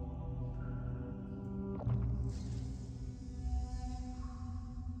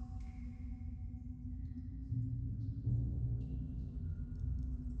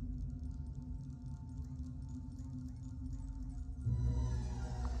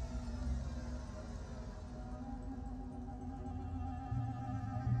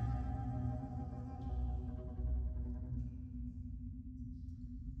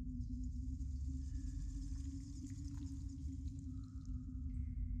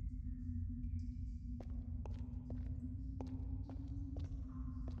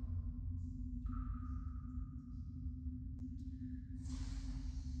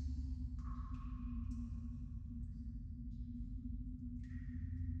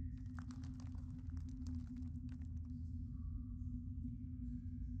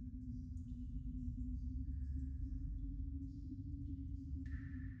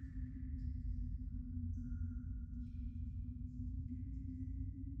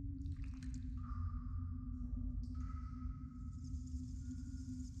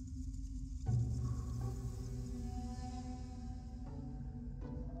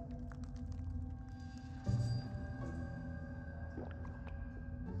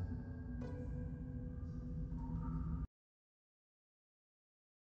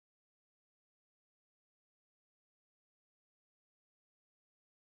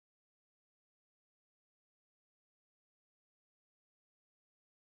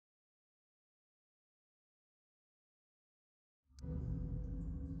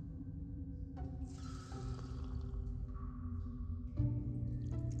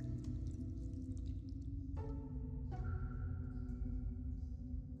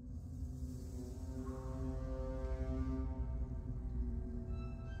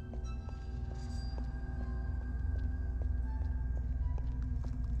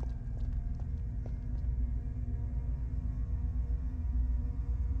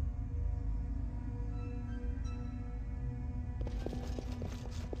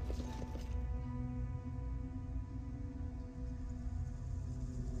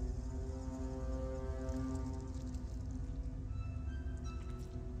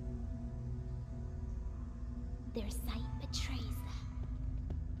 Their sight betrays them.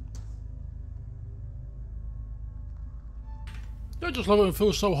 I just love it when it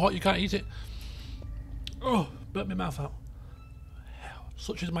feels so hot you can't eat it. Oh, burnt my mouth out.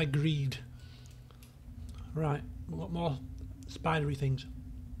 Such is my greed. Right, what more spidery things?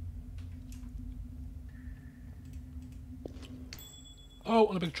 Oh,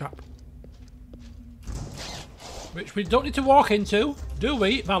 and a big trap. Which we don't need to walk into, do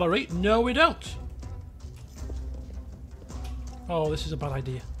we, Valerie? No, we don't. Oh, this is a bad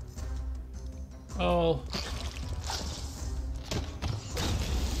idea. Oh.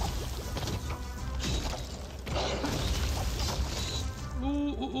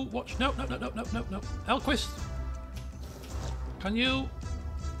 Ooh, watch. No. Elquist. Can you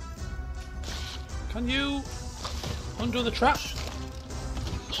undo the trap?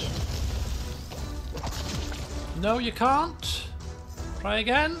 No, you can't. Try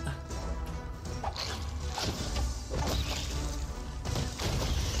again.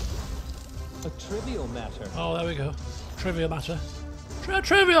 A trivial matter. Oh, there we go. Trivial matter.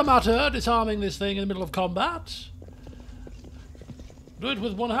 Trivial matter, disarming this thing in the middle of combat. Do it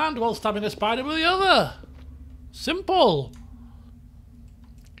with one hand while stabbing a spider with the other. Simple.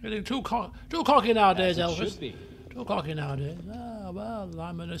 Getting too cocky nowadays, Elvis. Too cocky nowadays. Ah, well,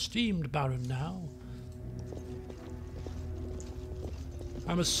 I'm an esteemed baron now.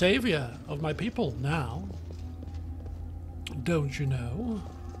 I'm a saviour of my people now. Don't you know?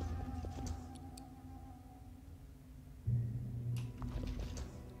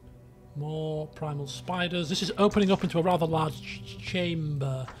 More primal spiders. This is opening up into a rather large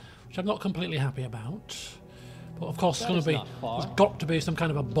chamber, which I'm not completely happy about. But of course, it's going to be. There's got to be some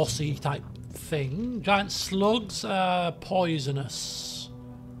kind of a bossy type thing. Giant slugs, poisonous.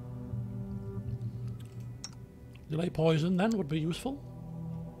 Delay poison then would be useful.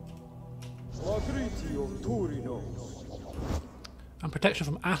 And protection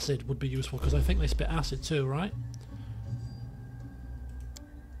from acid would be useful because I think they spit acid too, right?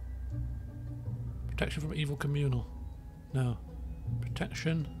 Protection from evil communal. No.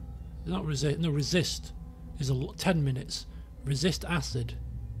 Protection. Not resist. No, resist is 10 minutes. Resist acid.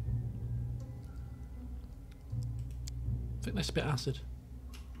 I think they spit acid.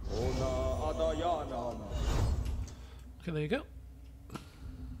 Okay, there you go.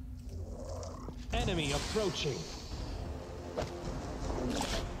 Enemy approaching.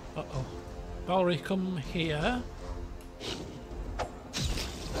 Uh-oh. Valerie, come here.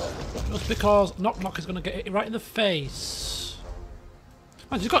 Just because Knock Knock is going to get it right in the face.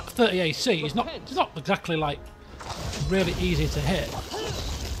 Man, he's got 30 AC. He's not exactly like really easy to hit.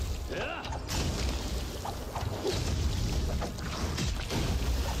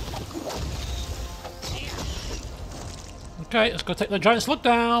 Okay, let's go take the giant slug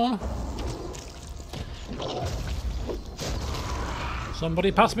down.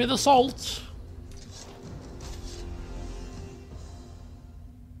 Somebody pass me the salt.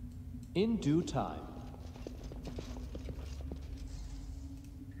 In due time.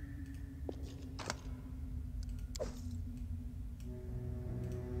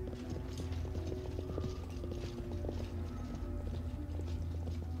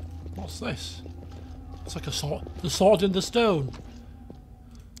 What's this? It's like a sword. The sword in the stone.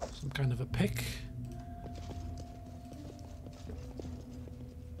 Some kind of a pick.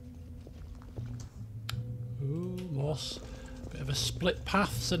 Ooh, moss. Bit of a split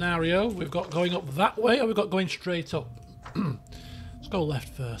path scenario. We've got going up that way, or we've got going straight up. Let's go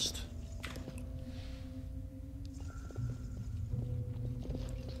left first.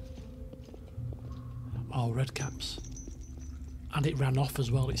 Oh, red caps. And it ran off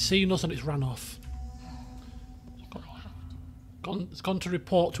as well. It's seen us and it's ran off. It's gone to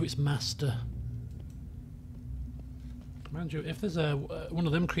report to its master. Mind you, if there's one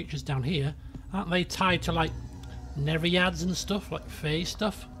of them creatures down here, aren't they tied to like nereids and stuff, like fae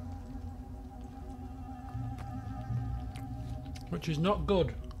stuff? Which is not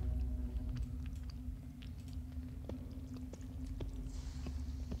good.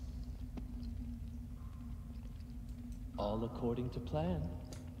 All according to plan.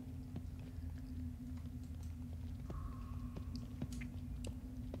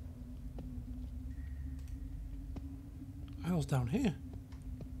 Hell's down here.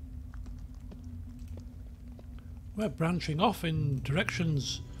 We're branching off in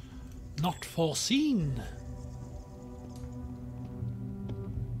directions not foreseen.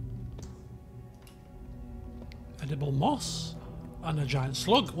 Edible moss and a giant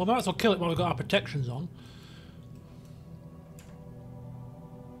slug. Well, we might as well kill it while we've got our protections on.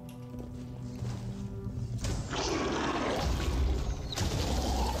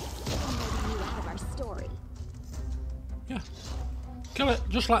 Yeah, kill it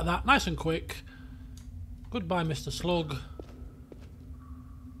just like that, nice and quick. Goodbye, Mr. Slug.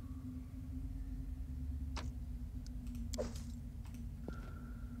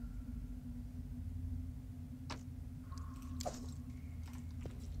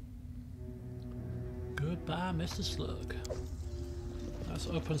 Goodbye, Mr. Slug. Let's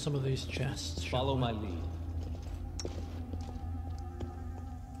open some of these chests. Follow my lead.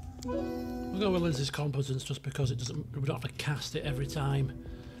 We'll go with Lindsay's competence just because it doesn't. We don't have to cast it every time,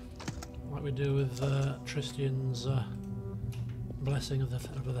 like we do with Tristian's blessing of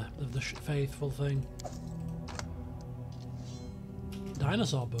the faithful thing.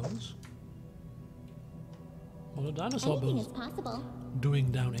 Dinosaur bones. What are dinosaur Anything bones is possible.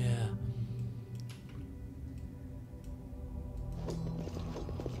 doing down here?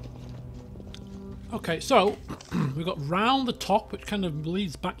 Okay, so we've got round the top, which kind of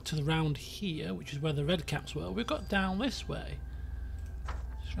leads back to the round here, which is where the red caps were. We've got down this way.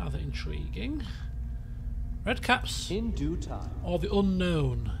 It's rather intriguing. Red caps In due time. or the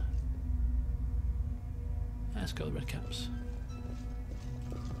unknown? Let's go with red caps.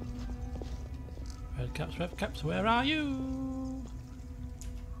 Red caps, where are you?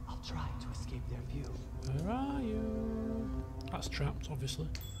 I'll try to escape their view. Where are you? That's trapped, obviously.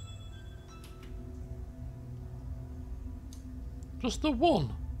 Just the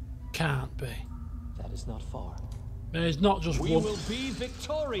one? Can't be. That is not far. There's not just We one. will be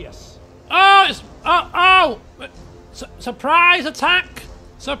victorious. Oh, it's surprise attack!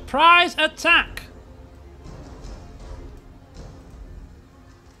 Surprise attack!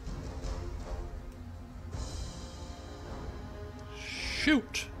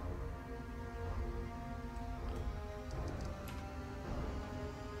 Shoot!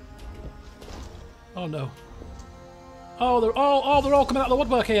 Oh no! Oh, they're all coming out of the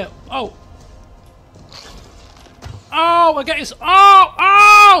woodwork here. Oh! Oh, we're getting.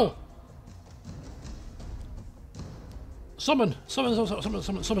 Oh! Summon skeletons,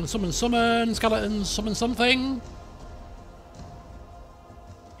 summon something.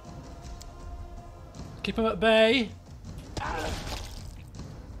 Keep them at bay.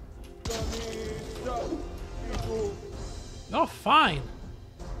 Oh, fine.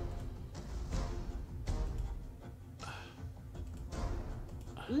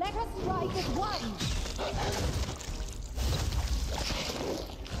 Let us strike as one.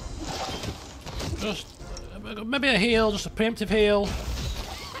 Just maybe a heal, just a preemptive heal.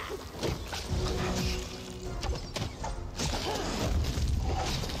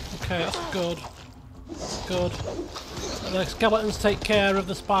 Okay, that's good. Good. The skeletons take care of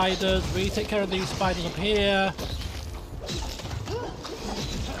the spiders. We take care of these spiders up here.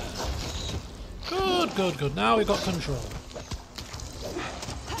 Good, good, good. Now we've got control.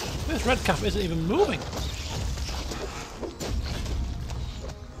 This red cap isn't even moving.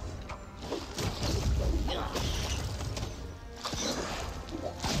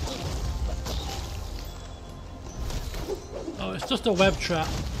 Oh, it's just a web trap.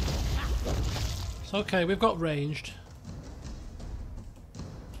 It's okay, we've got ranged.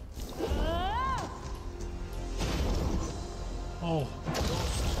 Oh.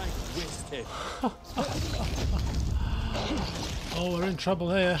 Oh, we're in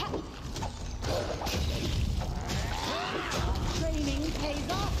trouble here. Training pays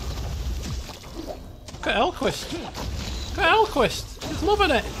off. Look at Elquist. Look at Elquist. He's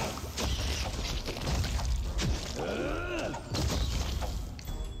loving it.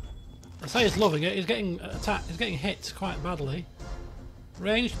 I say he's loving it. He's getting attacked. He's getting hit quite badly.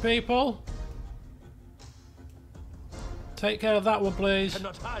 Ranged people. Take care of that one, please.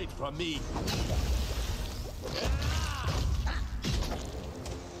 Cannot hide from me.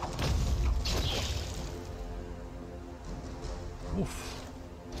 Oof.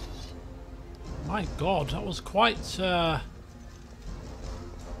 My God, that was quite. As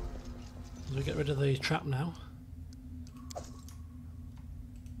we get rid of the trap now.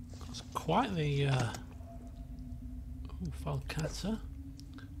 That's quite the. Ooh, Falcata.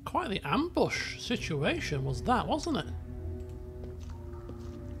 Quite the ambush situation was that, wasn't it?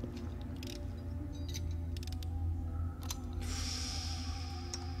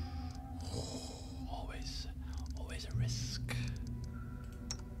 Always a risk.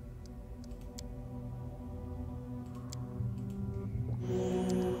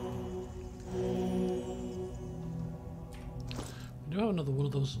 We do have another one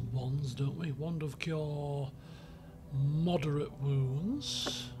of those wands, don't we? Wand of Cure, moderate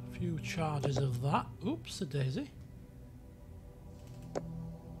wounds. A few charges of that. Oops, a daisy.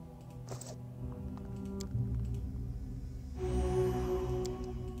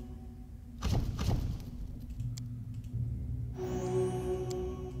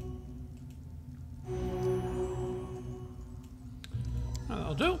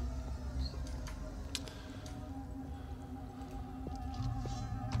 That'll do.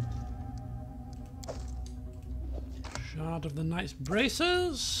 Shard of the Knight's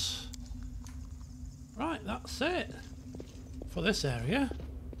Braces. Right, that's it for this area.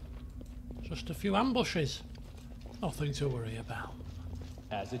 Just a few ambushes. Nothing to worry about.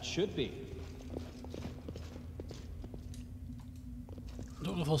 As it should be. I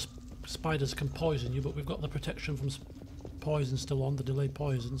don't know if those spiders can poison you, but we've got the protection from poison still on, the delayed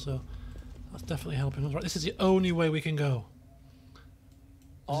poison, so that's definitely helping us. Right, this is the only way we can go.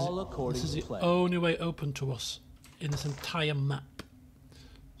 All according This is to the plan. only way open to us in this entire map.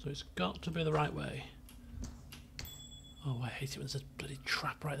 So it's got to be the right way. Oh, I hate it when there's a bloody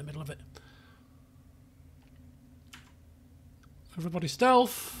trap right in the middle of it. Everybody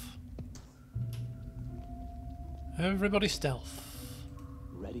stealth. Everybody stealth.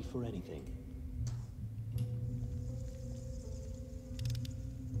 Ready for anything.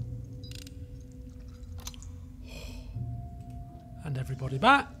 And everybody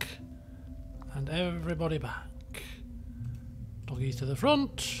back. And everybody back. Doggies to the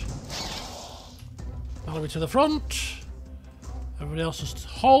front. Mallory to the front. Everybody else just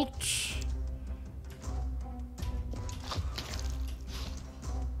halt.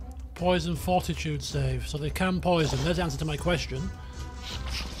 Poison fortitude save, so they can poison. There's the answer to my question.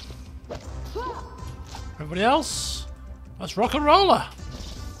 Everybody else, let's rock and roller.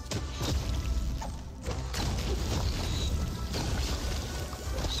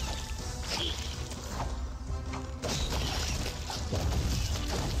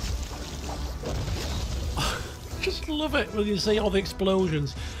 Just love it when you see all the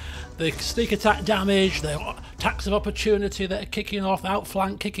explosions, the sneak attack damage, the attacks of opportunity that are kicking off, the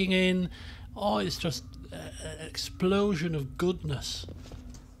outflank kicking in. Oh, it's just an explosion of goodness.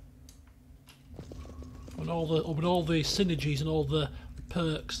 When all the synergies and all the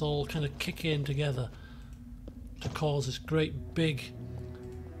perks all kind of kick in together to cause this great big,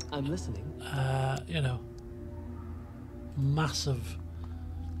 I'm listening. you know, massive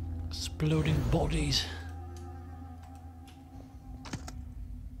exploding bodies.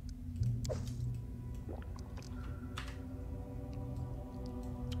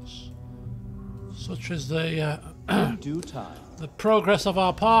 Such as the Due time. the progress of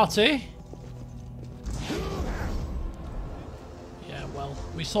our party.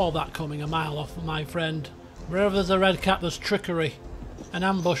 We saw that coming a mile off, my friend. Wherever there's a red cap, there's trickery and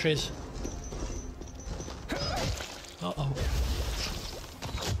ambushes. Uh-oh.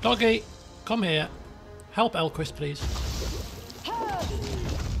 Doggy, come here. Help Elquist, please.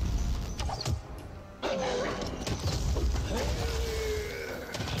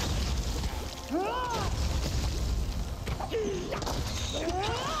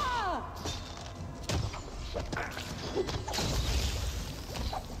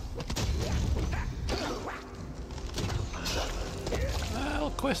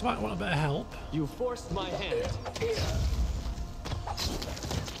 Elquist might want a bit of help. You forced my hand.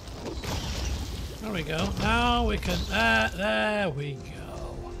 There we go. Now we can... there we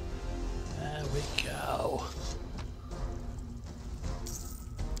go. There we go.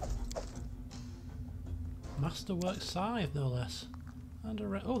 Masterwork scythe, no less. And a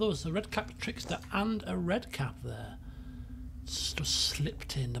red... Oh, there was a red cap trickster and a red cap there. Just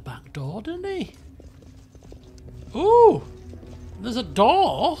slipped in the back door, didn't he? Ooh! There's a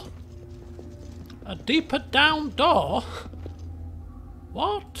door? A deeper down door?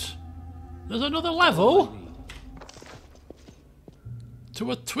 What? There's another level?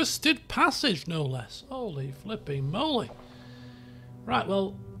 To a twisted passage, no less. Holy flipping moly. Right,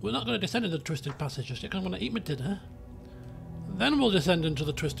 well, we're not going to descend into the twisted passage just yet because I'm going to eat my dinner. Then we'll descend into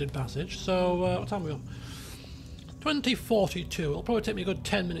the twisted passage. So, what time are we on? 2042. It'll probably take me a good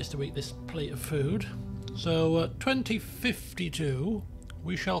 10 minutes to eat this plate of food. So, 2052,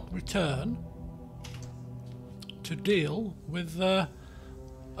 we shall return to deal with a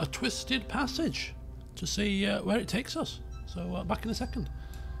twisted passage to see where it takes us. So, back in a second.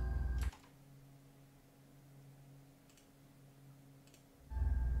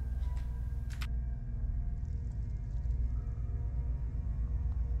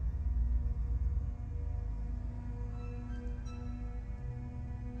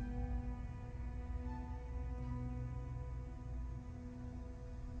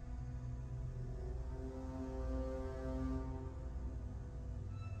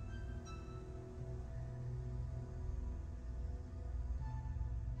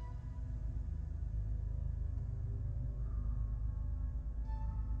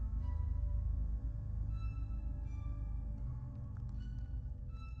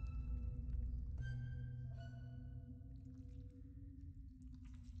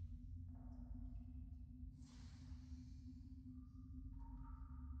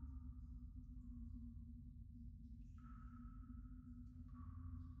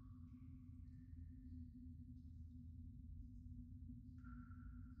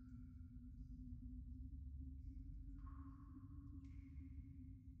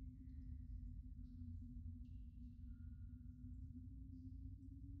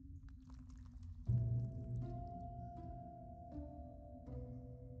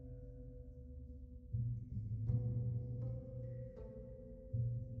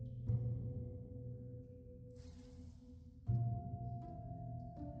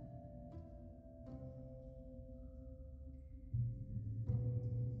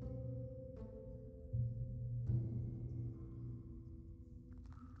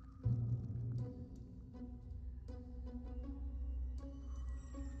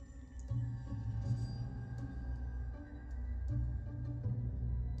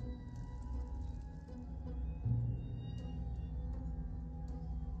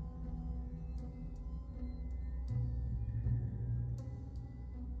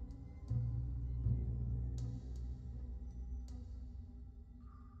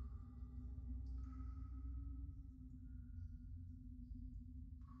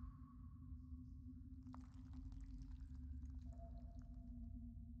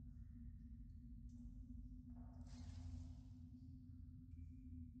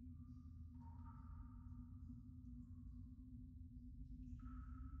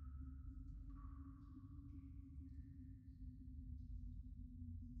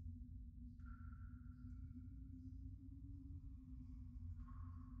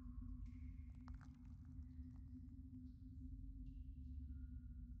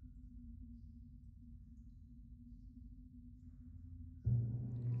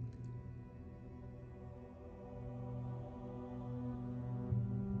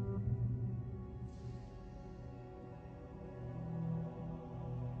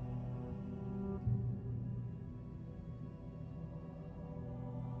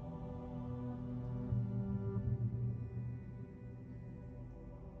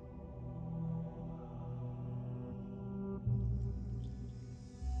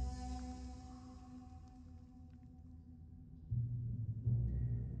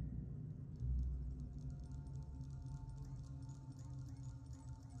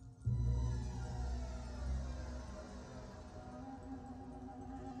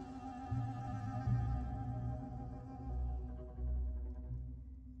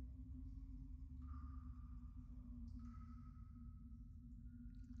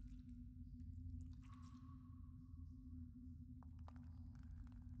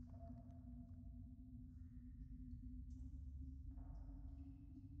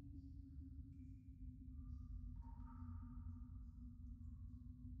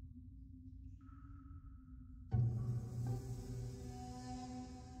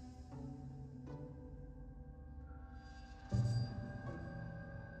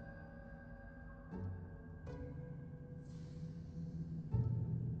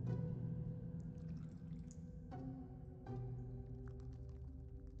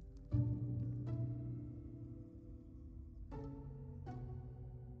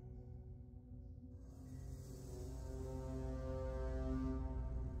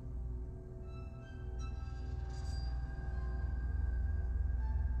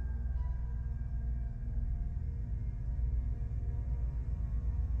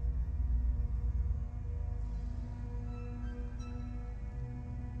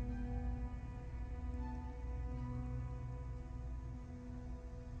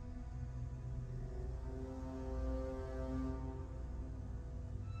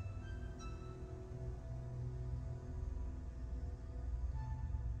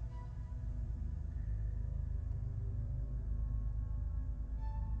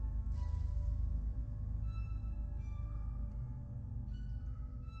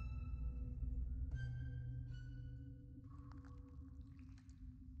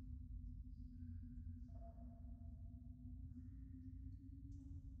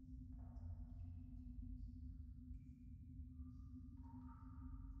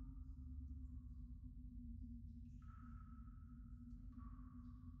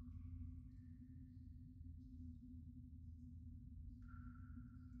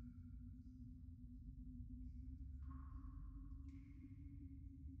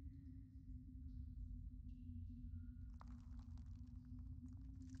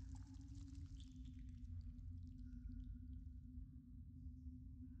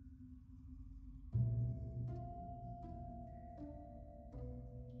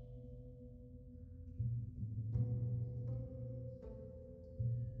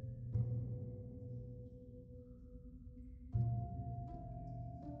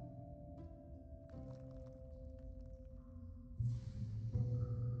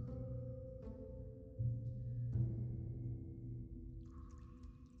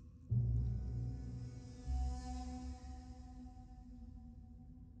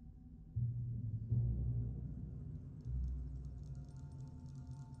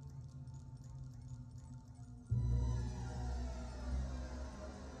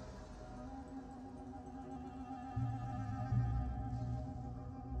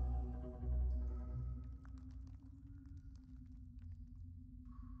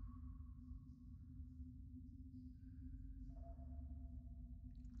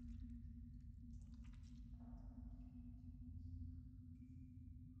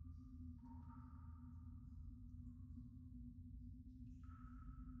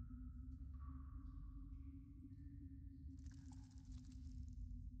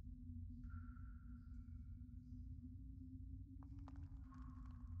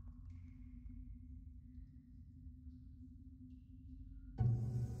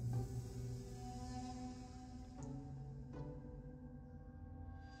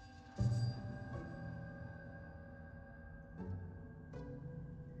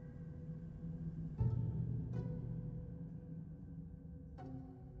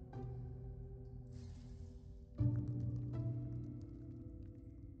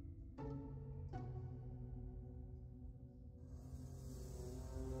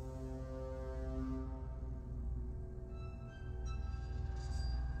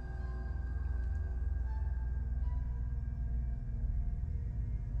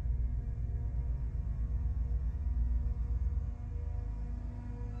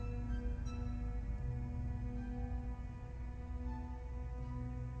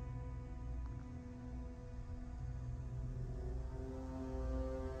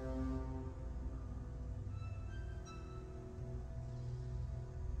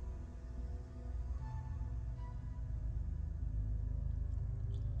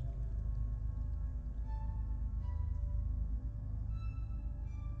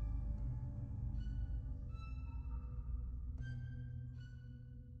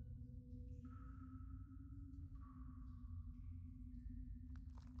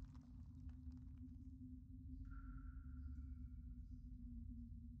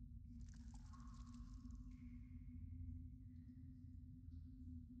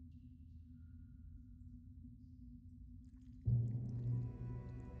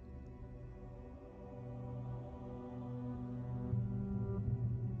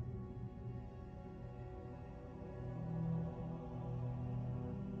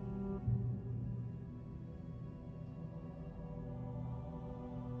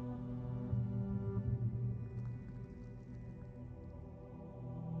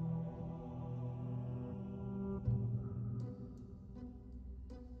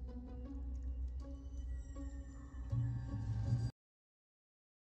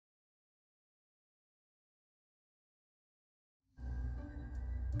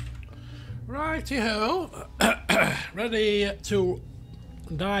 Righty-ho. Ready to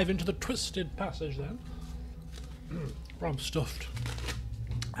dive into the twisted passage then. I'm stuffed.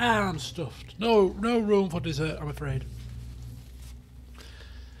 I'm stuffed. No room for dessert, I'm afraid.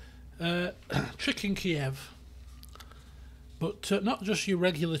 Chicken Kiev. But not just your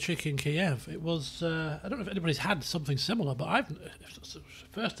regular chicken Kiev. It was, I don't know if anybody's had something similar, but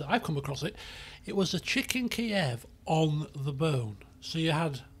first that I've come across it, it was a chicken Kiev on the bone. So you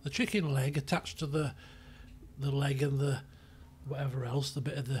had the chicken leg attached to the leg and the whatever else, the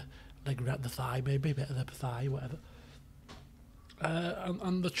bit of the leg around the thigh, maybe, bit of the thigh, whatever.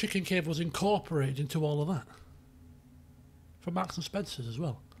 And the chicken Kiev was incorporated into all of that. From Marks and Spencer's as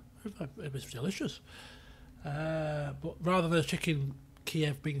well. It was delicious. But rather than a chicken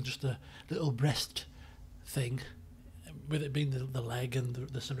Kiev being just a little breast thing, with it being the leg and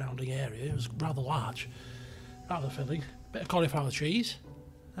the surrounding area, it was rather large, rather filling. Bit of cauliflower cheese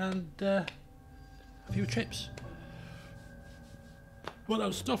and a few chips. Well,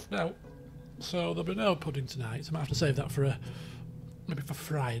 I'm stuffed now, so there'll be no pudding tonight. So I might have to save that for maybe for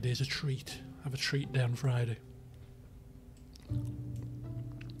Friday as a treat. Have a treat down Friday.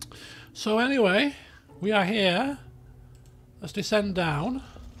 So anyway, we are here. Let's descend down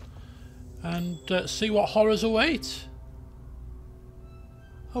and see what horrors await.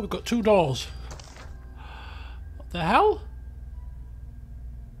 Oh, we've got 2 doors. What the hell?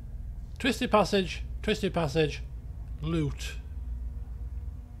 Twisted passage, loot.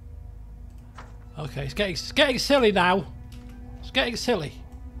 Okay, it's getting silly now. It's getting silly.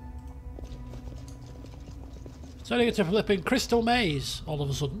 It's turning into a flipping crystal maze all of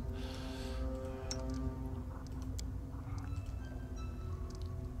a sudden.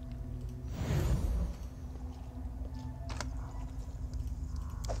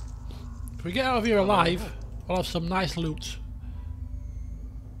 If we get out of here alive, we'll have some nice loot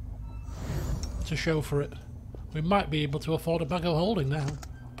to show for it. We might be able to afford a bag of holding now.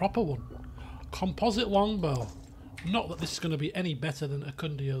 Proper one. Composite longbow. Not that this is going to be any better than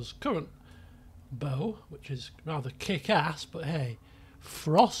Acundio's current bow, which is rather kick-ass, but hey.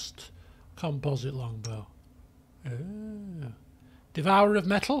 Frost composite longbow. Devourer of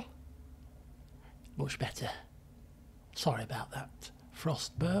metal? Much better. Sorry about that.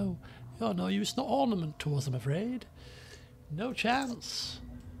 Frost bow. You're no use, not ornament to us, I'm afraid. No chance.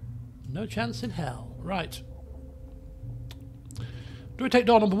 No chance in hell. Right. Do we take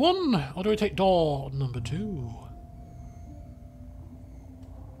door number 1 or do we take door number 2?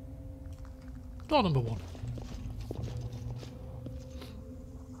 Door number 1.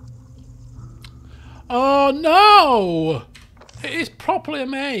 Oh no! It is properly a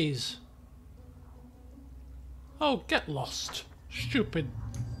maze. Oh, get lost. Stupid.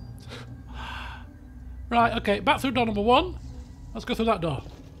 Right, okay, back through door number 1. Let's go through that door.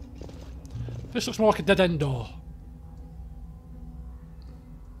 This looks more like a dead-end door.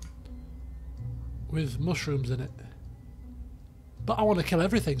 With mushrooms in it. But I want to kill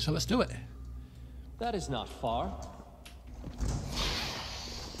everything, so let's do it. That is not far.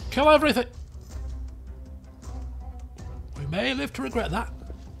 Kill everything! We may live to regret that.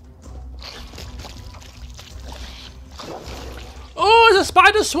 Oh, it's a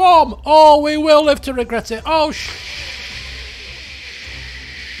spider swarm! Oh, we will live to regret it. Oh,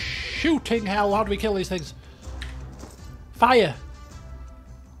 shooting hell, how do we kill these things? Fire.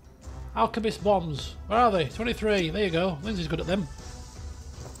 Alchemist bombs. Where are they? 23. There you go. Lindsay's good at them.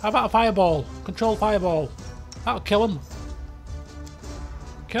 How about a fireball? Controlled fireball. That'll kill them.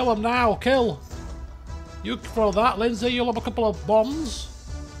 Kill them now. Kill. You throw that, Lindsay. You'll have a couple of bombs.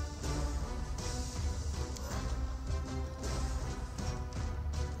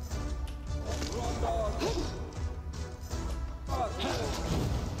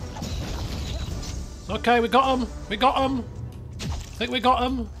 Okay, we got him. We got him. I think we got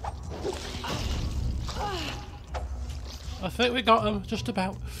him. I think we got him. Just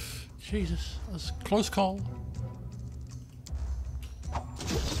about. Jesus, that's a close call.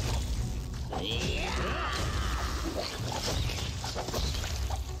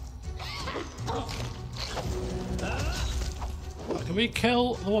 Can we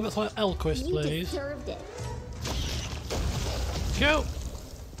kill the one that's on Elquist, please? You deserved it. Kill.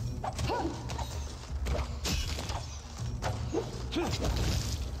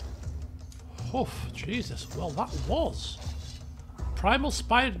 Oof, Jesus. Well, that was Primal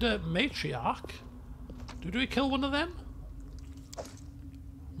Spider Matriarch. Did we kill one of them?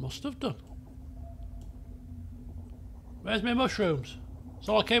 Must have done. Where's my mushrooms? That's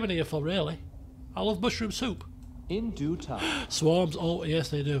all I came in here for, really. I love mushroom soup. In due time. Swarms, oh yes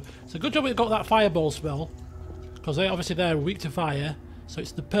they do. It's a good job we got that fireball spell, because they obviously they're weak to fire. So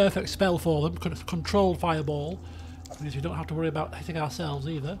it's the perfect spell for them. Controlled fireball. Which means we don't have to worry about hitting ourselves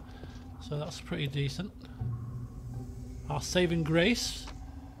either. So that's pretty decent. Our saving grace.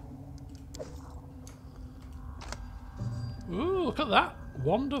 Ooh, look at that.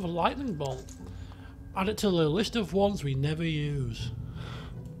 Wand of lightning bolt. Add it to the list of wands we never use.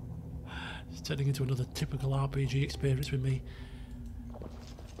 It's turning into another typical RPG experience with me.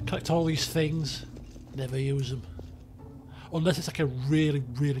 Collect all these things, never use them. Unless it's like a really,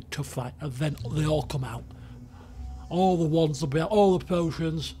 really tough fight, and then they all come out. All the wands will be out, all the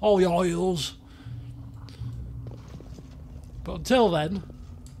potions, all the oils. But until then,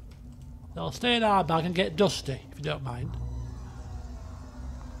 they'll stay in our bag and get dusty, if you don't mind.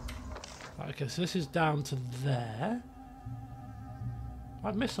 Right, okay, so this is down to there.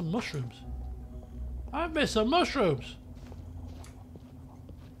 I've missed some mushrooms. I've missed some mushrooms!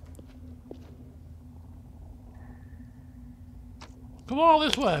 Come all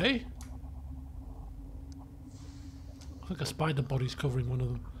this way. I think a spider body's covering one of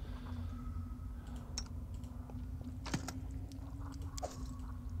them.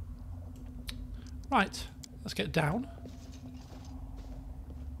 Right, let's get down.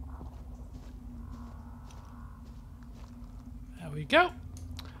 There we go.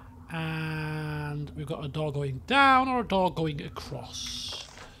 And we've got a door going down or a door going across.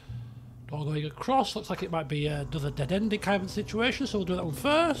 Door going across looks like it might be another dead-ending kind of situation, so we'll do that one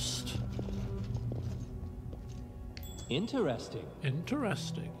first. Interesting.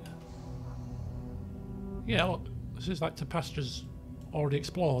 Interesting. Yeah, look, this is like to pastures already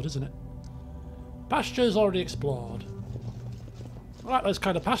explored, isn't it? Pastures already explored. Right, those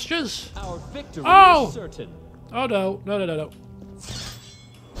kind of pastures. Our victory is certain. Oh no, no, no, no, no.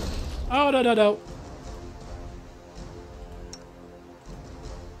 Oh no, no, no.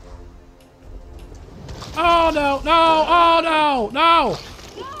 Oh no, no, oh no, no!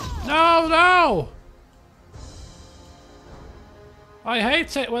 No, no! I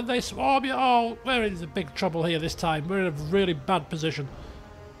hate it when they swarm you. Oh, we're in big trouble here this time. We're in a really bad position.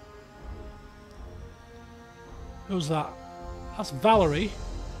 Who's that? That's Valerie.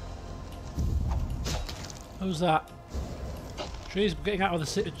 Who's that? She's getting out of the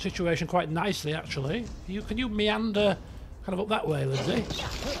situation quite nicely, actually. Can you meander kind of up that way, Lindsay?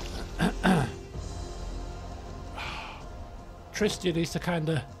 Tristia needs to kind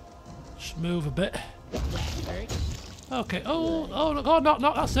of just move a bit. Okay. Oh, no,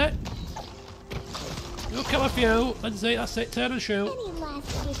 no, that's it. You'll kill a few. Lindsay, that's it. Turn and shoot. Any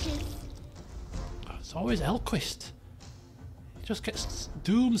last wishes? It's always Elquist. He just gets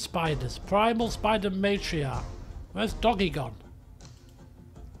doom spiders. Primal spider matriarch. Where's Doggy gone?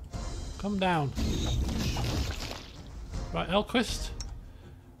 Come down. Right, Elquist.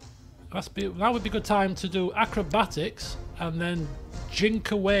 That would be a good time to do acrobatics and then jink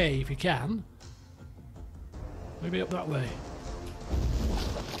away if you can. Maybe up that way.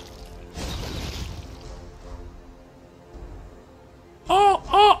 Oh!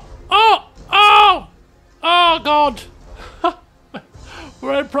 Oh! Oh! Oh! Oh God!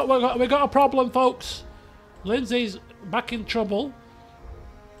 We got a problem, folks. Lindsay's back in trouble.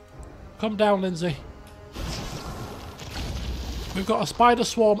 Come down, Lindsay. We've got a spider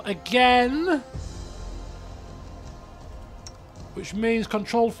swarm again, which means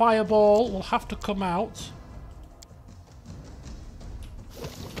controlled fireball will have to come out.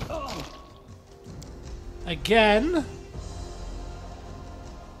 Again.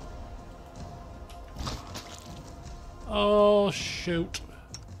 Oh shoot.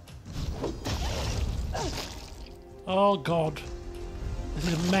 Oh God. This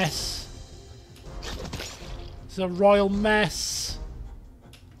is a mess. This is a royal mess.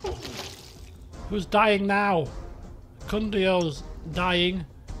 Who's dying now? Cundio's dying.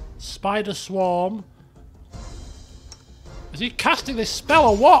 Spider swarm. Is he casting this spell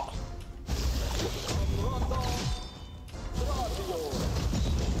or what?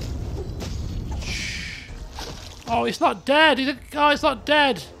 Oh, it's not dead. Oh, it's not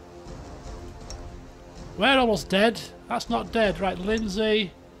dead. We're almost dead. That's not dead. Right,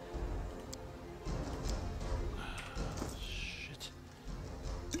 Lindsay. Shit.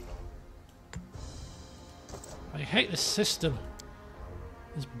 I hate this system.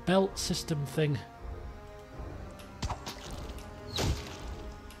 This belt system thing.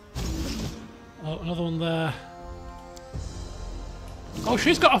 Oh, another one there. Oh,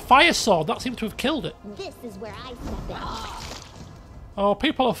 she's got a fire sword. That seemed to have killed it. This is where I step in. Oh,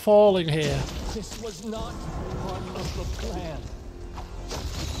 people are falling here. This was not part of the plan.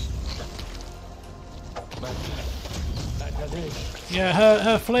 Yeah,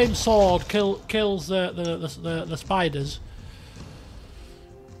 her flame sword kills the spiders.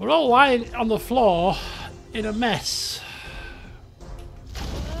 We're all lying on the floor in a mess.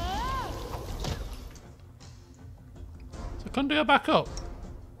 So can we go back up?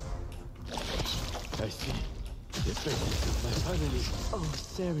 I see. Your face my finally. Oh,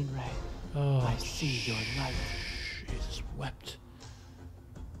 Saren Ray. Oh, I see your light. Jesus wept.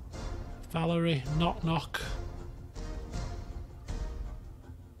 Valerie, knock knock.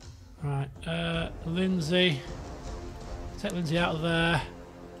 Right, Lindsay. Take Lindsay out of there.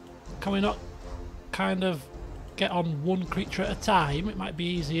 Can we not kind of get on one creature at a time? It might be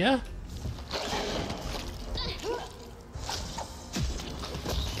easier.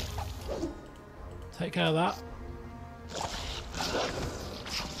 Take care of that.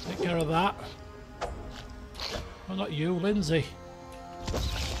 Take care of that. Well, not you, Lindsay.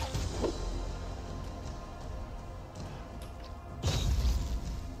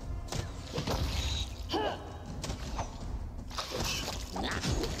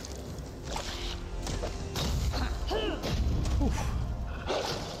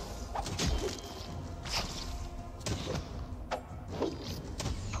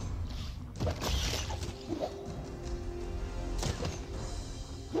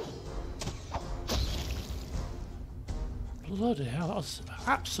 Bloody hell, that was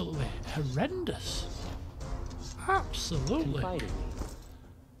absolutely horrendous. Absolutely. Confide in me.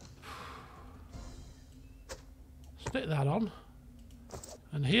 Stick that on.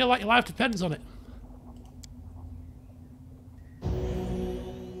 And heal like your life depends on it.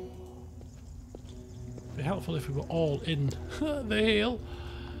 Be helpful if we were all in the heal.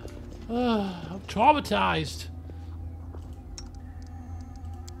 I'm traumatized.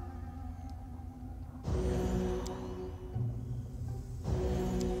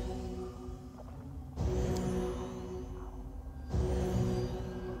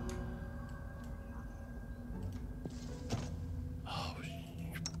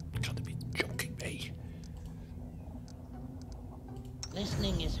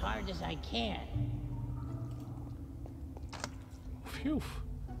 Listening as hard as I can. Phew.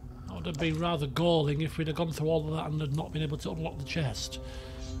 That would have been rather galling if we'd have gone through all of that and had not been able to unlock the chest.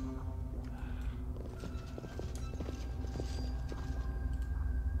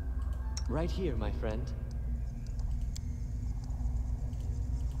 Right here, my friend.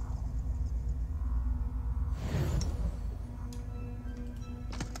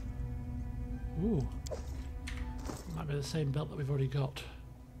 Ooh. Might be the same belt that we've already got.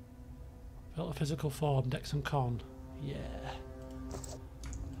 Belt of physical form, Dex and Con. Yeah.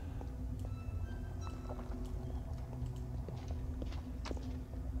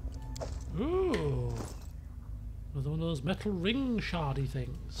 Ooh. Another one of those metal ring shardy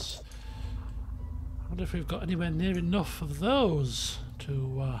things. I wonder if we've got anywhere near enough of those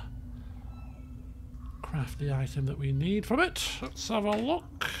to craft the item that we need from it. Let's have a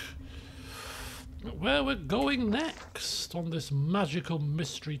look at where we're going next on this magical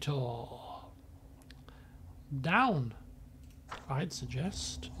mystery tour. Down, I'd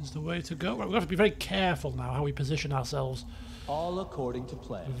suggest, is the way to go. Right, we've got to be very careful now how we position ourselves. All according to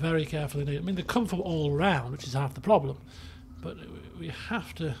plan. Very carefully indeed. I mean, they come from all around, which is half the problem. But we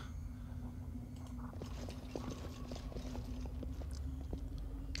have to...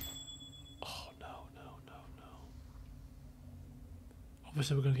 Oh, no, no, no, no.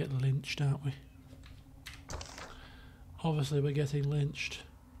 Obviously we're going to get lynched, aren't we? Obviously we're getting lynched.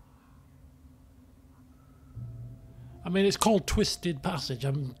 I mean, it's called Twisted Passage.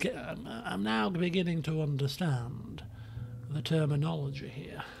 I'm now beginning to understand the terminology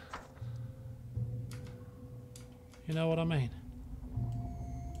here. You know what I mean?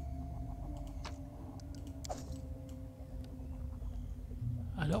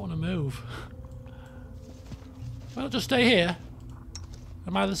 I don't want to move. Well, just stay here.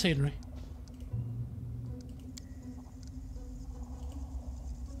 Admire the scenery.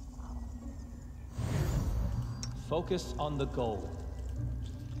 Focus on the goal.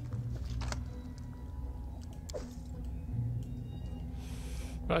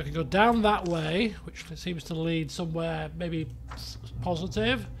 Right, I can go down that way, which seems to lead somewhere maybe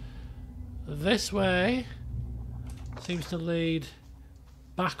positive. This way seems to lead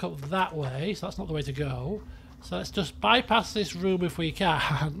back up that way, so that's not the way to go. So let's just bypass this room if we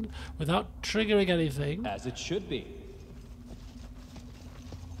can, without triggering anything. As it should be.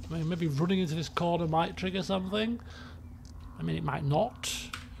 I mean, maybe running into this corner might trigger something. I mean, it might not.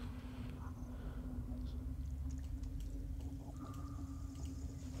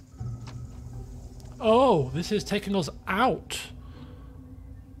 Oh, this is taking us out.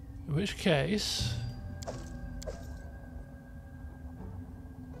 In which case...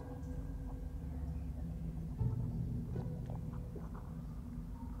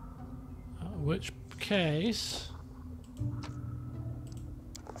 which case...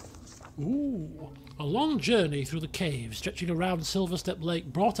 Ooh. A long journey through the cave stretching around Silverstep Lake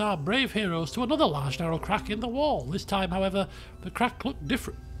brought our brave heroes to another large narrow crack in the wall. This time, however, the crack looked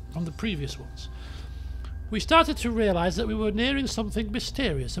different from the previous ones. We started to realise that we were nearing something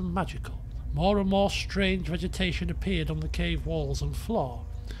mysterious and magical. More and more strange vegetation appeared on the cave walls and floor.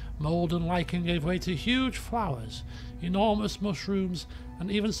 Mould and lichen gave way to huge flowers, enormous mushrooms, and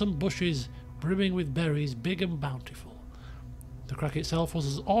even some bushes brimming with berries big and bountiful. The crack itself was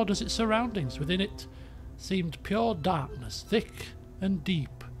as odd as its surroundings. Within it seemed pure darkness, thick and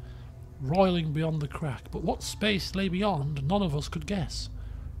deep, roiling beyond the crack. But what space lay beyond, none of us could guess.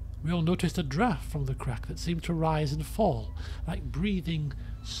 We all noticed a draught from the crack that seemed to rise and fall, like breathing,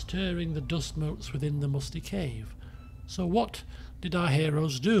 stirring the dust motes within the musty cave. So what did our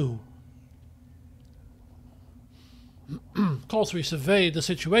heroes do? Of course, we surveyed the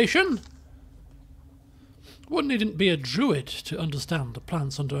situation. One needn't be a druid to understand the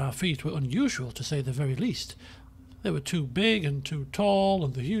plants under our feet were unusual, to say the very least. They were too big and too tall,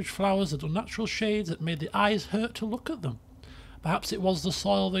 and the huge flowers had unnatural shades that made the eyes hurt to look at them. Perhaps it was the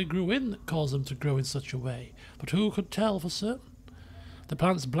soil they grew in that caused them to grow in such a way, but who could tell for certain? The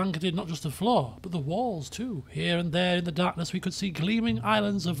plants blanketed not just the floor, but the walls too. Here and there in the darkness we could see gleaming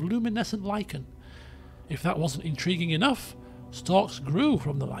islands of luminescent lichen. If that wasn't intriguing enough, stalks grew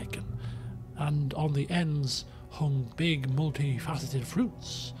from the lichen, and on the ends hung big, multifaceted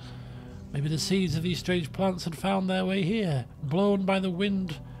fruits. Maybe the seeds of these strange plants had found their way here, blown by the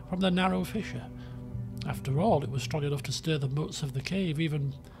wind from the narrow fissure. After all, it was strong enough to stir the moats of the cave,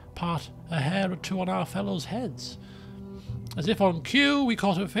 even part a hair or two on our fellows' heads. As if on cue, we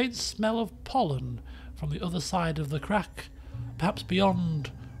caught a faint smell of pollen from the other side of the crack. Perhaps beyond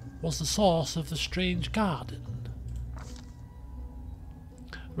was the source of the strange garden.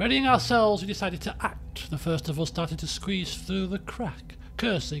 Readying ourselves, we decided to act. The first of us started to squeeze through the crack,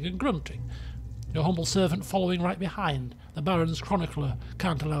 cursing and grunting. Your humble servant following right behind. The Baron's chronicler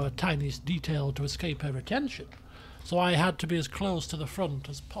can't allow a tiniest detail to escape her attention, so I had to be as close to the front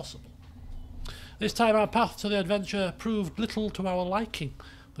as possible. This time our path to the adventure proved little to our liking.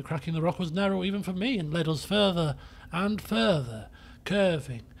 The crack in the rock was narrow even for me, and led us further and further,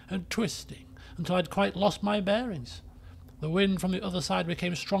 curving and twisting, until I'd quite lost my bearings. The wind from the other side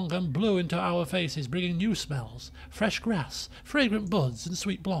became stronger and blew into our faces, bringing new smells, fresh grass, fragrant buds and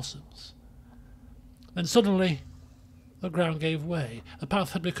sweet blossoms. Then suddenly the ground gave way. The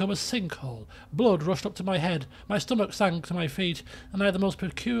path had become a sinkhole. Blood rushed up to my head, my stomach sank to my feet, and I had the most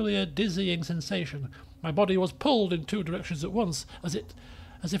peculiar, dizzying sensation. My body was pulled in two directions at once,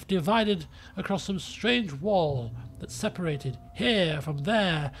 as if divided across some strange wall that separated here from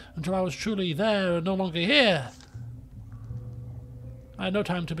there, until I was truly there and no longer here. I had no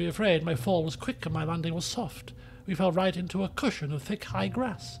time to be afraid. My fall was quick and my landing was soft. We fell right into a cushion of thick high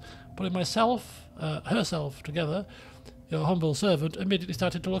grass. Putting herself together, your humble servant immediately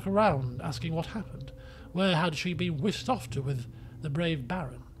started to look around, asking what happened. Where had she been whisked off to with the brave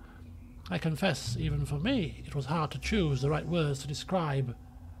Baron? I confess, even for me, it was hard to choose the right words to describe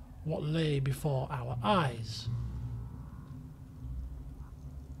what lay before our eyes.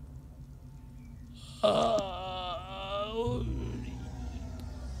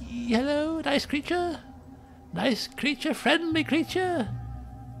 Hello, nice creature? Nice creature, friendly creature?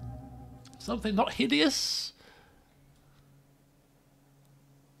 Something not hideous?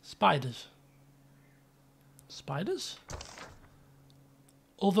 Spiders. Spiders?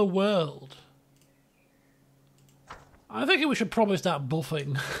 Other world. I think we should probably start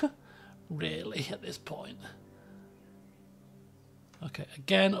buffing. Really, at this point. Okay,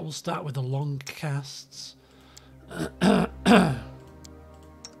 again, we'll start with the long casts.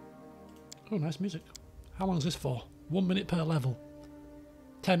 Oh, nice music. How long is this for? 1 minute per level.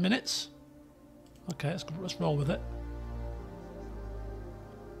 10 minutes? Okay, let's roll with it.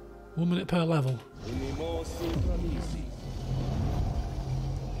 1 minute per level.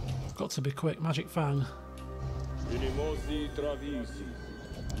 Got to be quick. Magic Fang.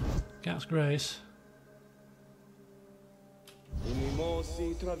 Cat's Grace. I've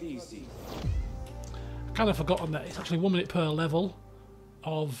kind of forgotten that it's actually 1 minute per level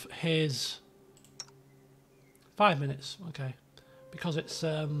of his 5 minutes. Okay, because it's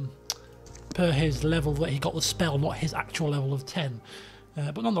per his level that he got the spell, not his actual level of 10.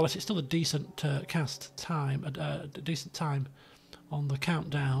 But nonetheless, it's still a decent cast time, a decent time on the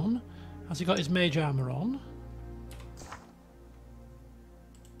countdown. Has he got his mage armor on?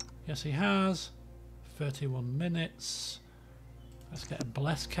 Yes, he has. 31 minutes. Let's get a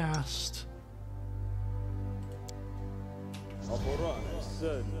bless cast.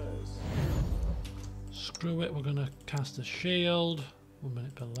 Screw it, we're going to cast a shield. 1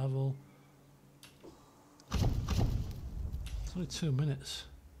 minute per level. It's only 2 minutes.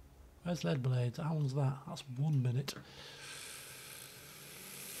 Where's lead blades? How long's that? That's 1 minute.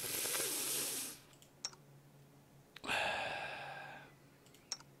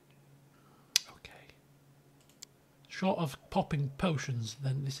 Okay. Short of popping potions,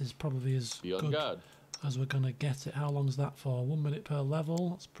 then this is probably as good as we're going to get it. How long's that for? 1 minute per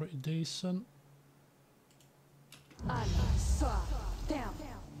level. That's pretty decent.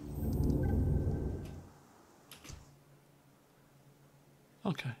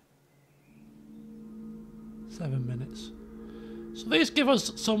 Okay. 7 minutes. So these give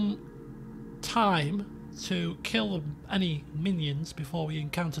us some time to kill any minions before we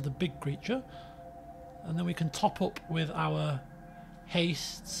encounter the big creature. And then we can top up with our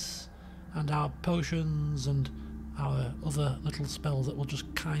hastes and our potions and our other little spells that will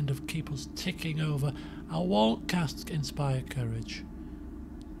just kind of keep us ticking over. I won't cast Inspire Courage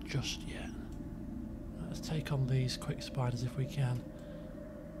just yet. Let's take on these quick spiders if we can.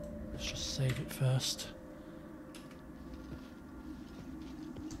 Let's just save it first.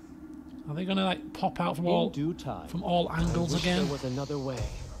 Are they going to like pop out from all angles again? There was another way.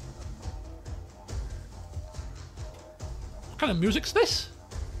 What kind of music's this?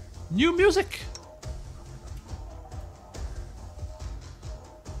 New music?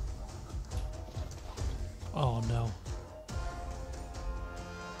 Oh no.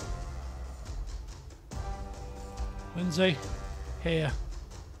 Lindsay, here.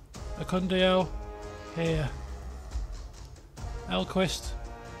 Acundio, here. Elquist,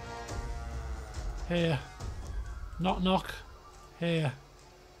 here. Knock Knock, here.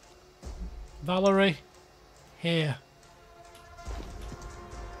 Valerie, here.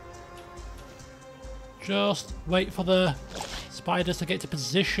 Just wait for the spiders to get to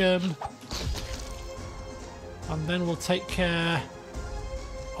position. And then we'll take care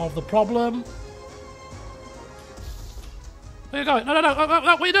of the problem. Where are you going? No, no, no, no,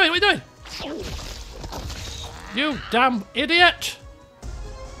 no, what are you doing? What are you doing? You damn idiot!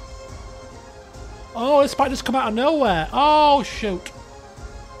 Oh, the spiders come out of nowhere. Oh, shoot.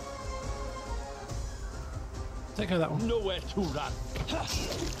 Take care of that one. Nowhere to run.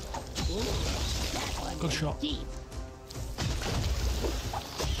 Good shot.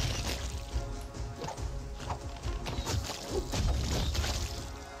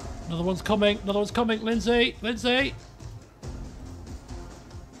 Another one's coming. Another one's coming. Lindsay. Lindsay.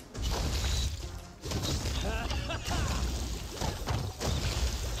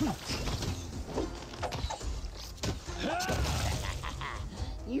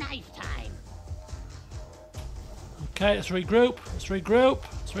 Knife time. Okay, let's regroup. Let's regroup.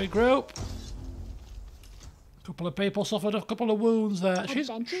 Let's regroup. A couple of people suffered a couple of wounds there. She's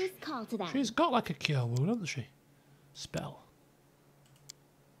got like a cure wound, hasn't she? Spell.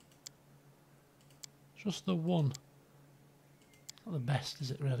 Just the one. Not the best, is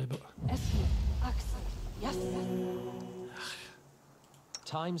it really? But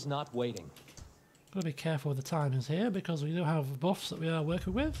Time's not waiting. gotta be careful with the timings here because we do have buffs that we are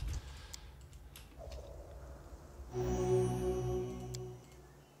working with.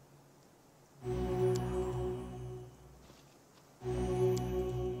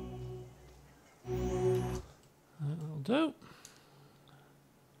 That'll do.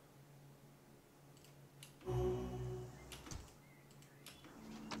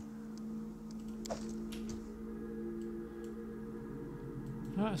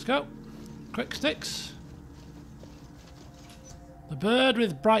 Right, let's go. Quick sticks. The bird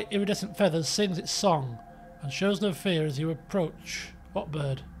with bright iridescent feathers sings its song and shows no fear as you approach. What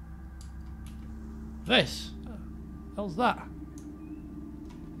bird? This. What the hell's that?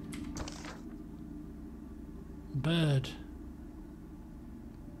 Bird.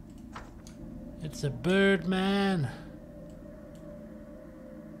 It's a bird, man.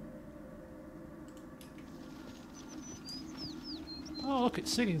 Oh, look,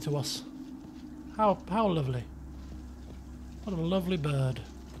 it's singing to us. How lovely. What a lovely bird.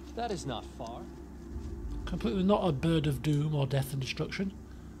 That is not far. Completely not a bird of doom or death and destruction.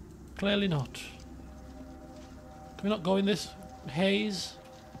 Clearly not. Can we not go in this haze?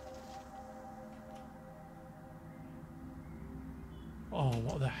 Oh,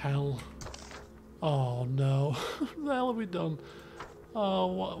 what the hell? Oh no. What the hell have we done?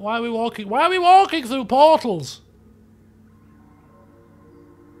 Oh, why are we walking? Why are we walking through portals?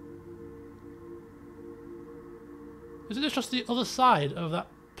 Is it just the other side of that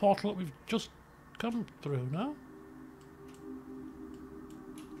portal that we've just come through, no?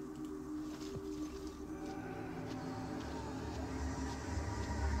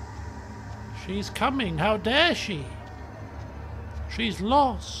 She's coming. How dare she? She's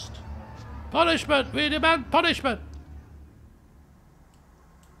lost. Punishment! We demand punishment!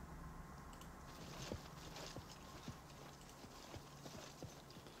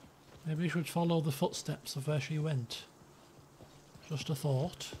 Maybe we should follow the footsteps of where she went. Just a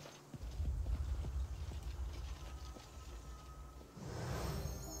thought.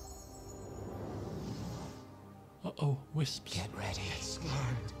 Uh-oh, wisps. Get ready.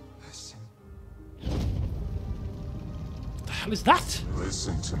 Listen. What the hell is that?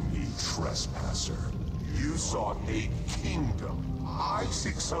 Listen to me, trespasser. You sought a kingdom. I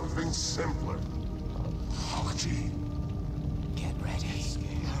seek something simpler. Apology. Get ready.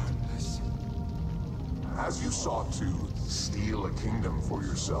 As you sought to steal a kingdom for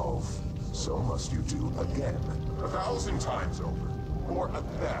yourself, so must you do again. 1,000 times over. For a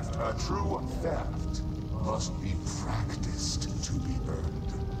theft, a true theft, must be practiced to be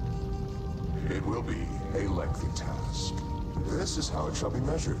earned. It will be a lengthy task. This is how it shall be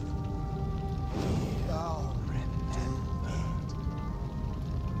measured.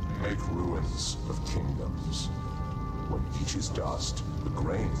 Make ruins of kingdoms. When each is dust, the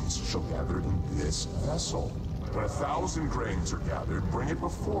grains shall gather in this vessel. When 1,000 grains are gathered, bring it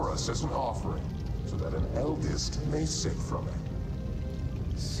before us as an offering, so that an eldest may sip from it.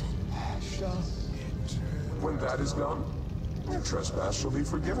 When that is done, your trespass shall be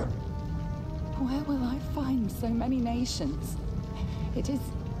forgiven. Where will I find so many nations? It is...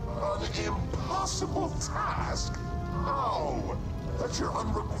 An impossible task? How? Let your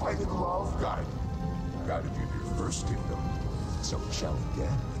unrequited love guide you. Guided you to your first kingdom, so it shall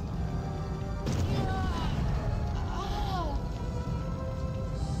again.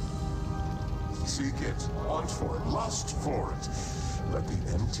 Seek it, want for it, lust for it. Let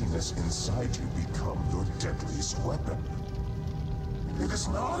the emptiness inside you become your deadliest weapon. It is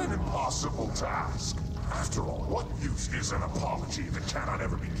not an impossible task. After all, what use is an apology that cannot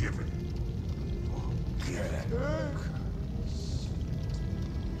ever be given? Get it?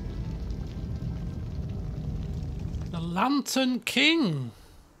 The Lantern King.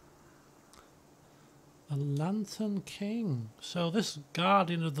 The Lantern King. So this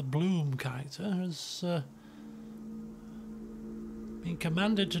Guardian of the Bloom character has been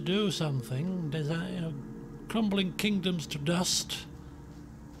commanded to do something, crumbling kingdoms to dust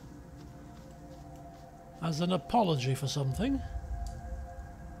as an apology for something.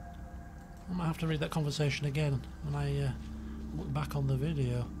 I might have to read that conversation again when I look back on the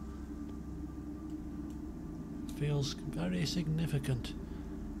video. Feels very significant.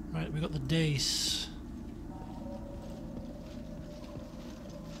 Right, we got the dace.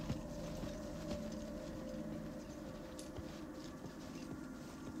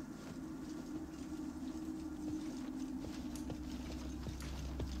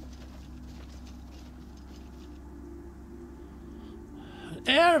 An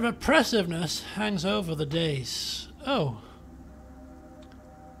air of oppressiveness hangs over the dace. Oh.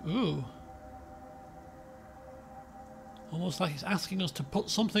 Ooh. Almost like it's asking us to put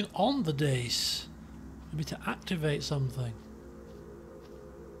something on the dace. Maybe to activate something.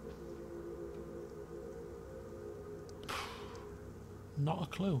 Not a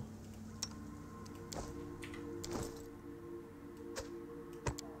clue.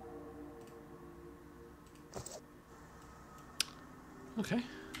 Okay.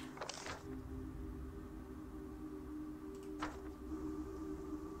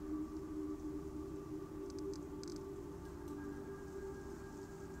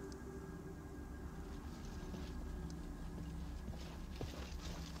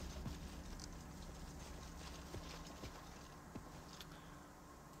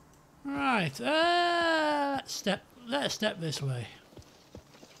 Right, let's step this way.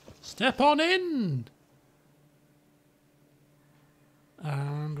 Step on in!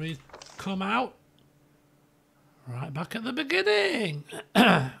 And we come out right back at the beginning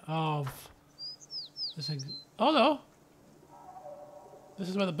of this thing. Oh no! This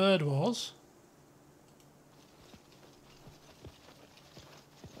is where the bird was.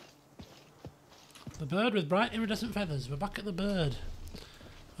 The bird with bright iridescent feathers. We're back at the bird.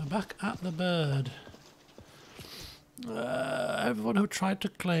 We're back at the bird. Everyone who tried to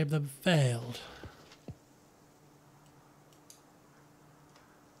claim them failed.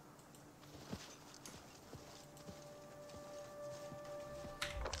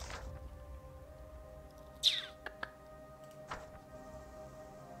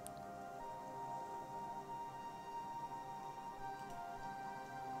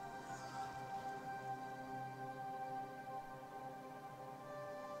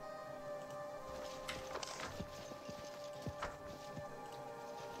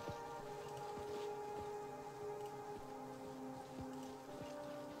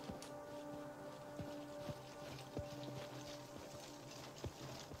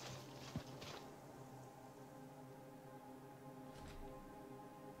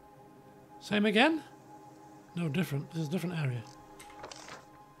 Same again? No, different. This is a different area.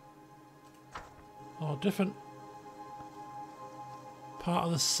 Or different part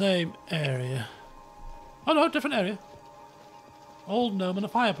of the same area. Oh no, different area. Old gnome and a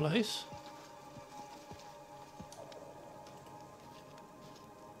fireplace.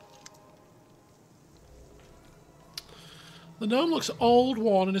 The gnome looks old,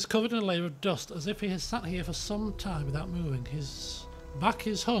 worn, and is covered in a layer of dust, as if he has sat here for some time without moving. His back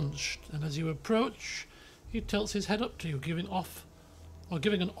is hunched, and as you approach, he tilts his head up to you, giving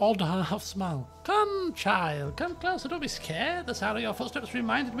an odd half smile. Come, child, come closer, don't be scared. The sound of your footsteps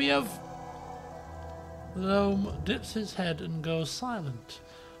reminded me of... The gnome dips his head and goes silent,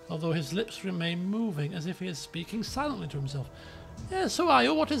 although his lips remain moving, as if he is speaking silently to himself. Yes, who are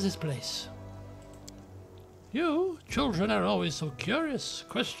you? What is this place? You children are always so curious.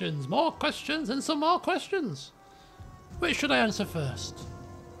 Questions, more questions, and some more questions. Which should I answer first?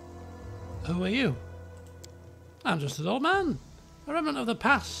 Who are you? I'm just an old man, a remnant of the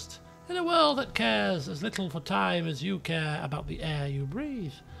past, in a world that cares as little for time as you care about the air you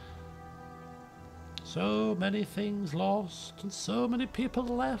breathe. So many things lost, and so many people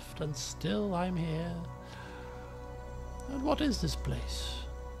left, and still I'm here. And what is this place?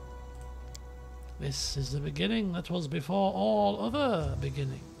 This is the beginning that was before all other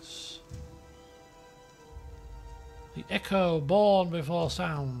beginnings. The echo born before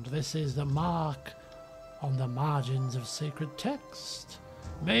sound. This is the mark on the margins of sacred text,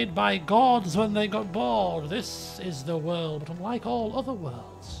 made by gods when they got bored. This is the world, but unlike all other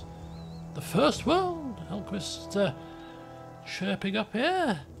worlds. The first world, Elquist chirping up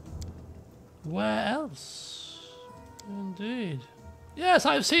here. Where else? Indeed. Yes,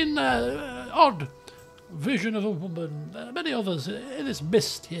 I've seen odd vision of a woman, many others in this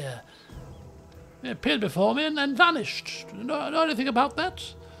mist here. They appeared before me and then vanished. Know anything about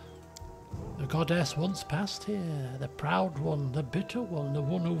that? The goddess once passed here, the proud one, the bitter one, the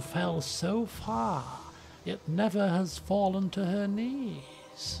one who fell so far, yet never has fallen to her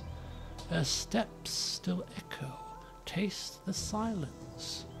knees. Her steps still echo, taste the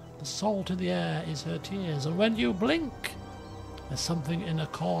silence. The salt in the air is her tears, and when you blink, there's something in a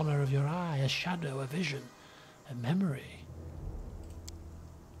corner of your eye, a shadow, a vision, a memory.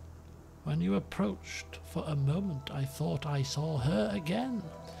 When you approached for a moment, I thought I saw her again.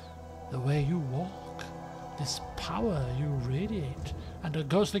 The way you walk, this power you radiate, and a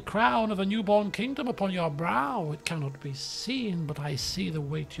ghostly crown of a newborn kingdom upon your brow. It cannot be seen, but I see the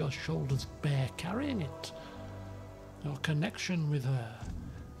weight your shoulders bear carrying it. Your connection with her,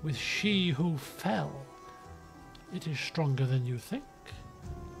 with she who fell. It is stronger than you think.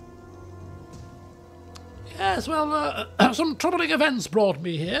 Yes, well, some troubling events brought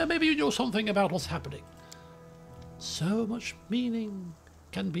me here. Maybe you know something about what's happening. So much meaning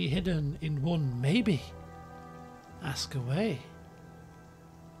can be hidden in one maybe. Ask away.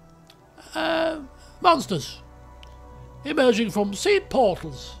 Monsters. Emerging from seed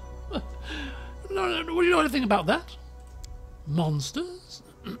portals. Do you know anything about that? Monsters?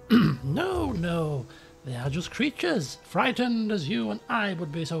 No, no. They are just creatures, frightened as you and I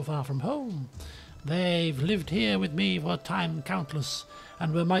would be so far from home. They've lived here with me for time countless,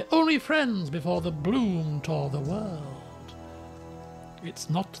 and were my only friends before the bloom tore the world. It's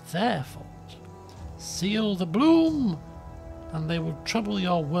not their fault. Seal the bloom, and they will trouble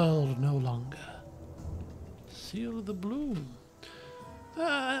your world no longer. Seal the bloom.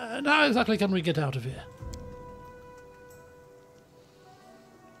 And how exactly can we get out of here?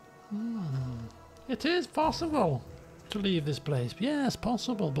 It is possible to leave this place. Yes,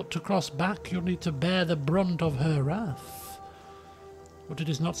 possible, but to cross back you'll need to bear the brunt of her wrath. But it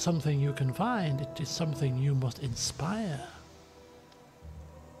is not something you can find, it is something you must inspire.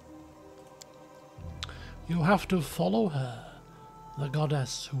 You have to follow her, the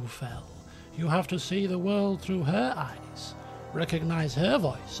goddess who fell. You have to see the world through her eyes, recognize her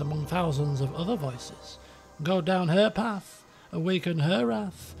voice among thousands of other voices, go down her path, awaken her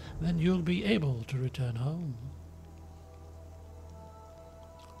wrath, then you'll be able to return home.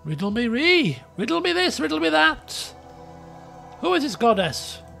 Riddle me ree, riddle me this, riddle me that. Who is this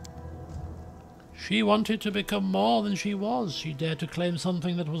goddess? She wanted to become more than she was. She dared to claim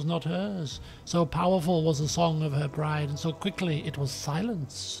something that was not hers. So powerful was the song of her pride, and so quickly it was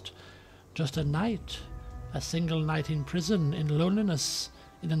silenced. Just a night, a single night in prison, in loneliness,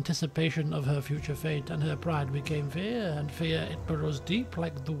 in anticipation of her future fate, and her pride became fear, and fear it burrows deep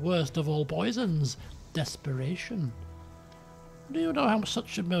like the worst of all poisons, desperation. Do you know how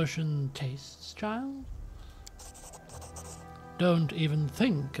such emotion tastes, child? Don't even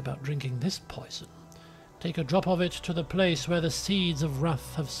think about drinking this poison. Take a drop of it to the place where the seeds of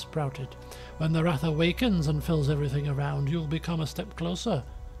wrath have sprouted. When the wrath awakens and fills everything around, you'll become a step closer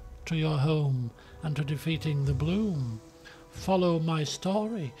to your home and to defeating the bloom. Follow my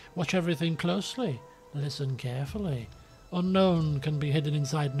story. Watch everything closely. Listen carefully. Unknown can be hidden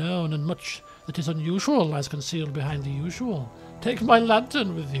inside known, and much that is unusual lies concealed behind the usual. Take my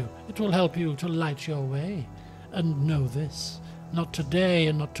lantern with you. It will help you to light your way. And know this, not today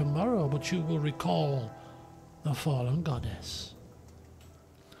and not tomorrow, but you will recall the fallen goddess.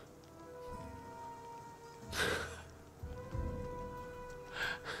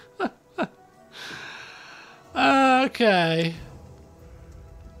 Okay.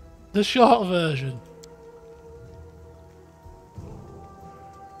 The short version.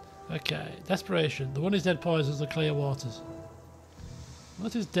 Okay. Desperation. The one is dead poisons the clear waters.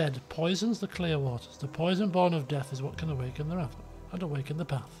 What is dead poisons the clear waters. The poison born of death is what can awaken the wrath and awaken the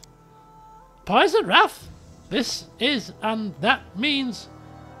path. Poison wrath? This is and that means...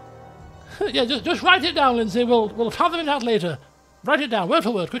 yeah, just write it down, Lindsay. We'll fathom it out later. Write it down, word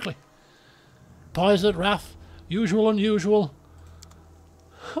for word, quickly. Poison wrath, usual, unusual,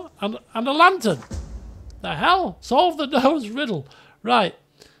 and a lantern. The hell? Solve the nose riddle. Right.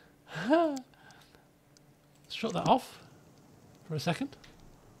 Let's shut that off for a second.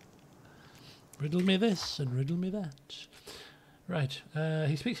 Riddle me this and riddle me that. Right.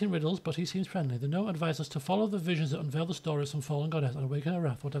 He speaks in riddles, but he seems friendly. The note advises us to follow the visions that unveil the stories of some fallen goddess and awaken her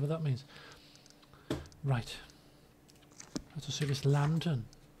wrath, whatever that means. Right. Let's see this lantern.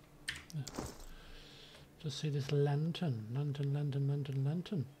 Just see this lantern.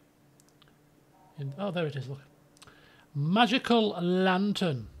 Lantern. Oh, there it is, look. Magical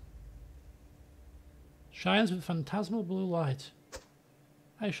lantern. Shines with phantasmal blue light.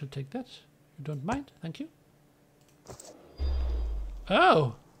 I should take that. You don't mind? Thank you.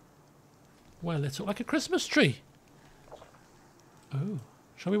 Oh. Well, it's like a Christmas tree. Oh.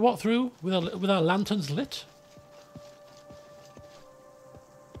 Shall we walk through with our lanterns lit?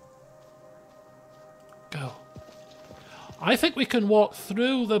 Go. I think we can walk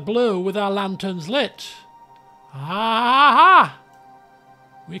through the blue with our lanterns lit. Ah!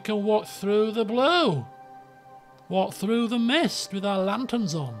 We can walk through the blue. Walk through the mist with our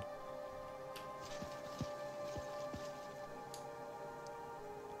lanterns on.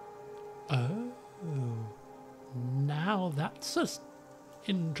 Oh. Now that's an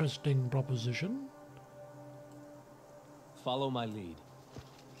interesting proposition. Follow my lead.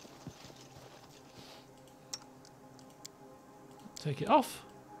 Take it off.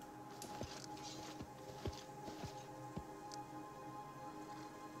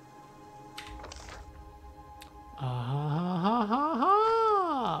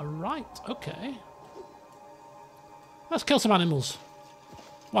 Right, okay. Let's kill some animals.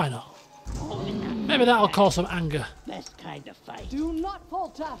 Why not? Maybe that'll cause some anger. Best kind of fight. Do not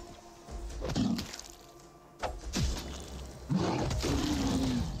falter.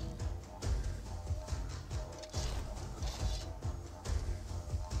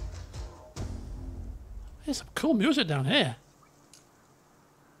 There's some cool music down here.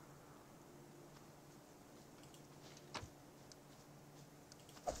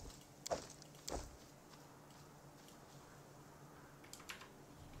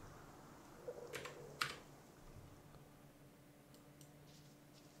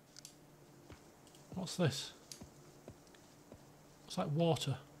 What's this? It's like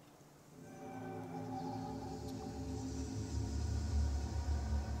water.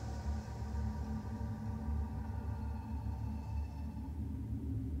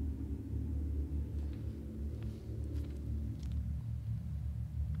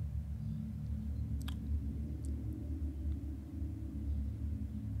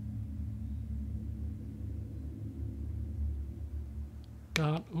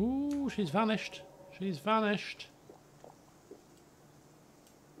 Can't. Ooh, she's vanished. She's vanished.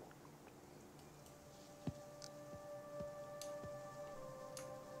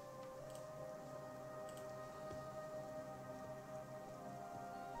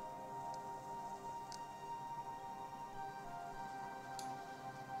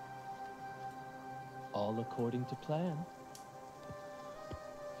 All according to plan.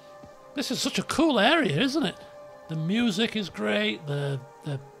 This is such a cool area, isn't it? The music is great. The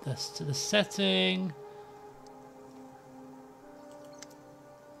setting.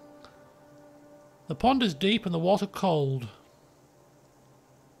 The pond is deep and the water cold.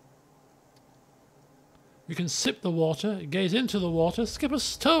 You can sip the water, gaze into the water, skip a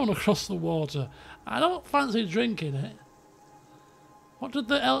stone across the water. I don't fancy drinking it. What did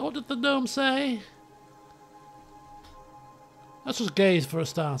the gnome say? Let's just gaze for a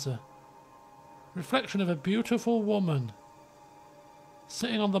starter. Reflection of a beautiful woman.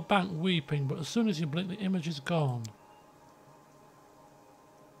 Sitting on the bank weeping, but as soon as you blink the image is gone.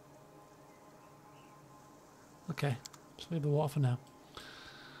 Okay, just leave the water for now.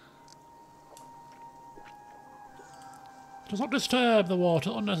 Does not disturb the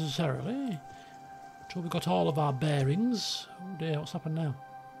water unnecessarily. Until we got all of our bearings. Oh dear, what's happened now?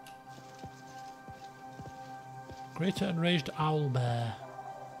 Greater enraged owlbear.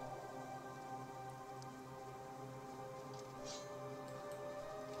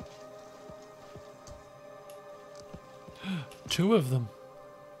 Two of them.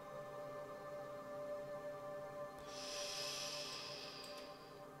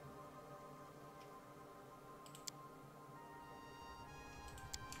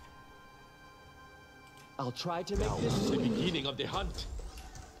 I'll try to make this the beginning of the hunt.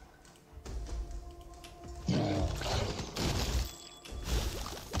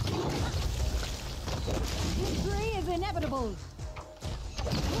 Victory is inevitable.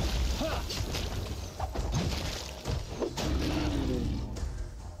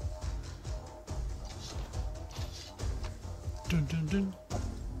 Dun dun dun.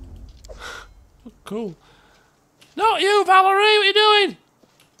 Cool. Not you, Valerie! What are you doing?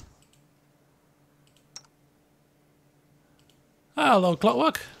 Hello,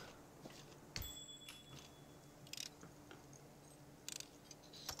 Clockwork.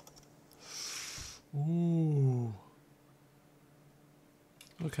 Ooh.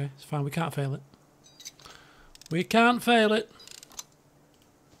 Okay, it's fine. We can't fail it. We can't fail it.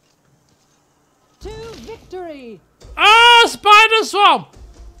 To victory! Ah, spider swarm!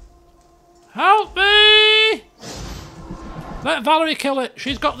 Help me! Let Valerie kill it.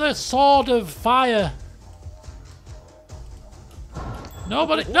 She's got the sword of fire.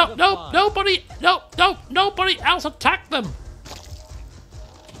 Nobody, nobody else attack them.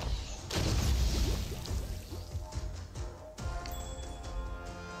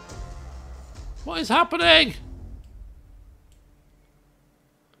 What is happening?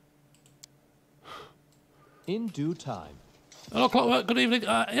 In due time. Hello, Clockwork. Good evening.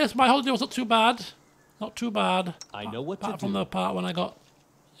 Yes, my holiday was not too bad. Not too bad. I know what to do. Apart from the part when I got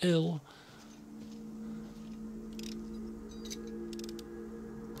ill.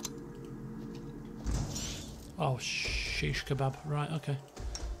 Oh, shish kebab. Right, okay.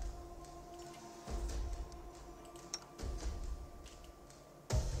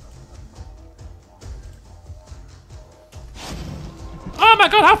 Oh my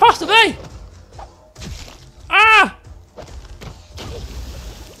god, how fast are they? Ah!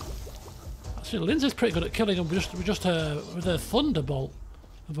 Actually, Lindsay's pretty good at killing them with a thunderbolt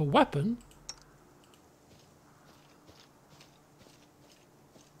of a weapon.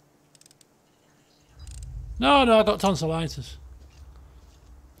 No, I got tonsillitis.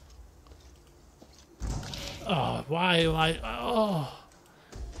 Oh, why am I... Oh.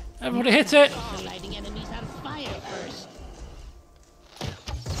 Everybody hit it! The lighting enemies on fire first.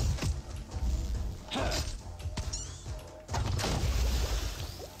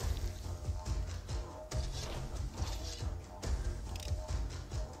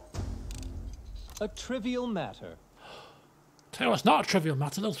 A trivial matter. Tell you, it's not a trivial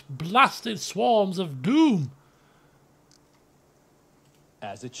matter. Those blasted swarms of doom.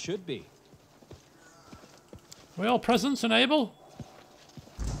 As it should be. We all present and able?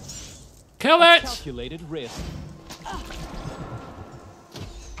 Kill it! Calculated risk.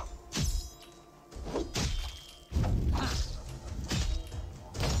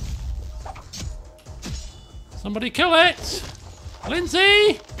 Somebody kill it!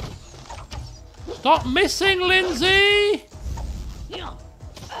 Lindsay! Stop missing, Lindsay!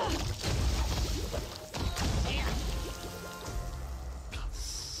 God's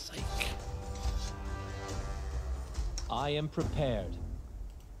sake. I am prepared.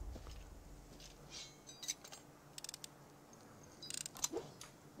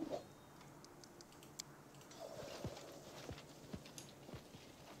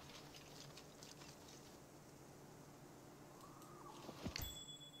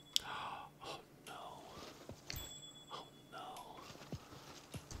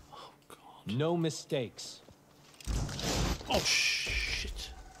 No mistakes. Oh, shit.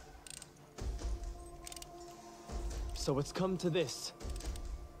 So it's come to this.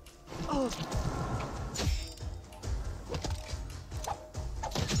 Oh.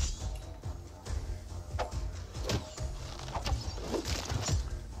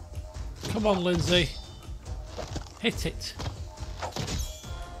 Come on, Lindsay. Hit it.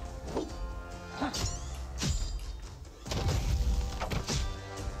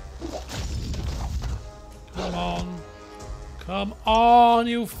 Come on. Come on,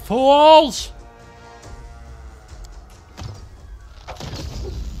 you fools!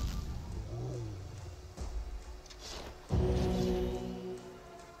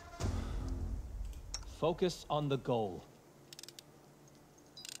 Focus on the goal.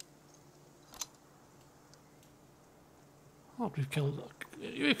 Oh, we've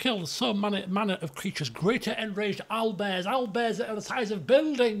killed so many manner of creatures. Greater enraged owlbears. Owlbears that are the size of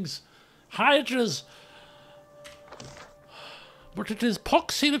buildings. Hydras. But it is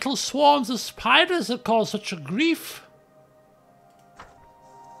poxy little swarms of spiders that cause such a grief.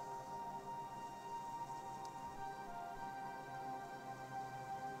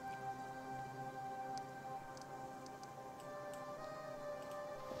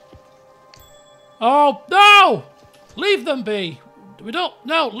 Oh, no! Leave them be. We don't...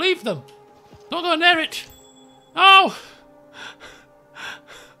 No, leave them. Don't go near it. Oh!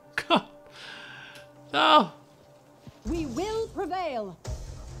 God. No. We will prevail.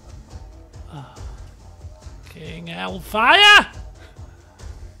 King Hellfire!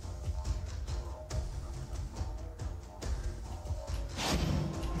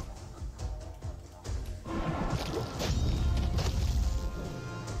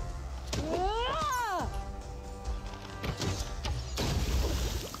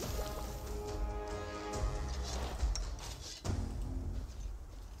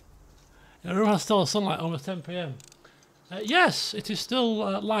 Everyone's still sunlight, almost 10 PM. Yes, it is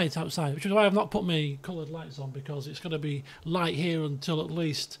still light outside, which is why I've not put my coloured lights on, because it's going to be light here until at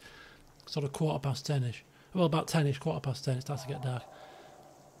least sort of 10:15ish. Well, about 10ish, 10:15, it starts to get dark.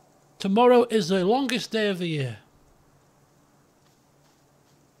 Tomorrow is the longest day of the year.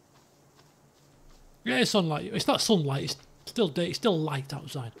 Yeah, it's sunlight. It's not sunlight, it's still day, it's still light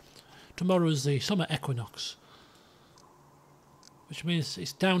outside. Tomorrow is the summer equinox. Which means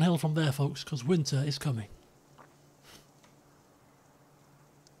it's downhill from there, folks, because winter is coming.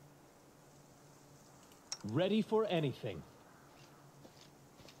 Ready for anything.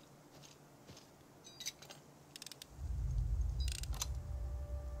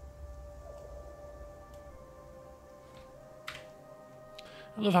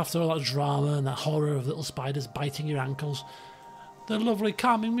 I love after all that drama and that horror of little spiders biting your ankles, the lovely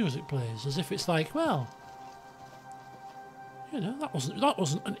calming music plays, as if it's like, well, you know, that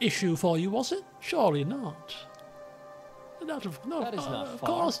wasn't an issue for you, was it? Surely not. Of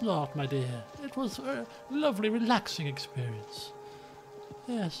course not, my dear. It was a lovely, relaxing experience.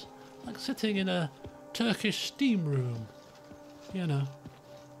 Yes, like sitting in a Turkish steam room, you know.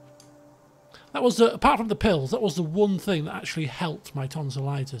 That was, apart from the pills, that was the one thing that actually helped my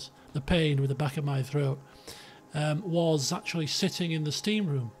tonsillitis. The pain with the back of my throat was actually sitting in the steam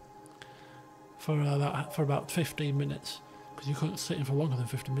room for about 15 minutes. Because you couldn't sit in for longer than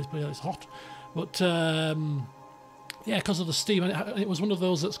 15 minutes, but yeah, it's hot. But yeah, because of the steam, and it was one of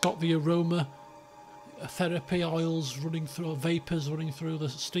those that's got the aroma therapy oils running through, vapours running through the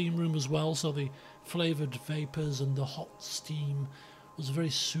steam room as well. So the flavoured vapours and the hot steam was very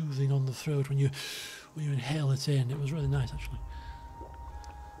soothing on the throat when you inhale it in. It was really nice, actually.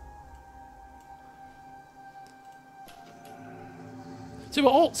 See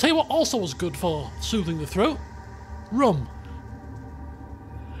what also was good for soothing the throat? Rum.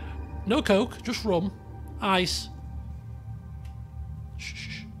 No Coke, just rum, ice.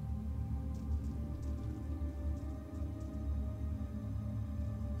 Shh.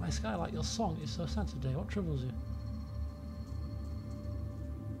 My Skylight, your song is so sad today. What troubles you?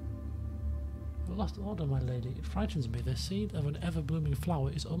 The last order, my lady. It frightens me. The seed of an ever-blooming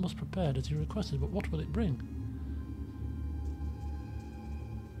flower is almost prepared as you requested, but what will it bring?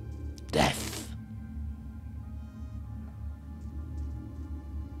 Death!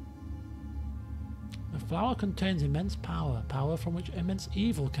 The flower contains immense power, power from which immense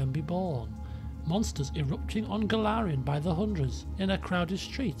evil can be born. Monsters erupting on Galarian by the hundreds, in a crowded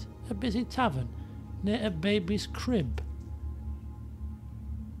street, a busy tavern, near a baby's crib.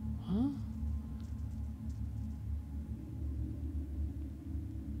 Huh?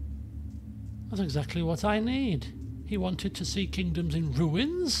 That's exactly what I need. He wanted to see kingdoms in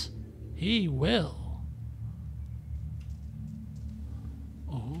ruins? He will.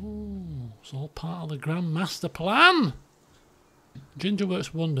 Oh, it's all part of the Grand Master Plan. Ginger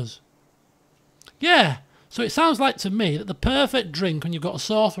works wonders. Yeah, so it sounds like to me that the perfect drink when you've got a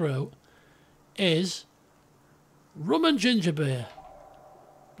sore throat is rum and ginger beer.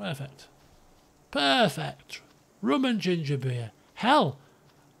 Perfect. Perfect. Rum and ginger beer. Hell,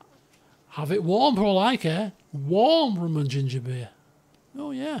 have it warm for all I care. Warm rum and ginger beer.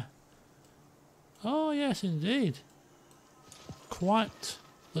 Oh, yeah. Oh, yes, indeed. Quite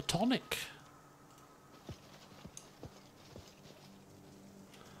the tonic.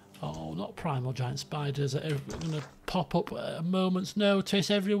 Oh, not primal giant spiders that are going to pop up at a moment's notice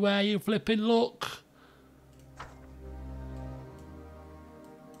everywhere you flipping look.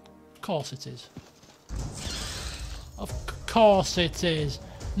 Of course it is. course it is.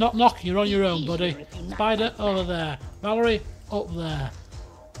 Knock knock, you're on your own, buddy. Spider, over there. Valerie, up there.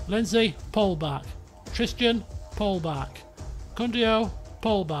 Lindsay, pull back. Tristan, pull back. Cundio,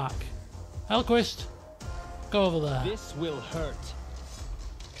 pull back. Elquist, go over there. This will hurt.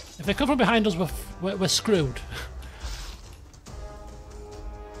 If they come from behind us, we're screwed.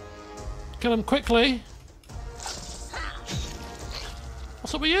 Kill him quickly.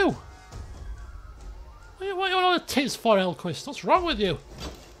 What's up with you? What are you on all the tits for, Elquist? What's wrong with you?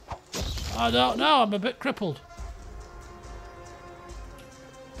 I don't know, I'm a bit crippled.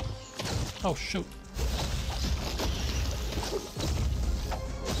 Oh, shoot.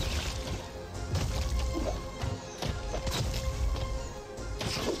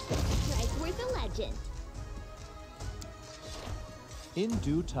 Worth a legend. In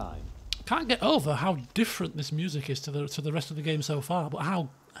due time. Can't get over how different this music is to the rest of the game so far, but how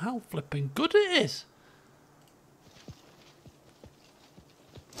flipping good it is.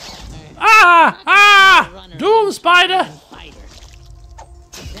 Ah! Ah! Doom Spider!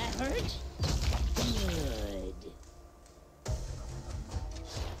 That hurt?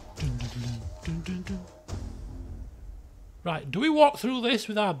 Good. Right, do we walk through this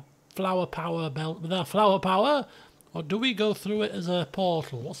with our flower power belt, with our flower power, or do we go through it as a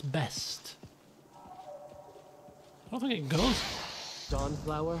portal? What's best? I don't think it goes.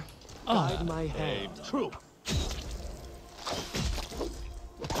 Dawnflower, Oh. guide my hand. True.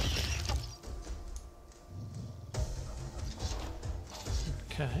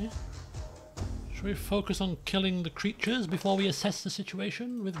 Okay. Should we focus on killing the creatures before we assess the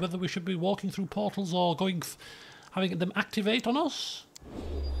situation with whether we should be walking through portals or having them activate on us?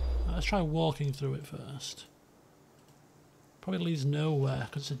 Let's try walking through it first. Probably leads nowhere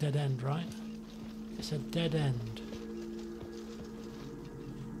because it's a dead end, right? It's a dead end.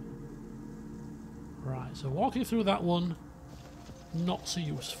 Right, so walking through that one, not so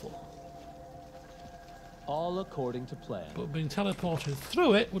useful. All according to plan. But being teleported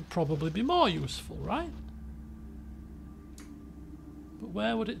through it would probably be more useful, right? But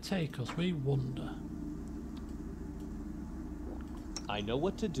where would it take us? We wonder. I know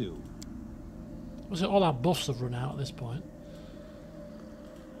what to do. Was it all our buffs have run out at this point?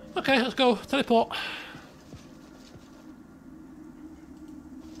 Okay, let's go. Teleport.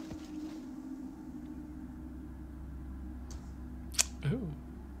 Ooh.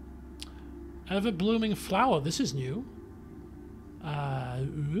 Ever-blooming flower. This is new.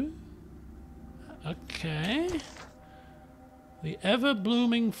 Okay. The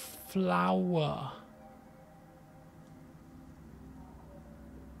ever-blooming flower.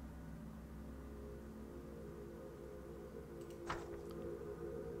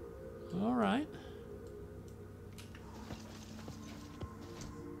 All right.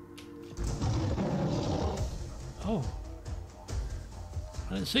 Oh.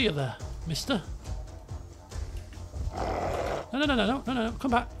 I didn't see you there, mister. No.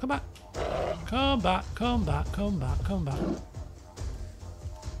 Come back. Come back. Come back. Come back. Come back. Come back.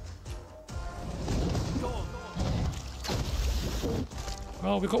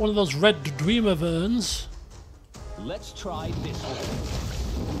 Oh, we've got one of those red dreamer verns. Let's try this one.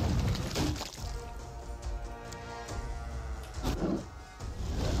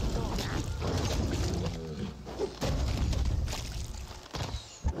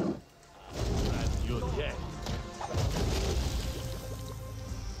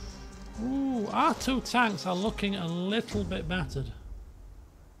 Ooh, our two tanks are looking a little bit battered.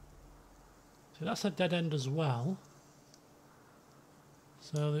 See, that's a dead end as well.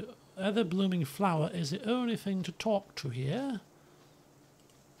 So the ever blooming flower is the only thing to talk to here.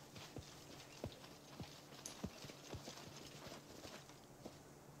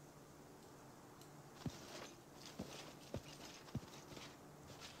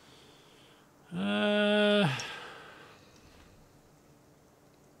 I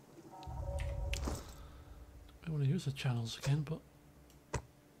want to use the channels again, but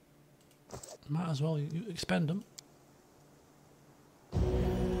might as well expend them.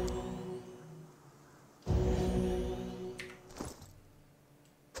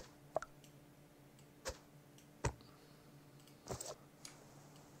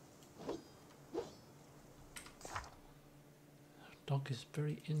 Dog is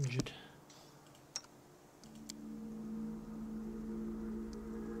very injured.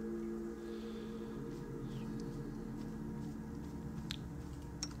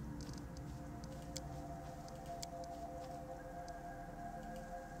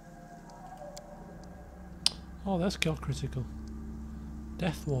 Oh, that's got critical.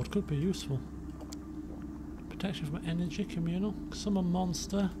 Death Ward could be useful. Protection from energy, communal, summon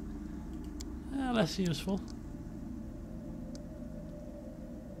monster. Less useful.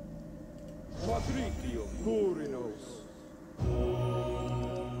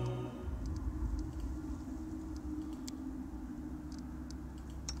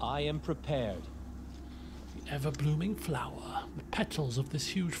 I am prepared. The ever-blooming flower. The petals of this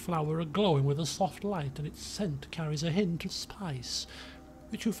huge flower are glowing with a soft light, and its scent carries a hint of spice,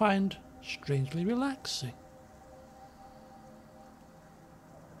 which you find strangely relaxing.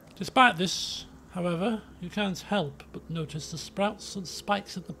 Despite this, however, you can't help but notice the sprouts and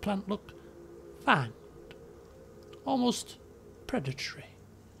spikes of the plant look fanged, almost predatory.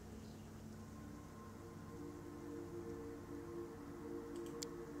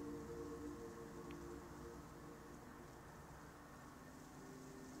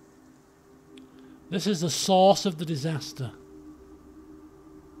 This is the source of the disaster.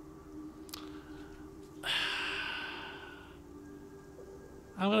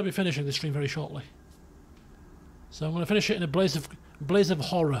 I'm going to be finishing this stream very shortly. So I'm going to finish it in a blaze of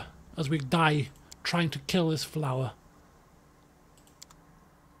horror as we die trying to kill this flower.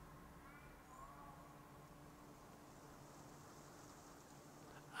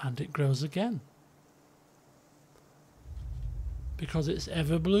 And it grows again. Because it's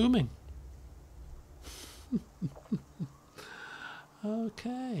ever blooming.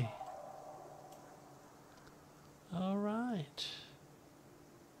 Okay. All right.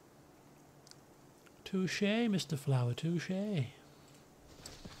 Touche, Mr. Flower, touche. That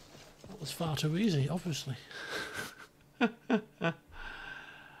was far too easy, obviously.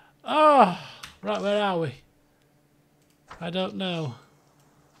 Oh, right, where are we? I don't know.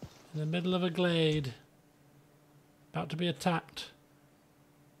 In the middle of a glade. About to be attacked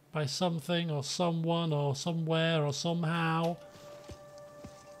by something or someone or somewhere or somehow.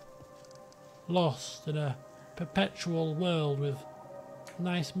 Lost in a perpetual world with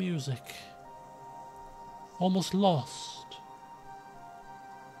nice music. Almost lost.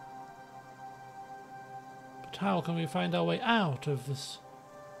 But how can we find our way out of this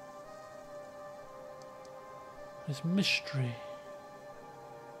mystery?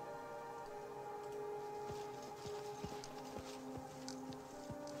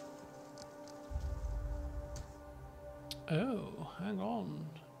 Oh, hang on.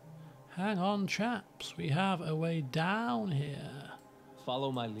 Hang on, chaps. We have a way down here.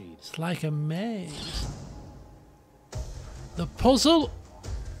 Follow my lead. It's like a maze. The puzzle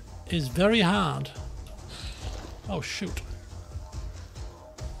is very hard. Oh, shoot.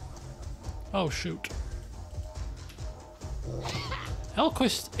 Oh, shoot.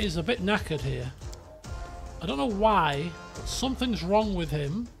 Elquist is a bit knackered here. I don't know why, but something's wrong with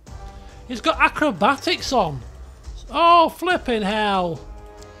him. He's got acrobatics on. Oh, flipping hell.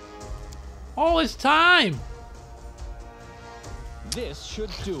 All this time. This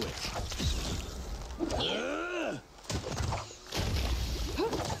should do it.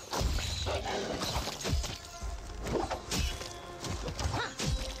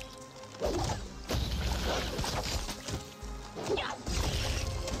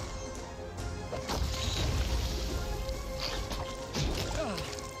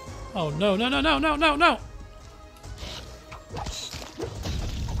 Oh, no, no, no, no, no, no, no.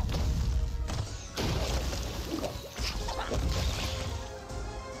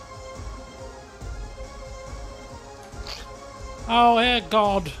 Oh, dear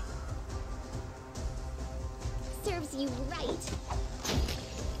God. Serves you right.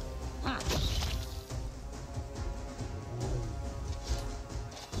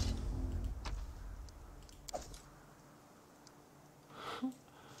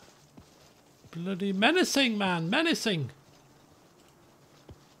 Bloody menacing, man. Menacing.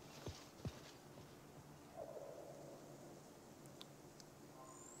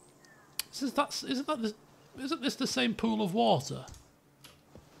 Isn't this the same pool of water?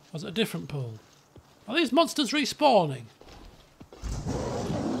 Or is it a different pool? Are these monsters respawning?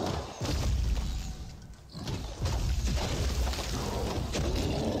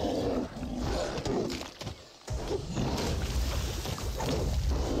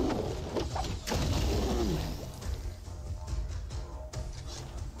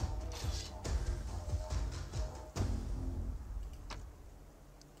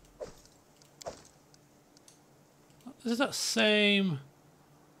 This is that same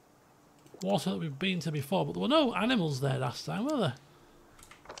water that we've been to before, but there were no animals there last time, were there?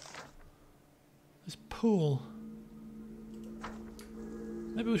 This pool.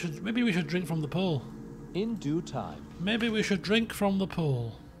 Maybe we should drink from the pool. In due time. Maybe we should drink from the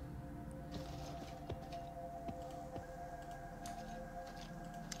pool.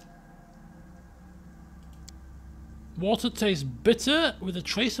 Water tastes bitter with a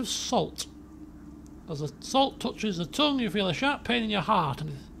trace of salt. As the salt touches the tongue, you feel a sharp pain in your heart,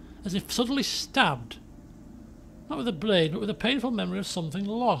 as if suddenly stabbed. Not with a blade, but with a painful memory of something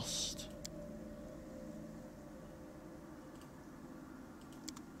lost.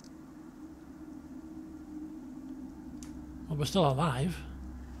 Well, we're still alive.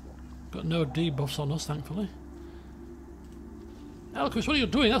 Got no debuffs on us, thankfully. Elquist, what are you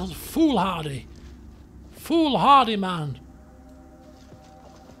doing? That was foolhardy. Foolhardy, man.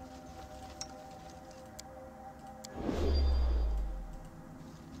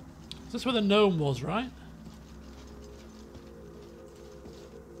 Is this where the gnome was, right?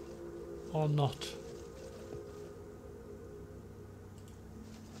 Or not?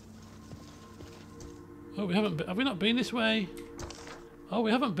 Oh, we haven't. Have we not been this way? Oh,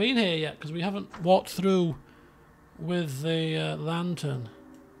 we haven't been here yet because we haven't walked through with the lantern.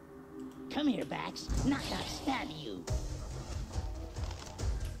 Come here, Bax. Not gonna stab you.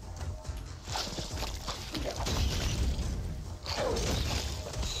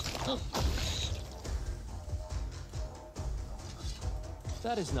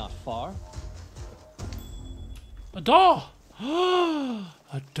 That is not far. A door!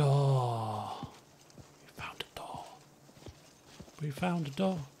 A door. We found a door. We found a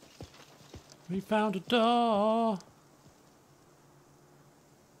door. We found a door.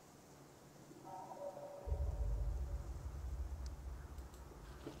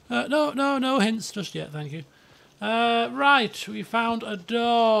 No hints just yet, thank you. Right, we found a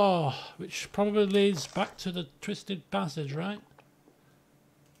door, which probably leads back to the Twisted Passage, right?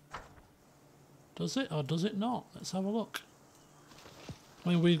 Does it, or does it not? Let's have a look. I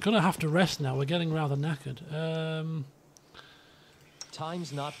mean, we're going to have to rest now. We're getting rather knackered.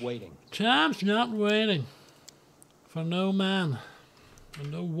 Time's not waiting. Time's not waiting. For no man. For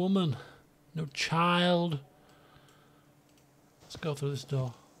no woman. No child. Let's go through this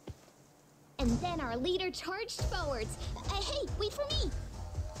door. And then our leader charged forwards. Hey, wait for me!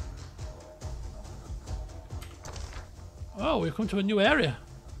 Oh, we've come to a new area.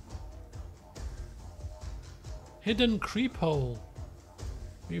 Hidden creep hole.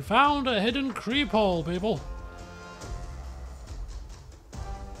 We found a hidden creep hole, people.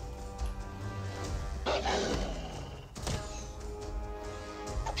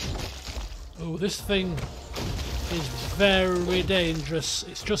 Oh, this thing is very dangerous.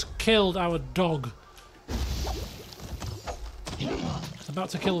 It's just killed our dog. It's about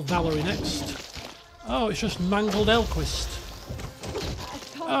to kill Valerie next. Oh, it's just mangled Elquist.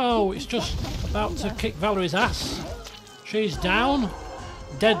 Oh, it's just about to kick Valerie's ass. She's down.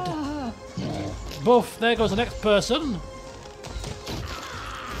 Dead. Buff, there goes the next person.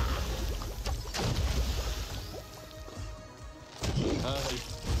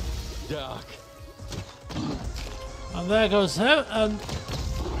 Dark. And there goes her, and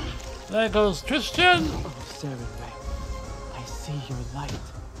there goes Christian. Oh, Serenray, I see your light.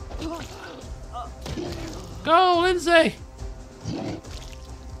 Go, Lindsay!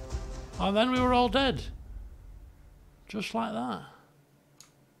 And then we were all dead. Just like that.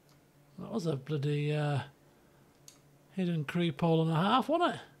 That was a bloody hidden creep hole and a half,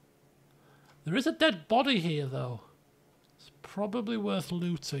 wasn't it? There is a dead body here, though. It's probably worth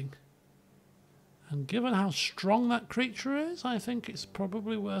looting. And given how strong that creature is, I think it's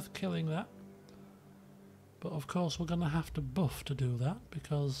probably worth killing that. But of course we're going to have to buff to do that,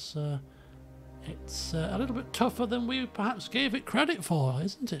 because it's a little bit tougher than we perhaps gave it credit for,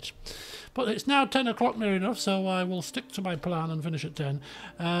 isn't it? But it's now 10 o'clock near enough, so I will stick to my plan and finish at 10.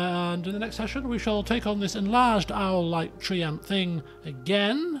 And in the next session we shall take on this enlarged owl-like treant thing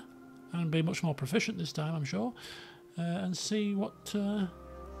again, and be much more proficient this time, I'm sure, and see what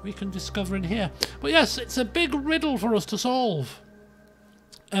we can discover in here. But yes, it's a big riddle for us to solve.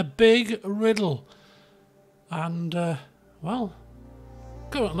 A big riddle. And, well,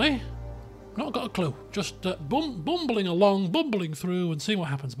 currently, not got a clue. Just bumbling along, bumbling through and seeing what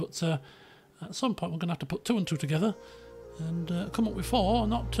happens. But at some point we're going to have to put 2 and 2 together and come up with 4,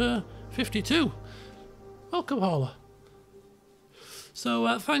 not 52. Welcome, Paula.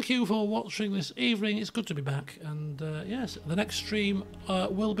 So thank you for watching this evening. It's good to be back. And yes, the next stream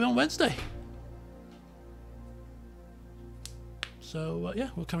will be on Wednesday. So yeah,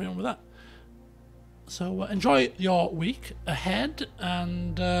 we'll carry on with that. So enjoy your week ahead,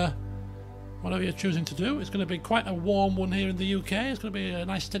 and whatever you're choosing to do. It's going to be quite a warm one here in the UK. It's going to be a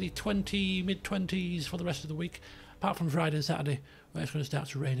nice steady 20, mid-20s for the rest of the week, apart from Friday and Saturday, where it's going to start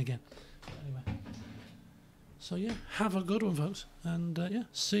to rain again. Anyway. So yeah, have a good one, folks, and yeah,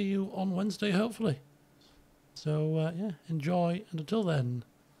 see you on Wednesday, hopefully. So yeah, enjoy, and until then,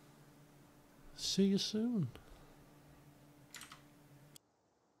 see you soon.